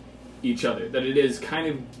with each other. That it is kind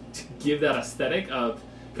of to give that aesthetic of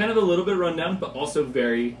kind of a little bit rundown, but also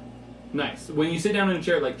very nice. When you sit down in a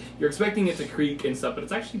chair, like you're expecting it to creak and stuff, but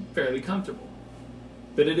it's actually fairly comfortable.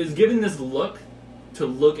 That it is given this look to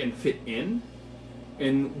look and fit in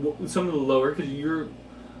some of the lower, because you're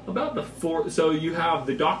about the four. So you have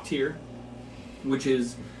the dock tier, which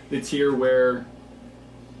is the tier where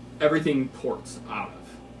everything ports out of,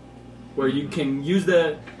 where you can use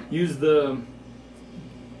the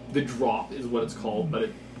drop is what it's called, but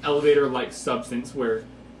an elevator-like substance where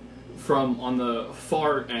from on the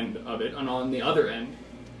far end of it and on the other end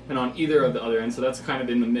and on either of the other ends, so that's kind of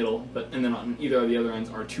in the middle, and then on either of the other ends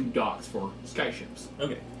are 2 docks for skyships.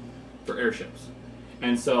 Okay. For airships.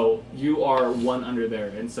 And so you are one under there.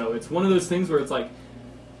 And so it's one of those things where it's like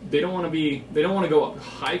they don't want to go up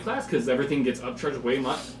high class because everything gets upcharged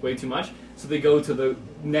way too much. So they go to the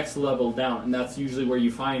next level down, and that's usually where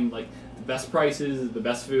you find like the best prices, the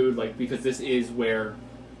best food, like because this is where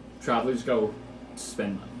travelers go to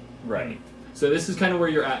spend money. Right. So this is kind of where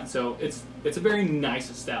you're at. So it's a very nice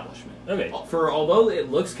establishment. Okay. Although it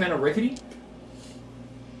looks kind of rickety,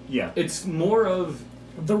 Yeah. it's more of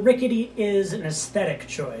The rickety is an aesthetic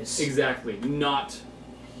choice. exactly not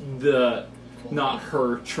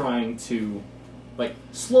her trying to like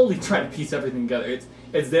slowly try to piece everything together.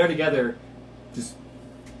 It's there together, just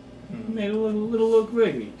made a little look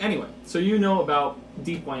rickety. Anyway, so you know about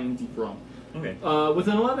deep wine and deep rum. Okay. With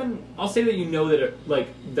an 11, I'll say that you know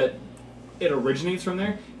that it originates from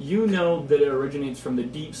there. You know that it originates from the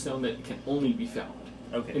deep stone that can only be found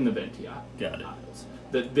Okay. in the Venti Got it. Isles.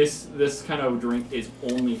 That this kind of drink is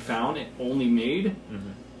only found and only made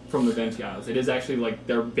from the Venti Isles. It is actually like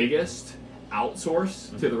their biggest outsource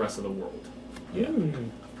to the rest of the world. Yeah.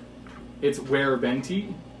 It's where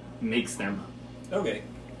Venti makes their money. Okay.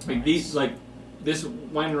 Like this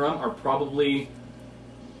wine and rum are probably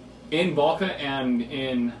in Volca and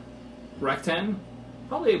in Recten,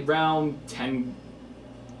 probably around 10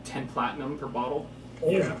 platinum per bottle.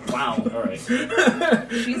 Yeah. Wow. All right.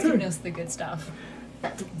 She's giving us the good stuff.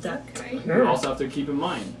 That You also have to keep in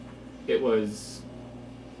mind, it was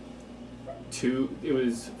It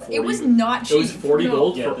was 40, It was not cheap. It was 40 No.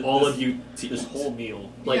 gold Yeah, for all of you to This eat. whole meal.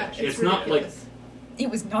 Like Yeah, it's not like ridiculous. It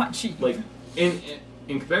was not cheap. like in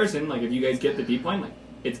comparison, like if you guys get the deep line,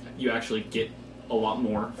 like you actually get a lot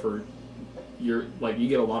more for your you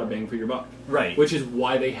get a lot of bang for your buck, Right. which is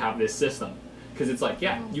why they have this system, because it's like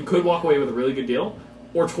you could walk away with a really good deal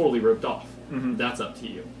or totally ripped off. Mhm. That's up to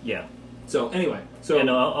you. Yeah. So anyway, so Yeah,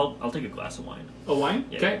 no, I'll take a glass of wine. a wine,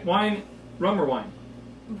 Yeah. okay, wine, rum or wine,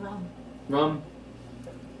 Wrong. rum.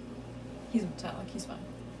 He's metallic. He's fine.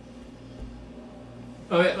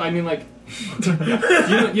 Oh, I mean like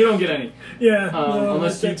you don't get any. Yeah. no,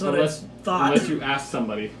 unless that's what I thought. unless you ask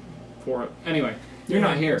somebody for it. Anyway, you're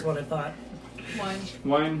not here. That's what I thought. Wine.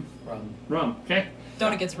 Wine, rum. Okay,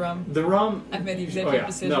 Donut gets rum. the rum. I've made the Oh executive yeah,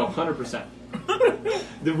 decision. no, 100%.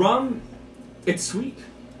 The rum, it's sweet.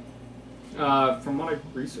 From what I've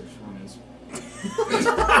researched, rum is. Depends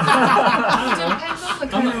on the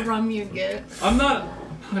kind of rum you get. I'm not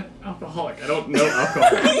an alcoholic. I don't know alcohol.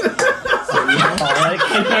 Alcoholic.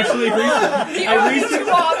 I actually researched. The I only researched. two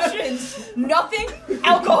options: nothing,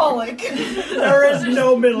 alcoholic. There is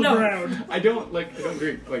no middle No, ground. I don't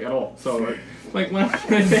drink like at all. So like when I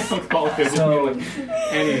say alcoholic, I just mean like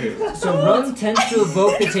anywho. So rum tends to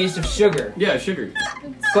evoke the taste of sugar, Yeah, sugary.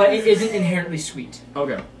 but it isn't inherently sweet.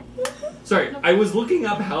 Okay. Sorry, I was looking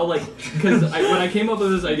up how because when I came up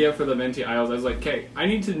with this idea for the Venti Isles, I was like, okay, I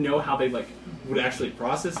need to know how they would actually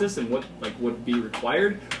process this and what would be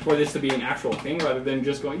required for this to be an actual thing, rather than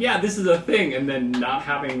just going, yeah, this is a thing, and then not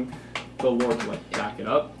having the lore to back it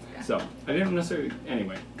up. So I didn't necessarily.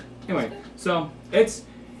 Anyway, so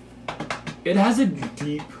it has a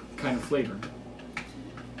deep kind of flavor.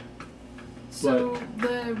 So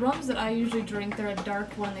the rums that I usually drink, they're a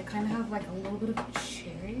dark one. They kind of have a little bit of a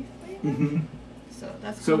cherry flavor. Mm-hmm. So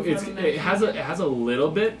that's So cool for a it has a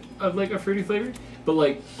little bit of a fruity flavor,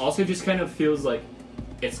 but also just kind of feels like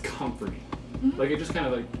it's comforting. Mhm. It just kind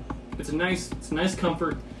of it's a nice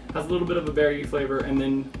comfort. Has a little bit of a berry flavor, and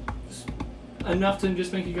then just enough to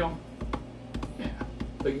just make you go, yeah.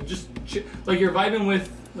 You're vibing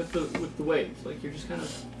with the waves. You're just kind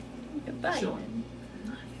of chilling.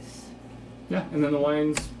 Nice. Yeah, and then the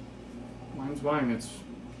wine's wine. It's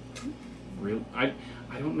real. I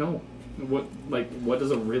don't know what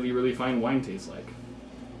does a really really fine wine taste like.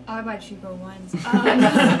 I buy cheaper wines.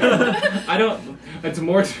 I don't. It's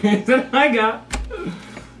more experience than I got.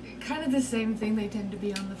 Kind of the same thing. They tend to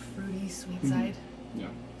be on the fruity, sweet side. Yeah.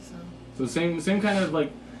 So So same kind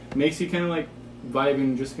of makes you kind of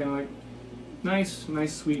vibing, just kind of nice,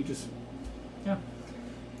 sweet, just yeah.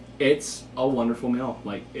 It's a wonderful meal.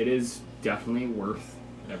 It is definitely worth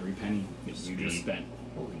every penny that you just spent.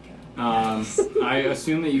 Holy cow. I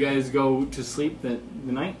assume that you guys go to sleep the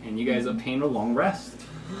night and you guys obtain a long rest.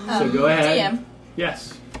 So go ahead. DM,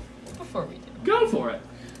 Yes, before we do. go for it.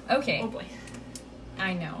 Okay, oh boy,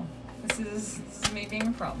 I know. This is me being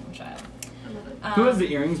a problem child. I love it. Who has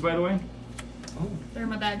the earrings, by the way? They're in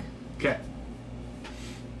my bag. Okay.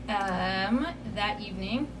 That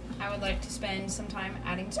evening, I would like to spend some time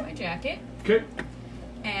adding to my jacket Okay.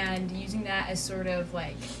 and using that as sort of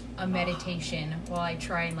a meditation while I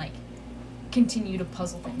try and continue to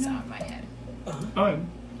puzzle things out in my head. Oh,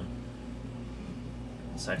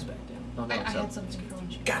 Side's back down. Oh, no, I it's had up. something for when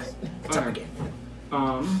she Got was- it. It's up Okay.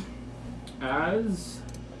 again.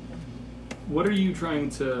 What are you trying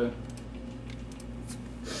to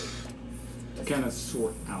kind of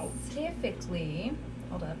sort out? Typically,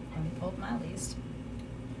 hold up, let me pull up my list.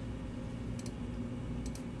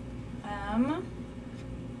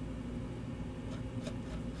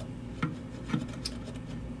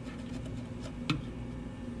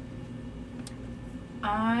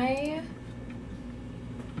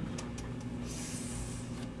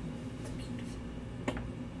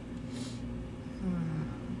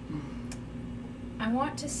 I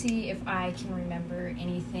want to see if I can remember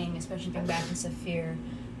anything, especially being back in Sa-Fure,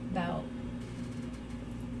 about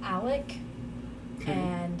Alec Okay.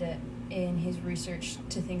 and in his research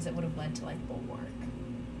to things that would have led to Bulwark.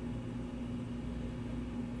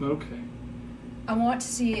 Okay. I want to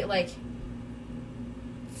see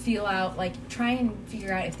feel out, try and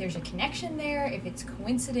figure out if there's a connection there, if it's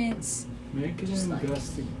coincidence. Make an Just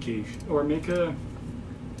investigation, or make an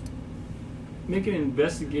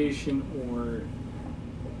investigation, or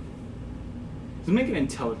just make an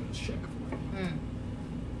intelligence check for me.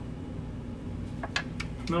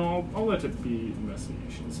 No, I'll let it be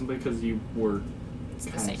investigation, simply because you were It's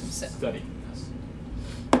the kind same, of so. studying this.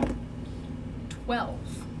 12.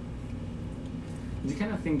 You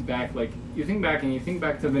kind of think back, you think back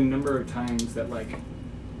to the number of times that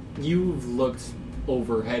you've looked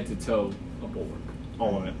over head to toe a bulwark,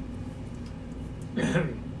 all of it, You're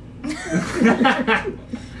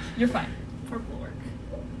fine. For Bulwark.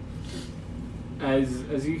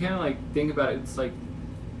 As you kind of like think about it, it's like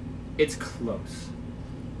it's close.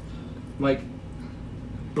 Like,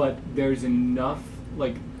 but there's enough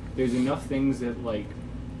things that like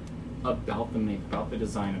about the make, about the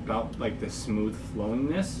design, about like the smooth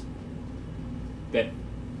flowingness that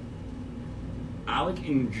Alec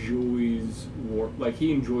enjoys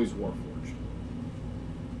he enjoys Warforged.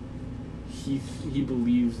 He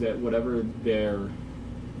believes that whatever they're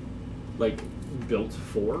like built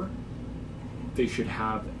for, they should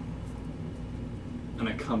have an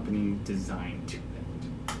accompanying design to it.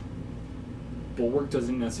 Bulwark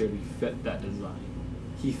doesn't necessarily fit that design.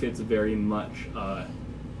 He fits very much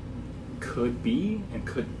could be and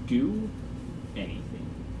could do anything.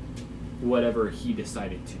 Whatever he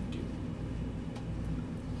decided to do.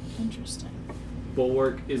 Interesting.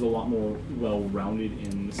 Bulwark is a lot more well-rounded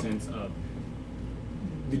in the sense of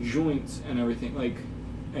the joints and everything, like,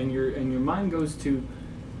 and your mind goes to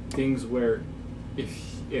things where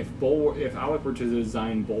if Alec were to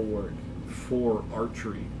design Bulwark for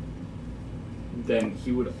archery, then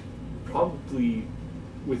he would probably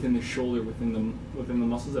within the shoulder, within the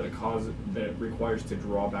muscles that it requires to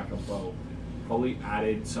draw back a bow, probably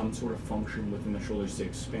added some sort of function within the shoulders to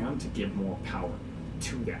expand to give more power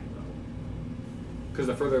to that bow. Because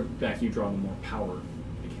the further back you draw, the more power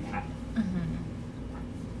it can have.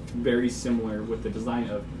 Very similar with the design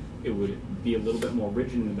of it would be a little bit more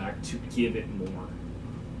rigid in the back to give it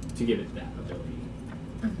that ability.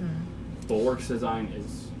 Bulwark's design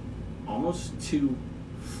is almost too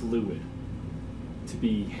fluid to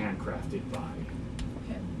be handcrafted by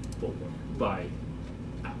Bulwark, by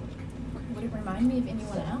Alec. Would it remind me of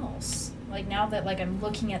anyone else? Like now that like I'm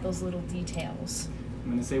looking at those little details.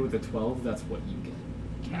 I'm gonna say with the 12, that's what you get.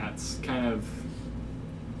 That's kind of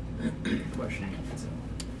questioning it. So.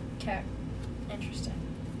 Okay. Interesting.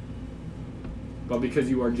 But because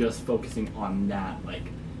you are just focusing on that, like,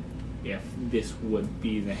 if this would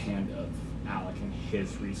be the hand of Alec and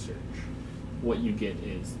his research, what you get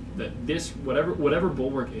is that this, whatever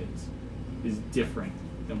Bulwark is different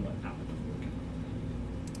than what Alec is working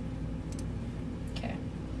on. Okay.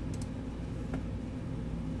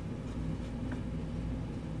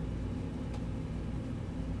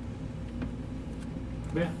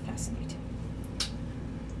 Yeah. Fascinating.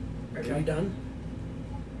 Are you done?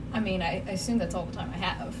 I mean, I assume that's all the time I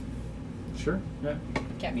have. Sure. Yeah.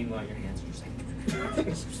 Okay. Meanwhile, your hands are just like.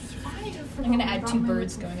 I'm gonna add 2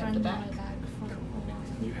 birds going up the back.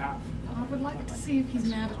 You have. I would like to see if he's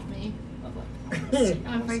mad at me. If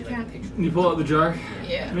I can't. You pull out the jar.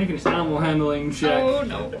 Yeah. Make an animal handling check. Oh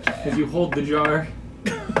no. As you hold the jar.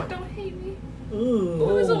 Don't hate me. Ooh.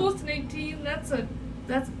 It was almost an 18. That's a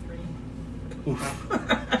 3. You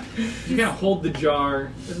kind of hold the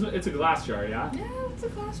jar. It's a glass jar, yeah? Yeah, it's a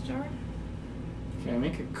glass jar. Okay,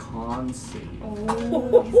 make a con save.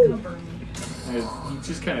 Oh, he's gonna burn me. He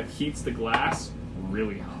just kind of heats the glass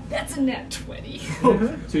really hot. That's a net 20.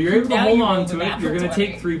 So you're able to Now hold you on rolled to a it. natural You're going to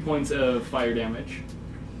 20. take 3 points of fire damage,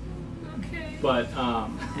 Okay. but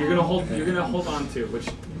you're going to hold on to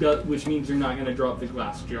it, which means you're not going to drop the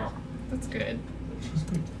glass jar. That's good.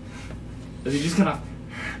 As you just kind of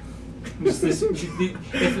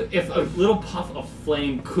if a little puff of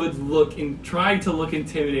flame could try to look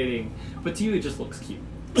intimidating, but to you it just looks cute.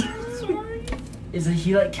 Sorry. Isn't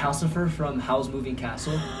he like Calcifer from Howl's Moving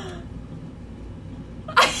Castle?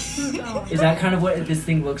 Is that kind of what this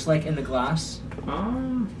thing looks like in the glass?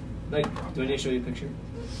 Like, do I need to show you a picture?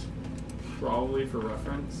 Probably for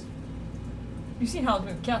reference. You've seen Howl's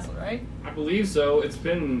Moving Castle, right? I believe so. It's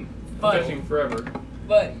been But- fetching forever.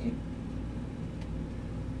 But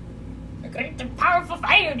a great and powerful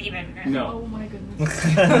fire demon. No. Oh my goodness.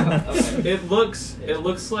 Okay. It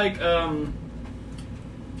looks like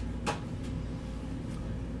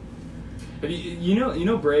you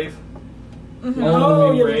know Brave? Mhm. You know the Oh,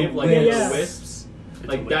 movie yeah, Brave, like yeah, the yeah. wisps? It's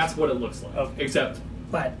Like a that's wisp. what it looks like. Okay. Except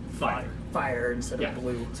But fire. fire instead Yeah. of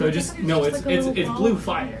blue. So I just thought it was no, just it's like a it's little it's ball. blue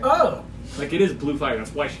fire. Oh, Like it is blue fire,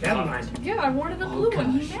 that's why she never got mind. Yeah, I wanted a Oh, blue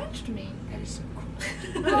one. He gosh. matched me. That is so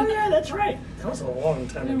cool. Oh yeah, that's right. That was a long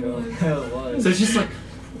time It ago. was. It was. So it's just like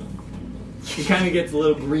it kind of gets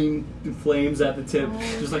little green flames at the tip, Oh,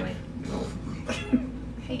 just like boy.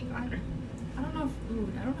 Hey, I don't know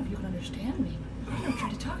if you can understand me. I've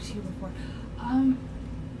tried to talk to you before.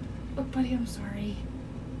 Look, buddy, I'm sorry.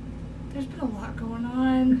 There's been a lot going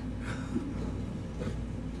on.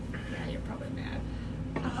 Yeah, you're probably mad.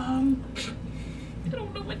 I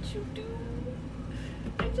don't know what you do.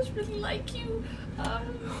 I just really like you.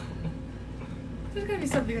 There's gotta be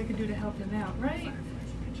something I can do to help him out, right?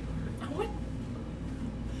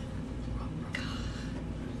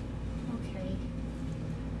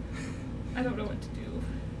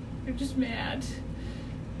 just mad.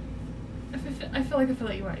 I feel like if I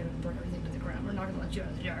let you out, you're gonna burn everything to the ground. We're not gonna let you out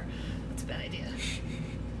of the jar. That's a bad idea.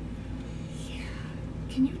 Yeah.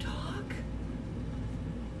 Can you talk?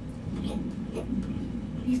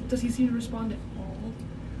 Does he seem to respond at all?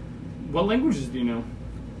 What languages do you know?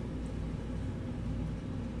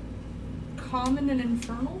 Common and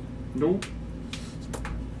infernal? Nope.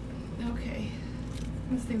 Okay.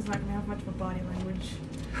 This thing's not gonna have much of a body language.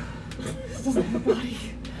 This doesn't have a body.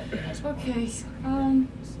 Okay.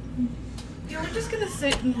 Yeah, we're just gonna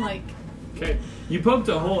sit and like. Okay. You poked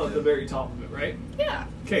a hole at the very top of it, right? Yeah.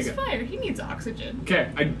 Okay, He's good. fire. He needs oxygen. Okay.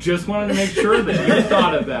 I just wanted to make sure that you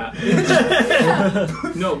thought of that. Yeah.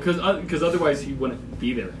 No, because otherwise he wouldn't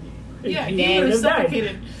be there. Yeah, He he would would have have died.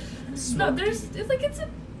 suffocated. No,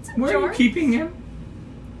 it's a Where jar. are you keeping him?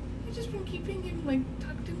 I've just been keeping him like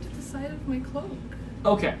tucked into the side of my cloak.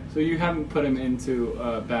 Okay, so you haven't put him into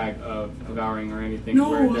a bag of devouring or anything No.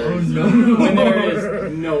 where there's Oh, when there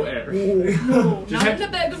is no air. No, Just not had- in the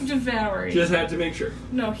bag of devouring. Just had to make sure.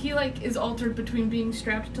 No, he like is altered between being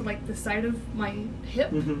strapped to like the side of my hip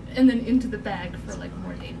Mhm. and then into the bag for like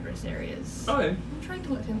more dangerous areas. Okay. I'm trying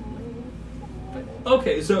to let him. But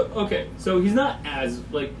Okay, so he's not as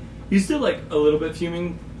like he's still like a little bit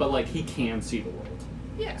fuming, but like he can see the world.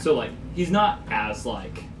 yeah, So like he's not as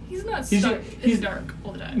like he's not he's stuck ju- in he's- the dark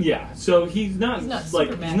all the time. yeah. So he's not He's not like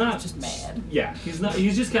super mad, he's not he's just mad. Yeah, he's not.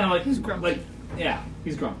 He's just kind of like He's grumpy. Like yeah,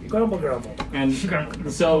 he's grumpy. Grumble, grumble. And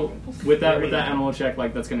so with that animal check,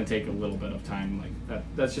 like that's gonna take a little bit of time. Like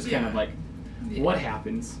that's just kind of Yeah. like Yeah. what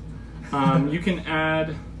happens. You can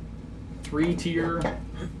add 3 to your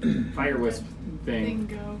fire wisp thing.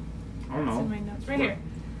 Bingo. I don't It's in know. my notes right here.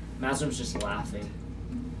 Mazrim's just laughing,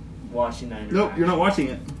 watching that. Nope, you're not watching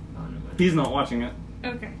it. Oh, no, man. He's not watching it.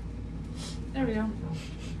 Okay. There we go.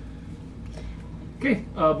 Okay,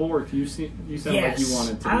 Bulwark, you sound like you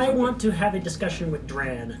wanted to. Do I something. want to have a discussion with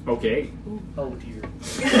Dran. Okay. Oh dear.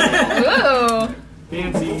 Whoa!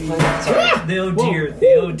 Fancy. Sorry. The oh dear.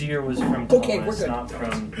 The oh dear was from Thomas, Okay, we're good. not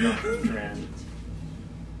from Dran.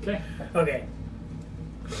 Okay. Okay.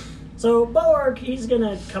 So Bulwark, he's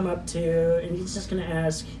gonna come up to, and he's just gonna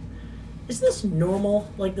ask, "Is this normal?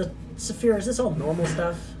 Like the Sa-Fure? Is this all normal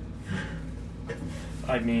stuff?"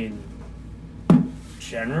 I mean,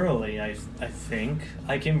 generally, I think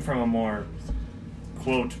I came from a more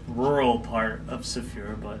quote rural part of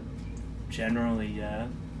Sa-Fure, but generally, yeah.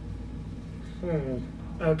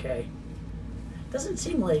 Okay. Doesn't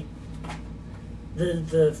seem like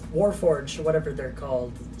the Warforged, or whatever they're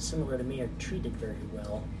called, similar to me, are treated very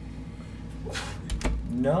well.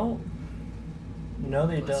 No,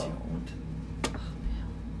 they don't.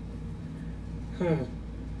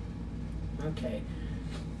 Okay.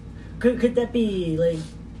 Could that be like?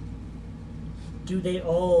 Do they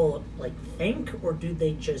all like think, or do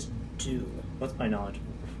they just do? What's my knowledge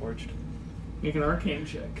of Forged? Make an arcane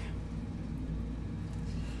check.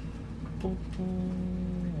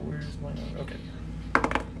 Where's my knowledge?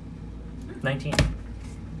 Okay. 19.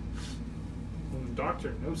 Well, the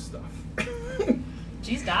doctor knows stuff.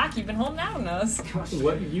 Jeez, Doc, you've been holding out on us.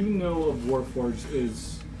 What you know of Warforged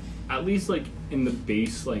is, at least like in the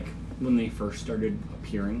base, like when they first started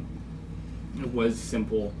appearing, it was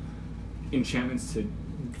simple enchantments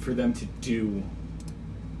for them to do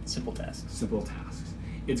Simple tasks. simple tasks.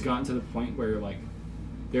 It's gotten to the point where like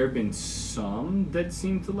there have been some that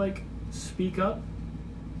seem to like speak up,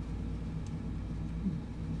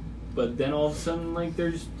 but then all of a sudden like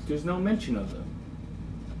there's no mention of them.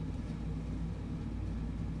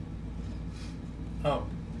 Oh.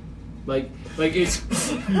 Like it's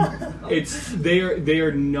they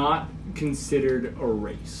are not considered a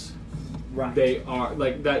race. Right. They are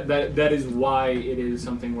like that is why it is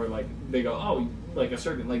something where like they go, oh, like a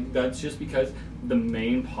certain, like that's just because the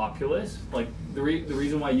main populace, like the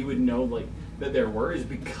reason why you would know like that there were is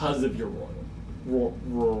because of your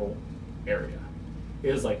rural area.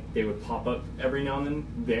 It was like they would pop up every now and then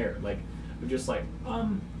there, like just like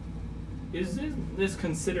is this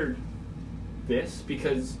considered this,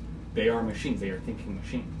 because they are machines, they are thinking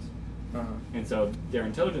machines, and so their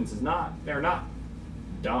intelligence is not, they're not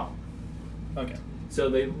dumb. Okay. So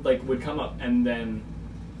they like would come up and then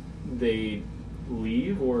they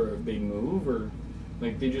leave or they move or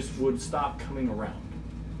like they just would stop coming around.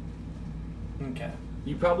 Okay.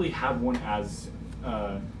 You probably have one as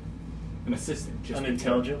an assistant, just An because-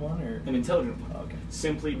 intelligent one, or an intelligent one. okay.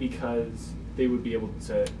 Simply because they would be able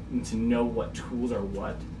to know what tools are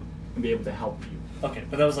what and be able to help you. Okay,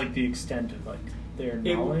 but that was like the extent of like their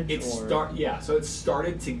knowledge, It so it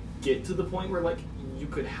started to get to the point where like you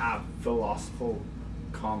could have philosophical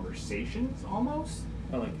conversations almost.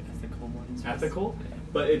 or like ethical ones. Ethical,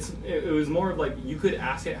 But it was more of like you could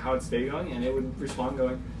ask it how its day going, and it would respond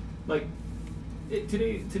going, like,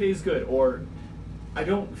 today's good, or I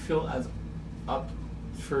don't feel as up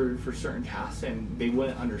for certain tasks, and they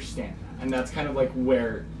wouldn't understand that. And that's kind of like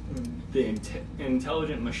where the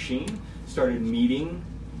intelligent machine started meeting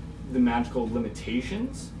the magical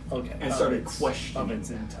limitations, Okay. and started questioning of its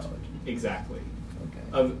that. intelligence. Exactly. Okay.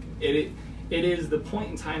 Of it is the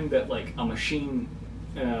point in time that like a machine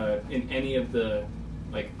in any of the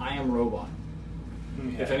like I Am Robot.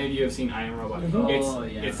 Okay. If any of you have seen I Am Robot,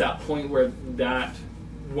 Mhm. it's that point where that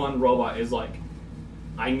one robot is like,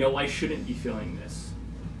 I know I shouldn't be feeling this,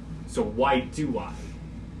 so why do I?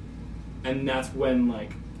 And that's when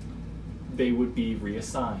like they would be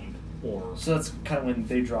reassigned, or So that's kind of when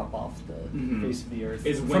they drop off the Mhm. face of the earth.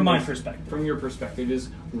 is when from my they- perspective. From your perspective, is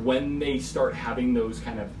when they start having those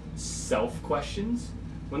kind of self questions,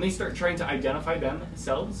 when they start trying to identify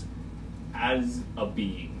themselves as a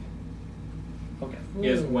being, Okay.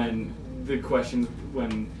 is when the questions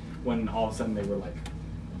when all of a sudden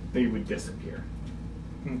they would disappear.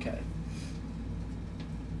 Okay.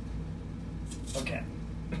 Okay.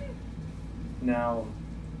 Now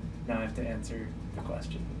I have to answer the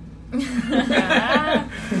question.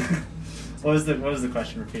 What was the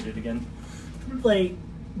question repeated again? Like,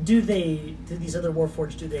 do these other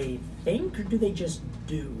Warforged, do they think, or do they just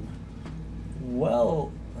do?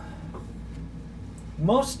 Well,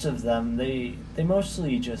 most of them they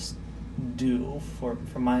mostly just do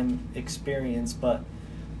from my experience, but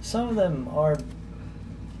some of them are,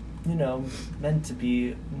 you know, meant to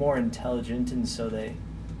be more intelligent, and so they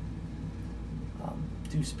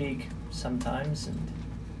do speak sometimes,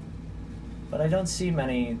 but I don't see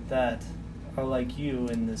many that are like you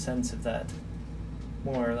in the sense of that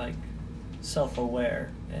more like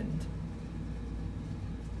self-aware, and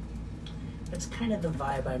That's kind of the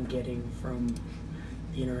vibe I'm getting from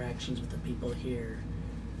the interactions with the people here.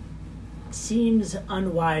 It seems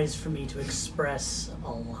unwise for me to express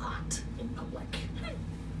a lot in public.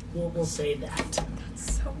 We'll say that.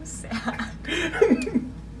 That's so sad.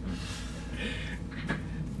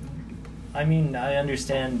 I mean, I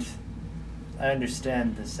understand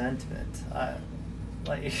the sentiment. I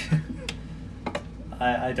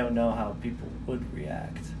don't know how people would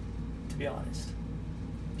react, to be honest,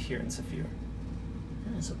 here in Sa-Fure.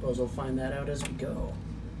 I suppose we'll find that out as we go.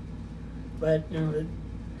 But you know,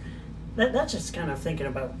 that's just kind of thinking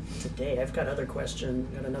about today. I've got another question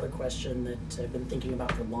that I've been thinking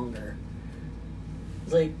about for longer.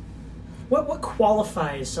 It's like, what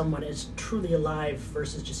qualifies someone as truly alive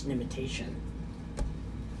versus just an imitation?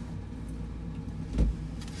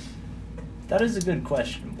 That is a good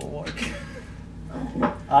question, Bulwark.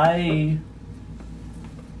 I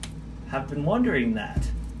have been wondering that,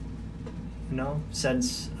 you know,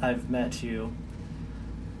 since I've met you.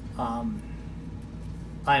 I'm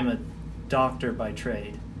a doctor by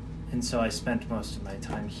trade, and so I spent most of my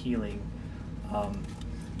time healing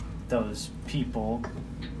those people,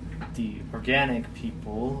 the organic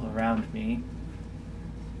people around me.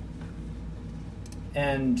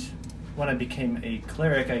 And when I became a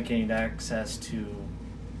cleric, I gained access to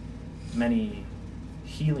many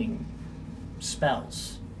healing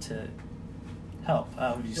spells to help,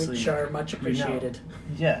 obviously. Which are much appreciated.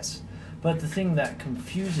 Yes. But the thing that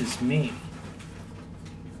confuses me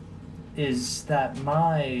is that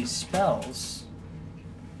my spells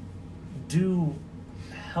do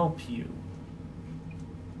help you.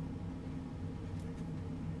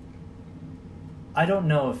 I don't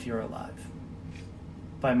know if you're alive,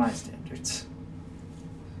 by my standards.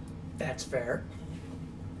 That's fair.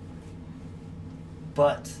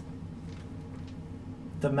 But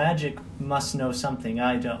the magic must know something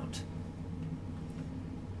I don't.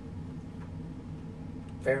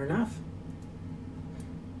 Fair enough.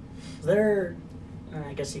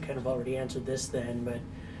 I guess you kind of already answered this then, but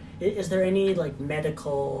is there any like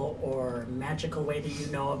medical or magical way that you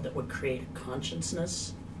know of that would create a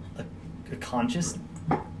consciousness? A conscious?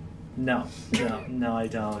 No, I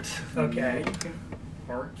don't. Okay. Make an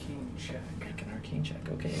arcane check. Make an arcane check,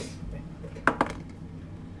 okay.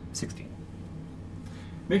 16.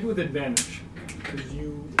 Make it with advantage, because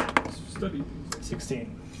you studied these.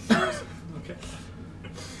 16. Okay.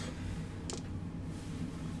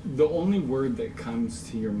 The only word that comes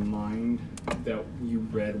to your mind that you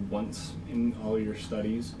read once in all your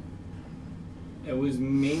studies, it was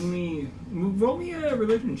mainly... Roll me a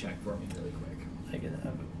religion check for me really quick. I could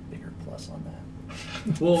have a bigger plus on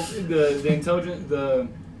that. Well, the intelligent... The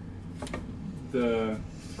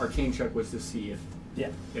arcane check was to see if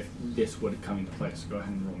this would come into play. So go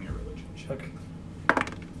ahead and roll me a religion check.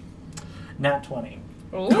 Okay. Nat 20.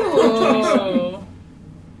 Ooh.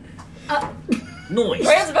 Noise.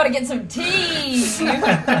 Rand's about to get some tea.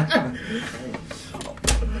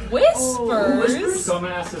 Whispers. So I'm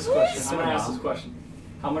gonna ask this question.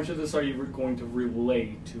 How much of this are you going to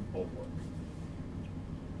relay to Bulwark?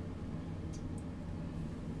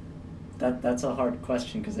 That's a hard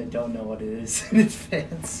question because I don't know what it is in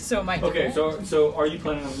advance. So it might. Okay, default. so are you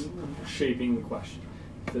planning on shaping the question,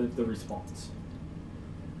 the response?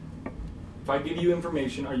 If I give you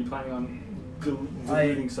information, are you planning on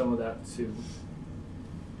deleting some of that too?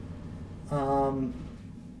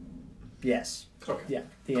 Yes. Okay. Yeah,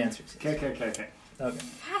 the answer is yes. Okay. Okay.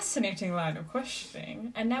 Fascinating line of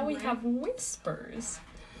questioning, and now we have whispers.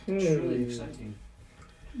 Truly exciting.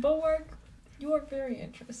 Bulwark, you are very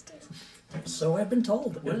interesting. So I've been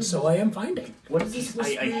told, and so I am finding. What is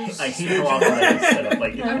this? I hate how often I set up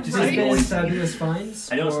like I'm just right. annoys me. Fabulous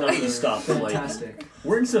finds? I know it's or not gonna stop, but like fantastic.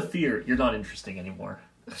 we're in Sa-Fure, you're not interesting anymore.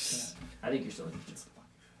 I think you're still interesting.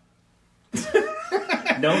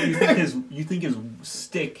 No, you think his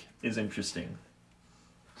stick is interesting.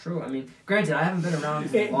 True. I mean, granted, I haven't been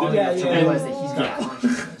around It- long yeah, enough to yeah. realize that he's got Yeah.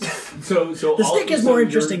 consciousness. So The all- stick is so more you're-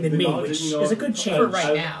 interesting than the me, knowledge which that you know is a good change. For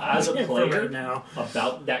right now. As a For player right now.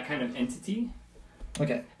 about that kind of entity,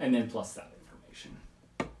 Okay. and then plus that information.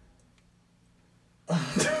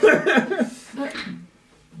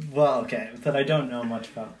 Well, okay, but I don't know much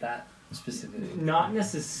about that specifically. Not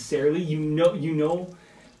necessarily. You know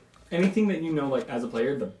anything that you know, like as a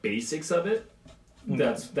player, the basics of it.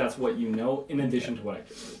 Okay. That's what you know. In addition to what I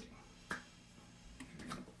just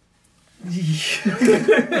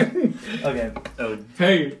Okay, Oh,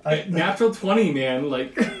 Hey, I- natural 20, man.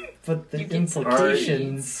 Like, but the You can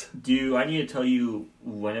implications. do I need to tell you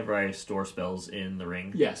whenever I store spells in the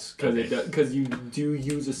ring? yes, Okay. because you do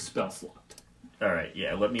use a spell slot. All right,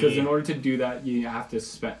 yeah. Let me. Because in order to do that, you have to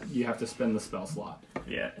spend the spell slot.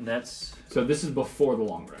 Yeah, and that's So this is before the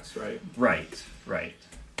long rest, right? right.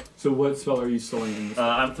 So what spell are you storing in this?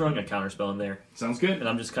 I'm throwing a counter spell in there, Sounds good. and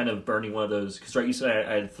I'm just kind of burning one of those. Because right, you said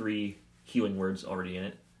I had 3 healing words already in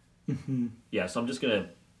it. Mm-hmm. Yeah, so I'm just gonna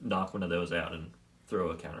knock one of those out and throw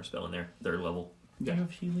a counter spell in there, 3rd level. Do you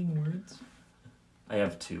have healing words? I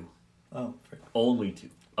have 2, Oh, only 2.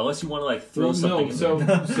 Unless you want to like throw Well, something. no. in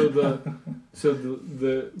there. So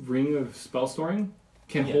the ring of spell storing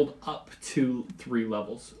can Yeah. hold up to 3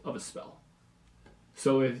 levels of a spell.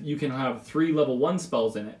 So if you can have 3 level 1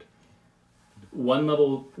 spells in it, one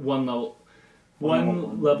level 1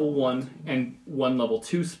 and 1 level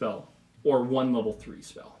 2 spell, or 1 level 3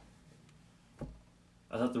 spell.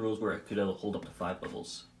 I thought the rules were it could hold up to 5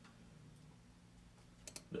 levels.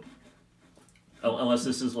 Unless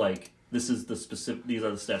this is the specific. These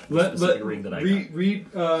are the steps for the specific ring that I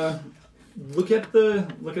got. Look at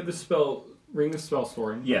the spell ring of spell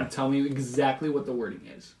storing. Yeah. And tell me exactly what the wording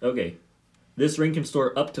is. Okay, this ring can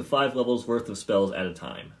store up to 5 levels worth of spells at a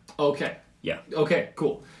time. Okay. Yeah. Okay.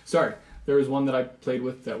 Cool. Sorry, there was one that I played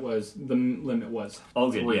with that was the limit was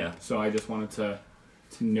All good, 3. yeah. So I just wanted to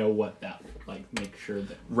know what that make sure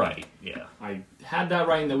that Right. Yeah. I had that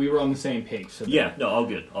right and that we were on the same page. So that- Yeah. No. All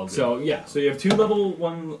good. All good. So yeah. So you have 2 level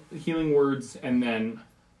 1 healing words and then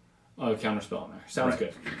a counter spell in there. Sounds Right.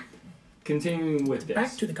 good. Continuing with this.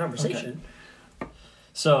 Back to the conversation.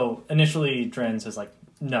 So initially, Dren says like,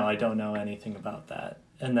 "No, I don't know anything about that,"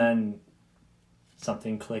 and then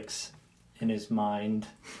something clicks in his mind.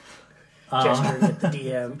 Gesturing at the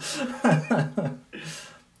DM.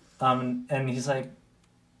 And he's like,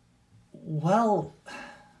 "Well,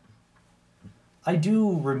 I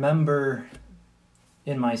do remember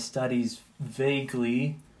in my studies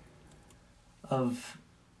vaguely of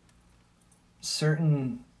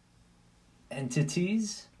certain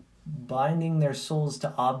entities binding their souls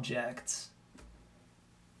to objects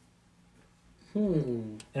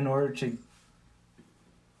in order to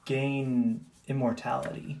gain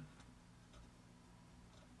immortality."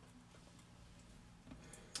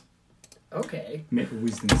 Okay. Make a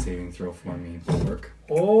wisdom saving throw for me, Bulwark.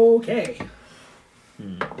 Okay.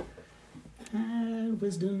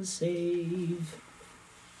 Wisdom save.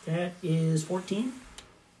 That is 14.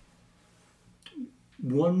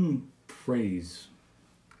 One phrase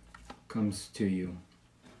comes to you.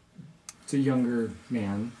 It's a younger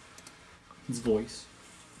man. His voice.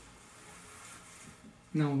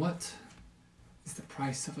 Now what is the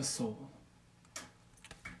price of a soul?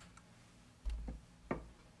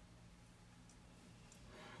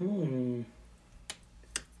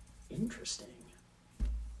 Interesting.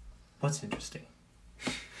 What's interesting?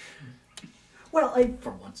 Well,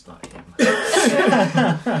 For once, not him.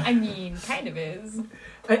 I mean, kind of is.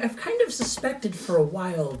 I've kind of suspected for a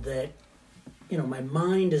while that, my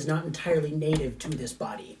mind is not entirely native to this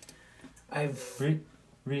body.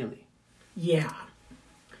 Really? Yeah.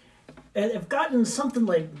 I've gotten something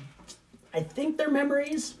like, I think they're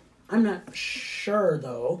memories. I'm not sure,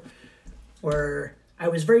 though. Where I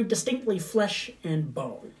was very distinctly flesh and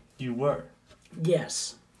bone. You were.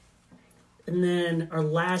 Yes. And then our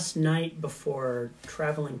last night before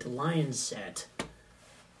traveling to Lion's Set,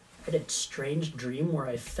 I had a strange dream where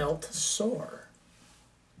I felt sore.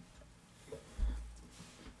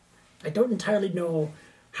 I don't entirely know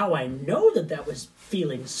how I know that that was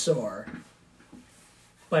feeling sore,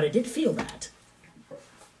 but I did feel that.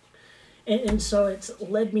 And so it's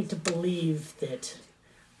led me to believe that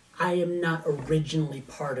I am not originally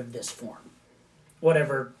part of this form.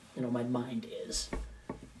 Whatever, my mind is.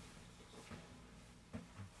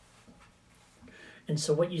 And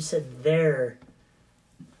so what you said there,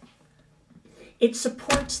 it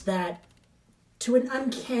supports that to an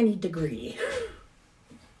uncanny degree.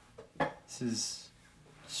 This is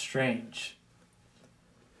strange.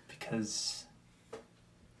 Because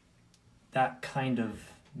that kind of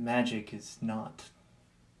magic is not...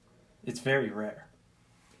 It's very rare.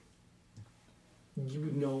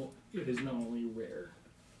 You know it is not only rare,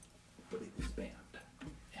 but it is banned.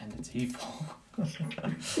 And it's evil.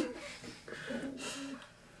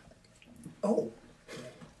 Oh.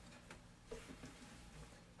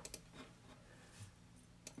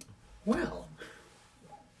 Well.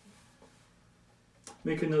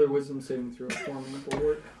 Make another wisdom saving throw for me,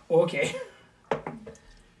 forward. Okay.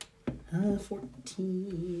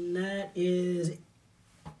 14. That is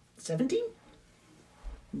 17?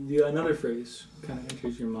 Yeah, another phrase kind of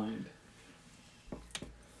enters your mind.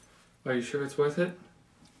 Are you sure it's worth it?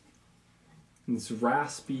 This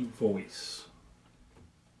raspy voice.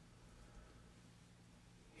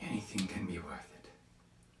 Anything can be worth it.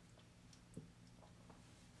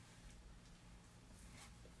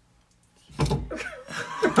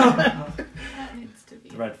 That needs to be.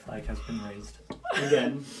 The red flag has been raised.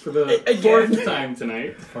 Again, for the Again. fourth time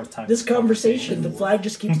tonight. Fourth time. This conversation, the flag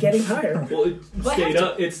just keeps getting higher. Well,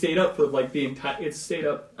 it stayed up for like the entire. It stayed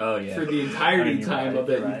up Oh yeah. for the entirety You're time right, of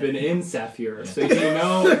that you're you've been in Sa-Fure. So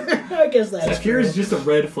I guess that's Sa-Fure true. is just a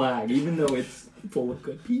red flag, even though it's full of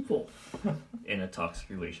good people. In a toxic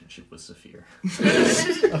relationship with Sa-Fure.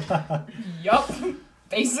 Yup.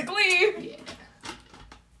 Basically. Yeah.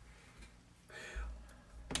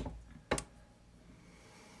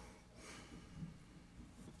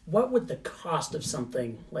 What would the cost of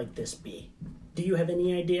something like this be? Do you have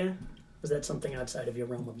any idea? Is that something outside of your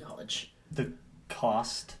realm of knowledge? The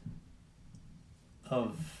cost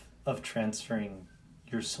of transferring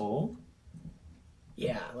your soul?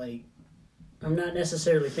 Yeah, like, I'm not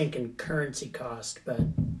necessarily thinking currency cost, but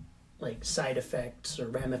like side effects or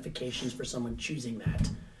ramifications for someone choosing that.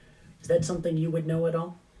 Is that something you would know at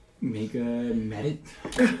all? Make a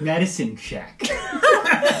medicine check.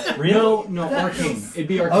 Real? No, That's- arcane. It'd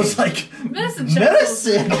be arcane. I was like, Medicine check.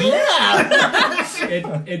 medicine!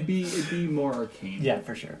 Yeah! It'd be more arcane. Yeah,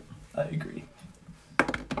 for sure. I agree.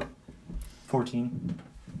 14.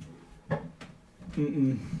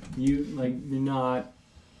 Mm-mm. You're not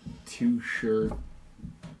too sure.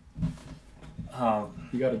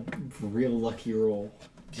 You got a real lucky roll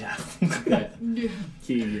Yeah. that Yeah.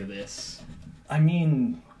 gave you this. I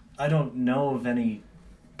mean, I don't know of any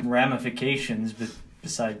ramifications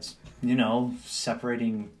besides,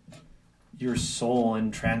 separating your soul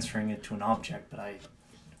and transferring it to an object, but I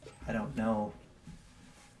don't know.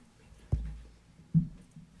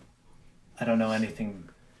 I don't know anything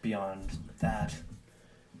beyond that.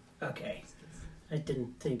 Okay. I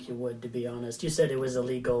didn't think you would, to be honest. You said it was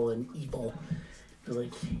illegal and evil. I was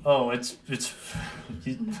like, Oh, it's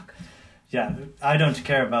yeah, I don't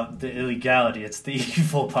care about the illegality. It's the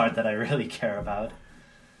evil part that I really care about.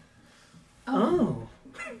 oh.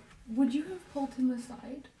 Would you have pulled him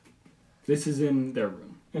aside? This is in their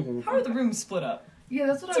room. Mhm. How are the rooms split up? Yeah,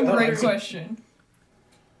 that's what That's I a was great wondering. question.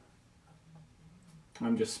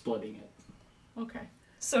 I'm just splitting it. Okay.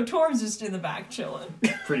 So Torm's just in the back chilling.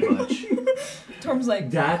 Pretty much. Torm's like,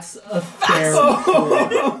 That's a fair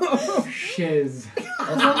point. Shiz. So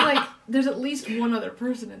I'm like, there's at least one other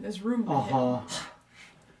person in this room. with him.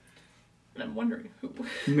 And I'm wondering who.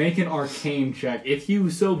 Make an arcane check if you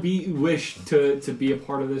so wish to be a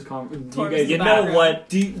part of this conversation. Torm is You the know background.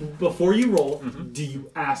 what? Before you roll, Mhm. do you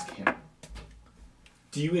ask him?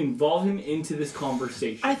 Do you involve him into this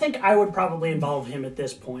conversation? I think I would probably involve him at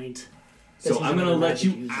this point. So He's I'm going to another let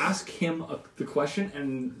magic you user. ask him the question,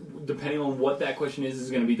 and depending on what that question is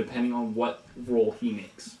going to be depending on what roll he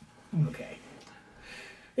makes. Okay.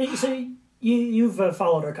 Hey, so you've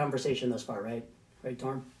followed our conversation thus far, right? Right,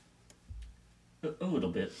 Torm? A little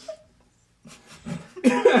bit.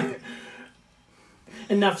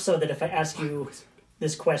 enough so that if I ask you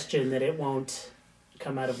this question, that it won't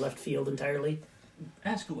come out of left field entirely?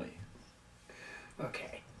 Ask away.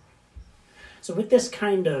 Okay. So with this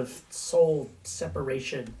kind of soul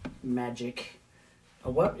separation magic,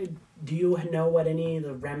 what do you know what any of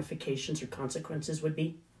the ramifications or consequences would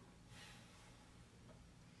be?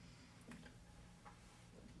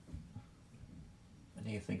 I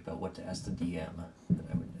need to think about what to ask the DM that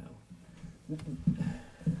I would know.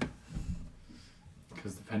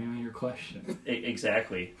 Because depending on your question.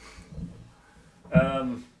 Exactly.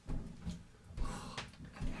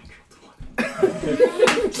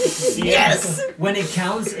 Yes! When it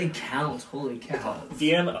counts, it counts. Holy cow.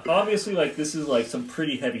 DM, obviously, like, this is, like, some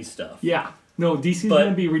pretty heavy stuff. Yeah. No, DC's But-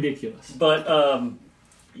 gonna be ridiculous. But,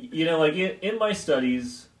 you know, like, in my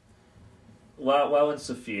studies, while in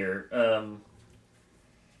Sa-Fure,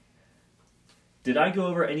 did I go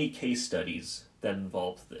over any case studies that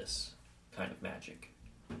involved this kind of magic?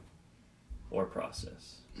 Or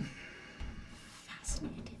process?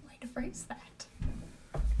 Fascinating way to phrase that.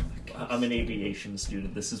 I'm an aviation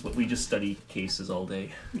student. This is what we just study cases all day.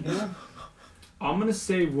 I'm gonna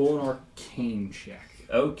say roll an arcane check.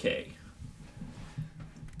 Okay.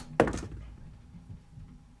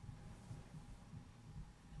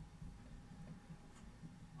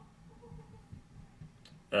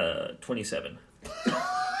 27.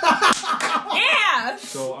 Yeah!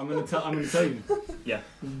 So I'm gonna tell you. Yeah.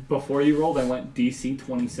 Before you rolled, I went DC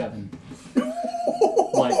 27.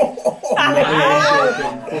 Like, not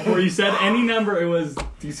even joking. Before you said any number, it was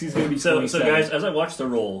DC's gonna be 27. So guys, as I watched the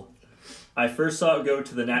roll, I first saw it go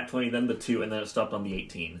to the nat 20, then the 2, and then it stopped on the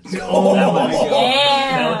 18. So Oh that my was, God.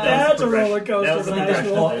 Yeah! That's a progression. roller coaster That was of the an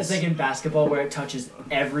progression. actual- It's like in basketball where it touches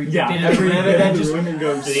every Yeah, bit of every the rim bit and then of the just rim and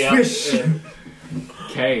goes. Yeah. swish.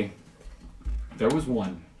 Okay. There was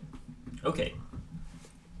one. Okay.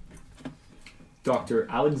 Dr.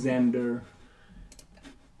 Alexander.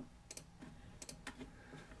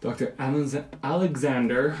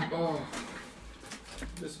 Alexander. Oh.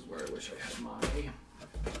 This is where I wish I had my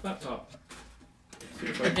laptop. See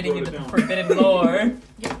if I We're getting wrote into it the down. forbidden lore.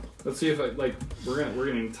 Let's see if I we're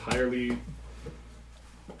gonna entirely.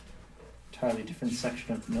 Entirely different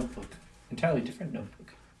section of the notebook. Entirely different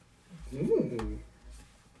notebook. Ooh.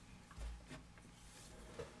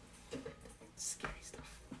 Scary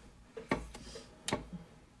stuff.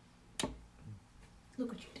 Look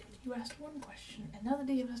what you did. You asked one question, and now the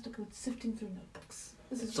DM has to go sifting through notebooks.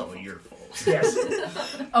 This is It's all your fault. Yes.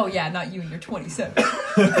 Oh yeah, not you and your 27.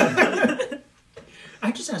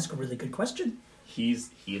 I just asked a really good question. He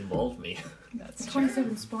involved me. That's true.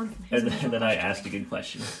 27 spawned from his And then I initial asked a good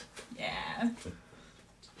question. Yeah.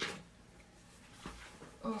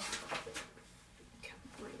 Oh. Can't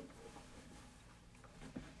breathe.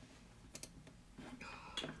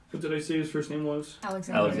 What did I say his first name was?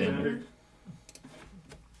 Alexander. Alexander.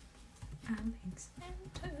 Alexander.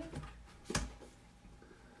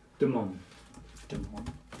 Demon.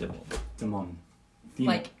 Demon.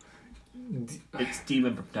 Like It's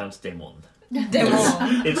demon pronounced demon.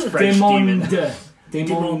 Demon. It's French demon.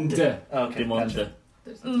 Demon. Okay. Demon. Gotcha.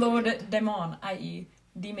 Lord Demon, i.e.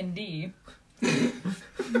 Demon D. Demons.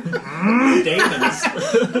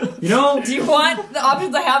 You know? Do you want the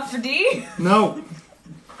options I have for D? No.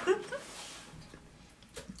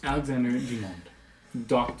 Alexander Dumont.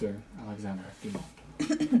 Dr. Alexander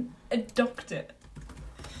Dumont. A doctor.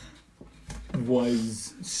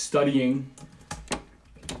 Was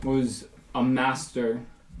a master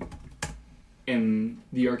in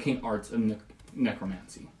the arcane arts of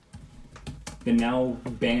necromancy. The now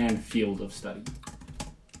banned field of study.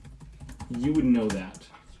 You would know that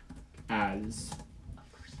as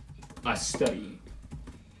a study.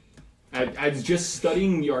 As just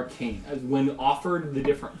studying the arcane. As when offered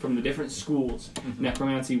from the different schools,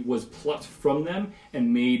 necromancy was plucked from them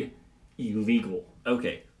and made illegal.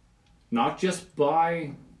 Okay. Not just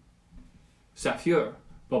by Sa-Fure,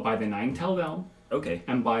 but by the Nine Telvel Okay.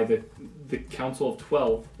 and by the Council of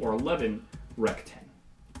 12 or 11 Rec 10.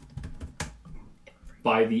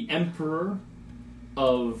 By the Emperor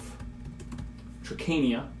of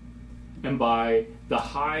Tricania and by the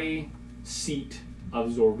High Seat of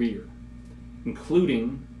Zorir,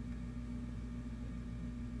 including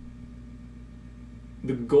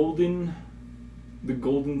the Golden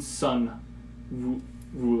Sun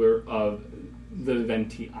ruler of the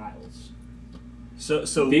Venti Isles. So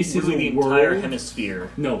This is literally a the entire world- hemisphere.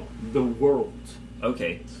 No, the world.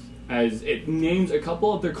 Okay. As it names a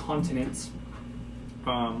couple of their continents.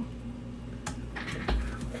 I'll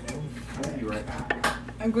be right back.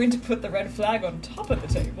 I'm going to put the red flag on top of the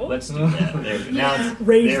table. Let's do that. There we go. Now it's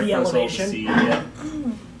Raise there the for us all to elevation. see. Yeah.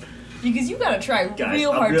 Because you gotta try Guys,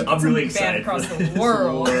 real I'm hard re- to get I'm really something bad excited across for the this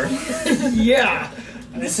world. war. Yeah.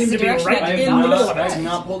 They This seem is to the be direction right I in did the not middle of expect. it. I have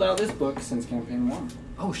not pulled out this book since campaign 1.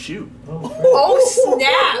 Oh shoot! Oh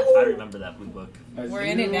snap! I remember that blue book. We're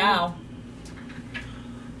in it now.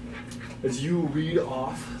 As you read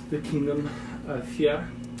off the kingdom of Sa-Fure.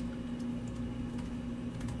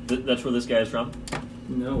 That's where this guy is from.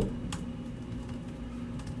 No.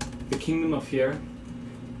 The kingdom of Sa-Fure.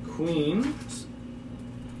 Queen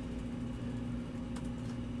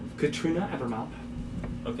Katrina Evermouth.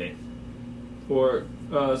 Okay. Or,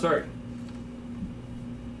 sorry.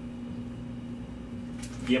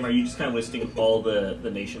 DM, are you just kind of listing all the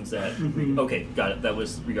nations that... Mhm. Okay, got it. That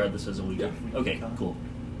was regardless as illegal. Yeah. Okay, cool.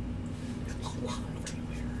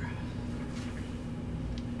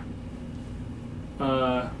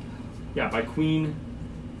 Yeah, by Queen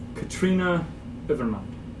Katrina Evermouth.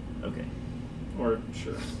 Okay. Or,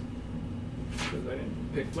 sure. Because I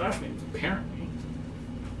didn't pick last names, apparently.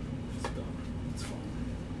 So, it's fine.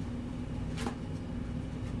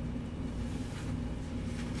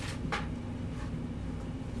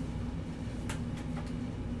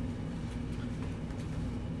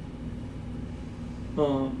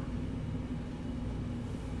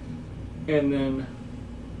 And then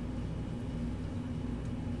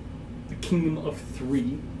the Kingdom of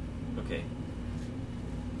Three, Okay.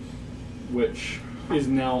 which is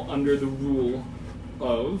now under the rule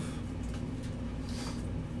of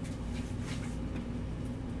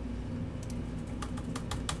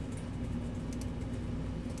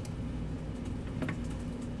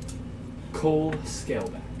Cole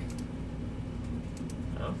Scaleback.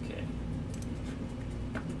 Okay.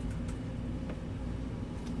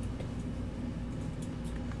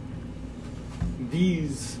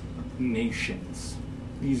 These nations,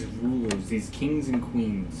 these rulers, these kings and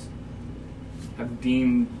queens, have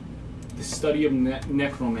deemed the study of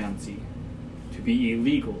necromancy to be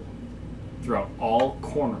illegal throughout all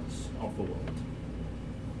corners of the world.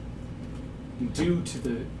 Due to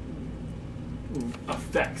the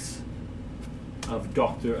effects of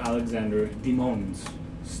Dr. Alexander Dimon's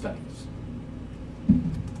studies.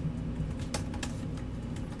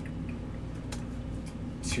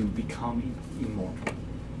 To become immortal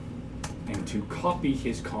and to copy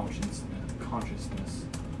his consciousness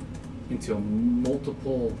into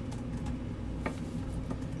multiple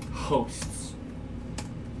hosts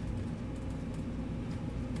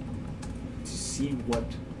to see what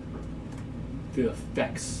the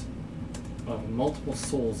effects of multiple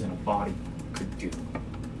souls in a body could do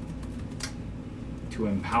to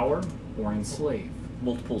empower or enslave.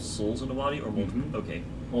 Multiple souls in a body, or multiple? Mhm. Okay.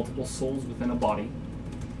 Multiple souls within a body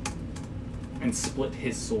and split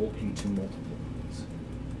his soul into multiple bodies.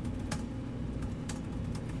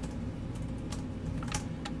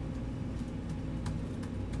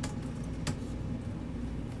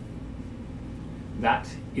 That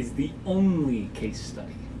is the only case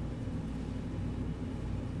study.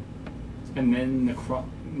 And then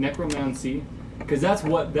necromancy, because that's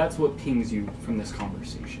what pings you from this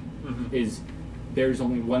conversation. Mhm. Is there's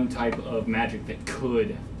only one type of magic that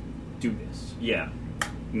could do this, Yeah.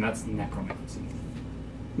 and that's necromancy.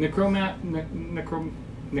 Necrotic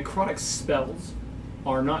spells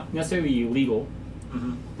are not necessarily illegal,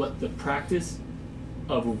 Mm-hmm. but the practice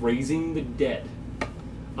of raising the dead,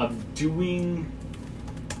 of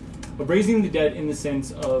raising the dead in the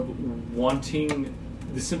sense of wanting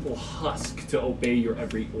the simple husk to obey your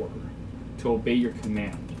every order, to obey your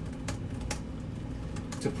command,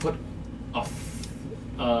 to put a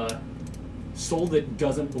soul that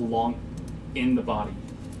doesn't belong in the body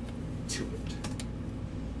to it.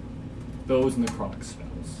 Those necrotic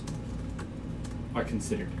spells are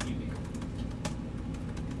considered illegal.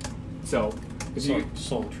 So, if you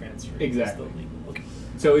soul transfer. Exactly. Is the legal. Okay.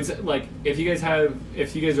 So it's like if you guys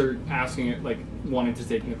are asking it, like wanting to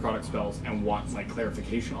take necrotic spells and want like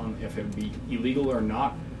clarification on if it would be illegal or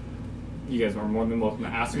not, you guys are more than welcome to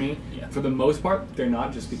ask me. Yeah. For the most part, they're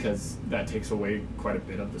not, just because that takes away quite a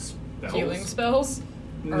bit of the spells. Healing spells?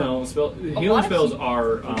 No, healing lot of spells he-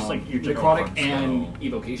 are Just like your general necrotic fun and spell.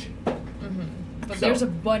 evocation. Mm-hmm. But So- there's a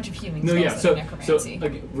bunch of healing No, spells yeah. like So necromancy.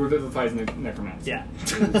 like revivifies necromancy.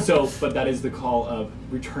 Yeah. So, but that is the call of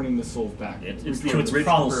returning the souls back. It's the Return the original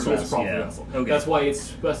proper soul, soul's proper yeah. vessel. Okay. That's why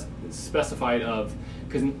it's specified of,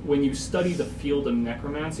 because when you study the field of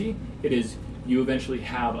necromancy, it is you eventually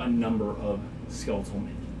have a number of skeletal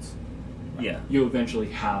minions. Yeah. You eventually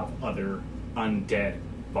have other undead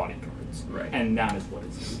bodyguards, Right. and that is what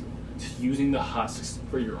is illegal. It's using the husks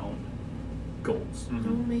for your own goals. Mhm.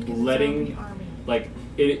 Don't make it a Letting- zombie army. Like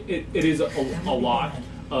it is a lot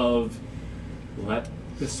of let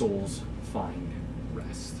the souls find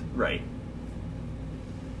rest. Right.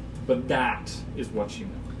 But that is what you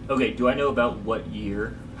know. Okay, do I know about what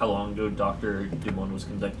year, how long ago Dr. Dumont was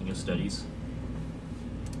conducting his studies?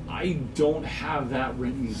 I don't have that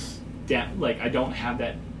written down. Like, I don't have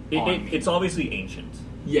that on me. It's obviously ancient.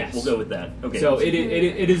 Yes. We'll go with that. Okay. So it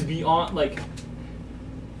is beyond, like,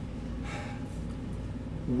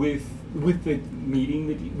 with the meeting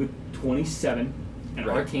with 27, an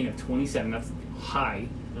Right. arcane of 27, that's high.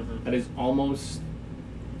 Mhm. That is almost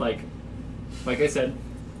like I said,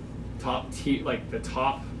 top tier, like the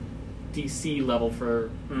top DC level for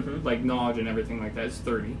Mhm. like knowledge and everything like that is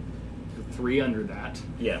 30. 3 under that,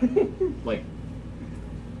 Yeah. like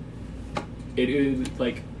it is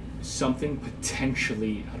like something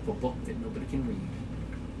potentially out of a book that nobody can read.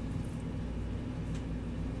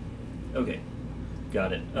 Okay.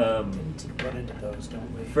 Got it. Tend to run into those,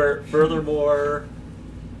 don't we? Furthermore,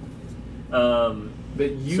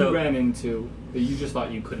 That you So- ran into that you just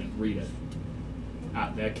thought you couldn't read it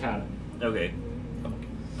at the academy. okay.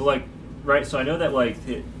 But, like, right, so I know that, like,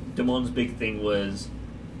 Damon's big thing was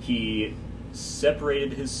he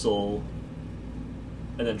separated his soul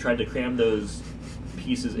and then tried to cram those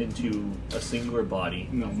pieces into a singular body.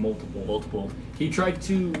 No, multiple. Multiple. He tried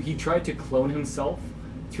to clone himself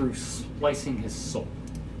through splicing his soul.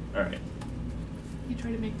 Alright. You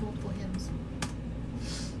try to make multiple hymns.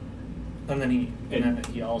 And then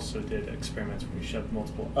he also did experiments where he shoved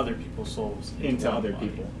multiple other people's souls Into one other body.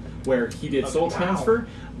 people, where he did soul Wow. transfer,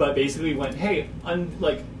 but basically went, hey,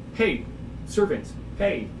 hey, servants,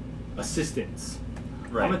 hey, assistants,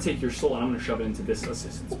 Right. I'm gonna take your soul and I'm gonna shove it into this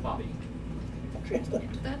assistant's body.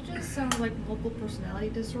 That just sounds like multiple personality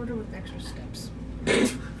disorder with extra steps.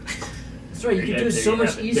 That's right. You Yeah, can do it there so you much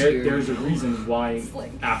have it. easier. There's a reason why, It's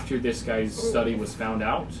like- after this guy's study was found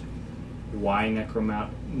out, why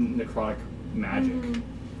necrotic magic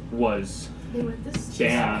was They went this.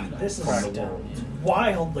 banned This is from the world.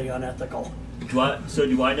 wildly unethical.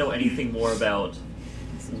 Do I know anything more about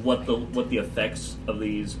what the effects of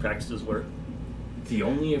these practices were? The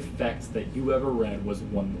only effect that you ever read was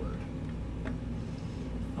one word.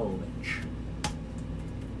 A lich.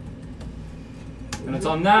 And it's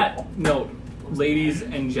on that note, ladies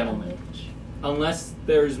and gentlemen, unless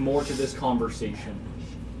there's more to this conversation.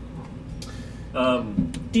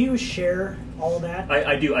 Do you share all of that?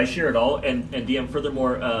 I do. I share it all, and DM.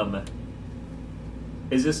 Furthermore,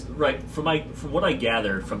 is this right? From what I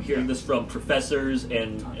gather from hearing this from professors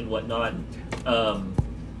and whatnot,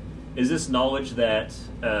 is this knowledge that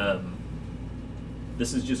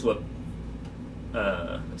this is just what?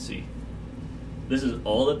 Let's see. This is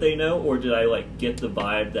all that they know, or did I get the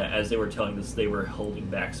vibe that as they were telling this, they were holding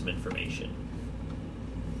back some information?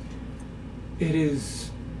 It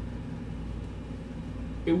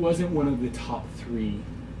wasn't one of the top 3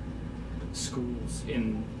 schools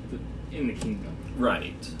in the kingdom,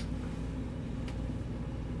 Right.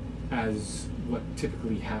 as what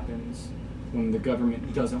typically happens when the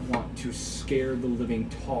government doesn't want to scare the living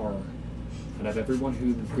tar out of everyone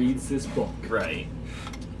who reads this book. Right.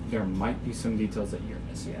 There might be some details that you're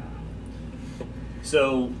missing.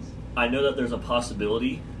 So I know that there's a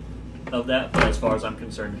possibility of that, but as far as I'm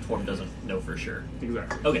concerned, Torm doesn't know for sure.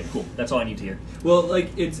 Exactly. Okay, cool. That's all I need to hear. Well,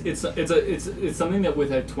 it's something that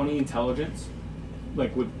with a 20 intelligence,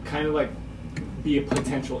 would kind of be a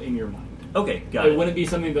potential in your mind. Okay, got It it. wouldn't be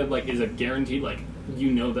something that is a guaranteed,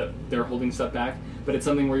 that they're holding stuff back, but it's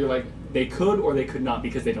something where you're like, they could or they could not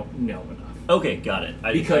because they don't know enough. Okay, got it.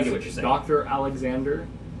 I Because get what you're saying. Dr. Alexander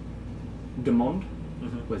Dumont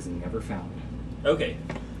Mhm. was never found. Okay.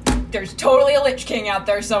 There's totally a Lich King out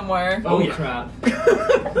there somewhere, Oh, yeah. crap.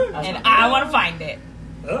 and I want to find it.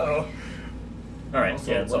 Uh-oh. All right.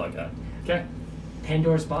 Also, Yeah, that's all I what- got. Okay.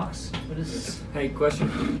 Pandora's box? What is this? Hey,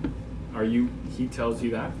 question. He tells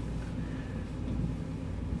you that?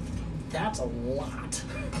 That's a lot.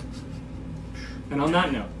 And on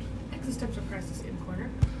that note, Existential crisis in corner.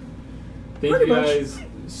 thank Pretty you much. guys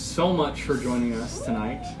so much for joining us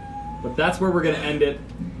tonight. But that's where we're going to end it.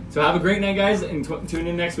 So have a great night, guys, and tune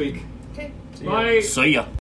in next week. Okay. Bye. See ya.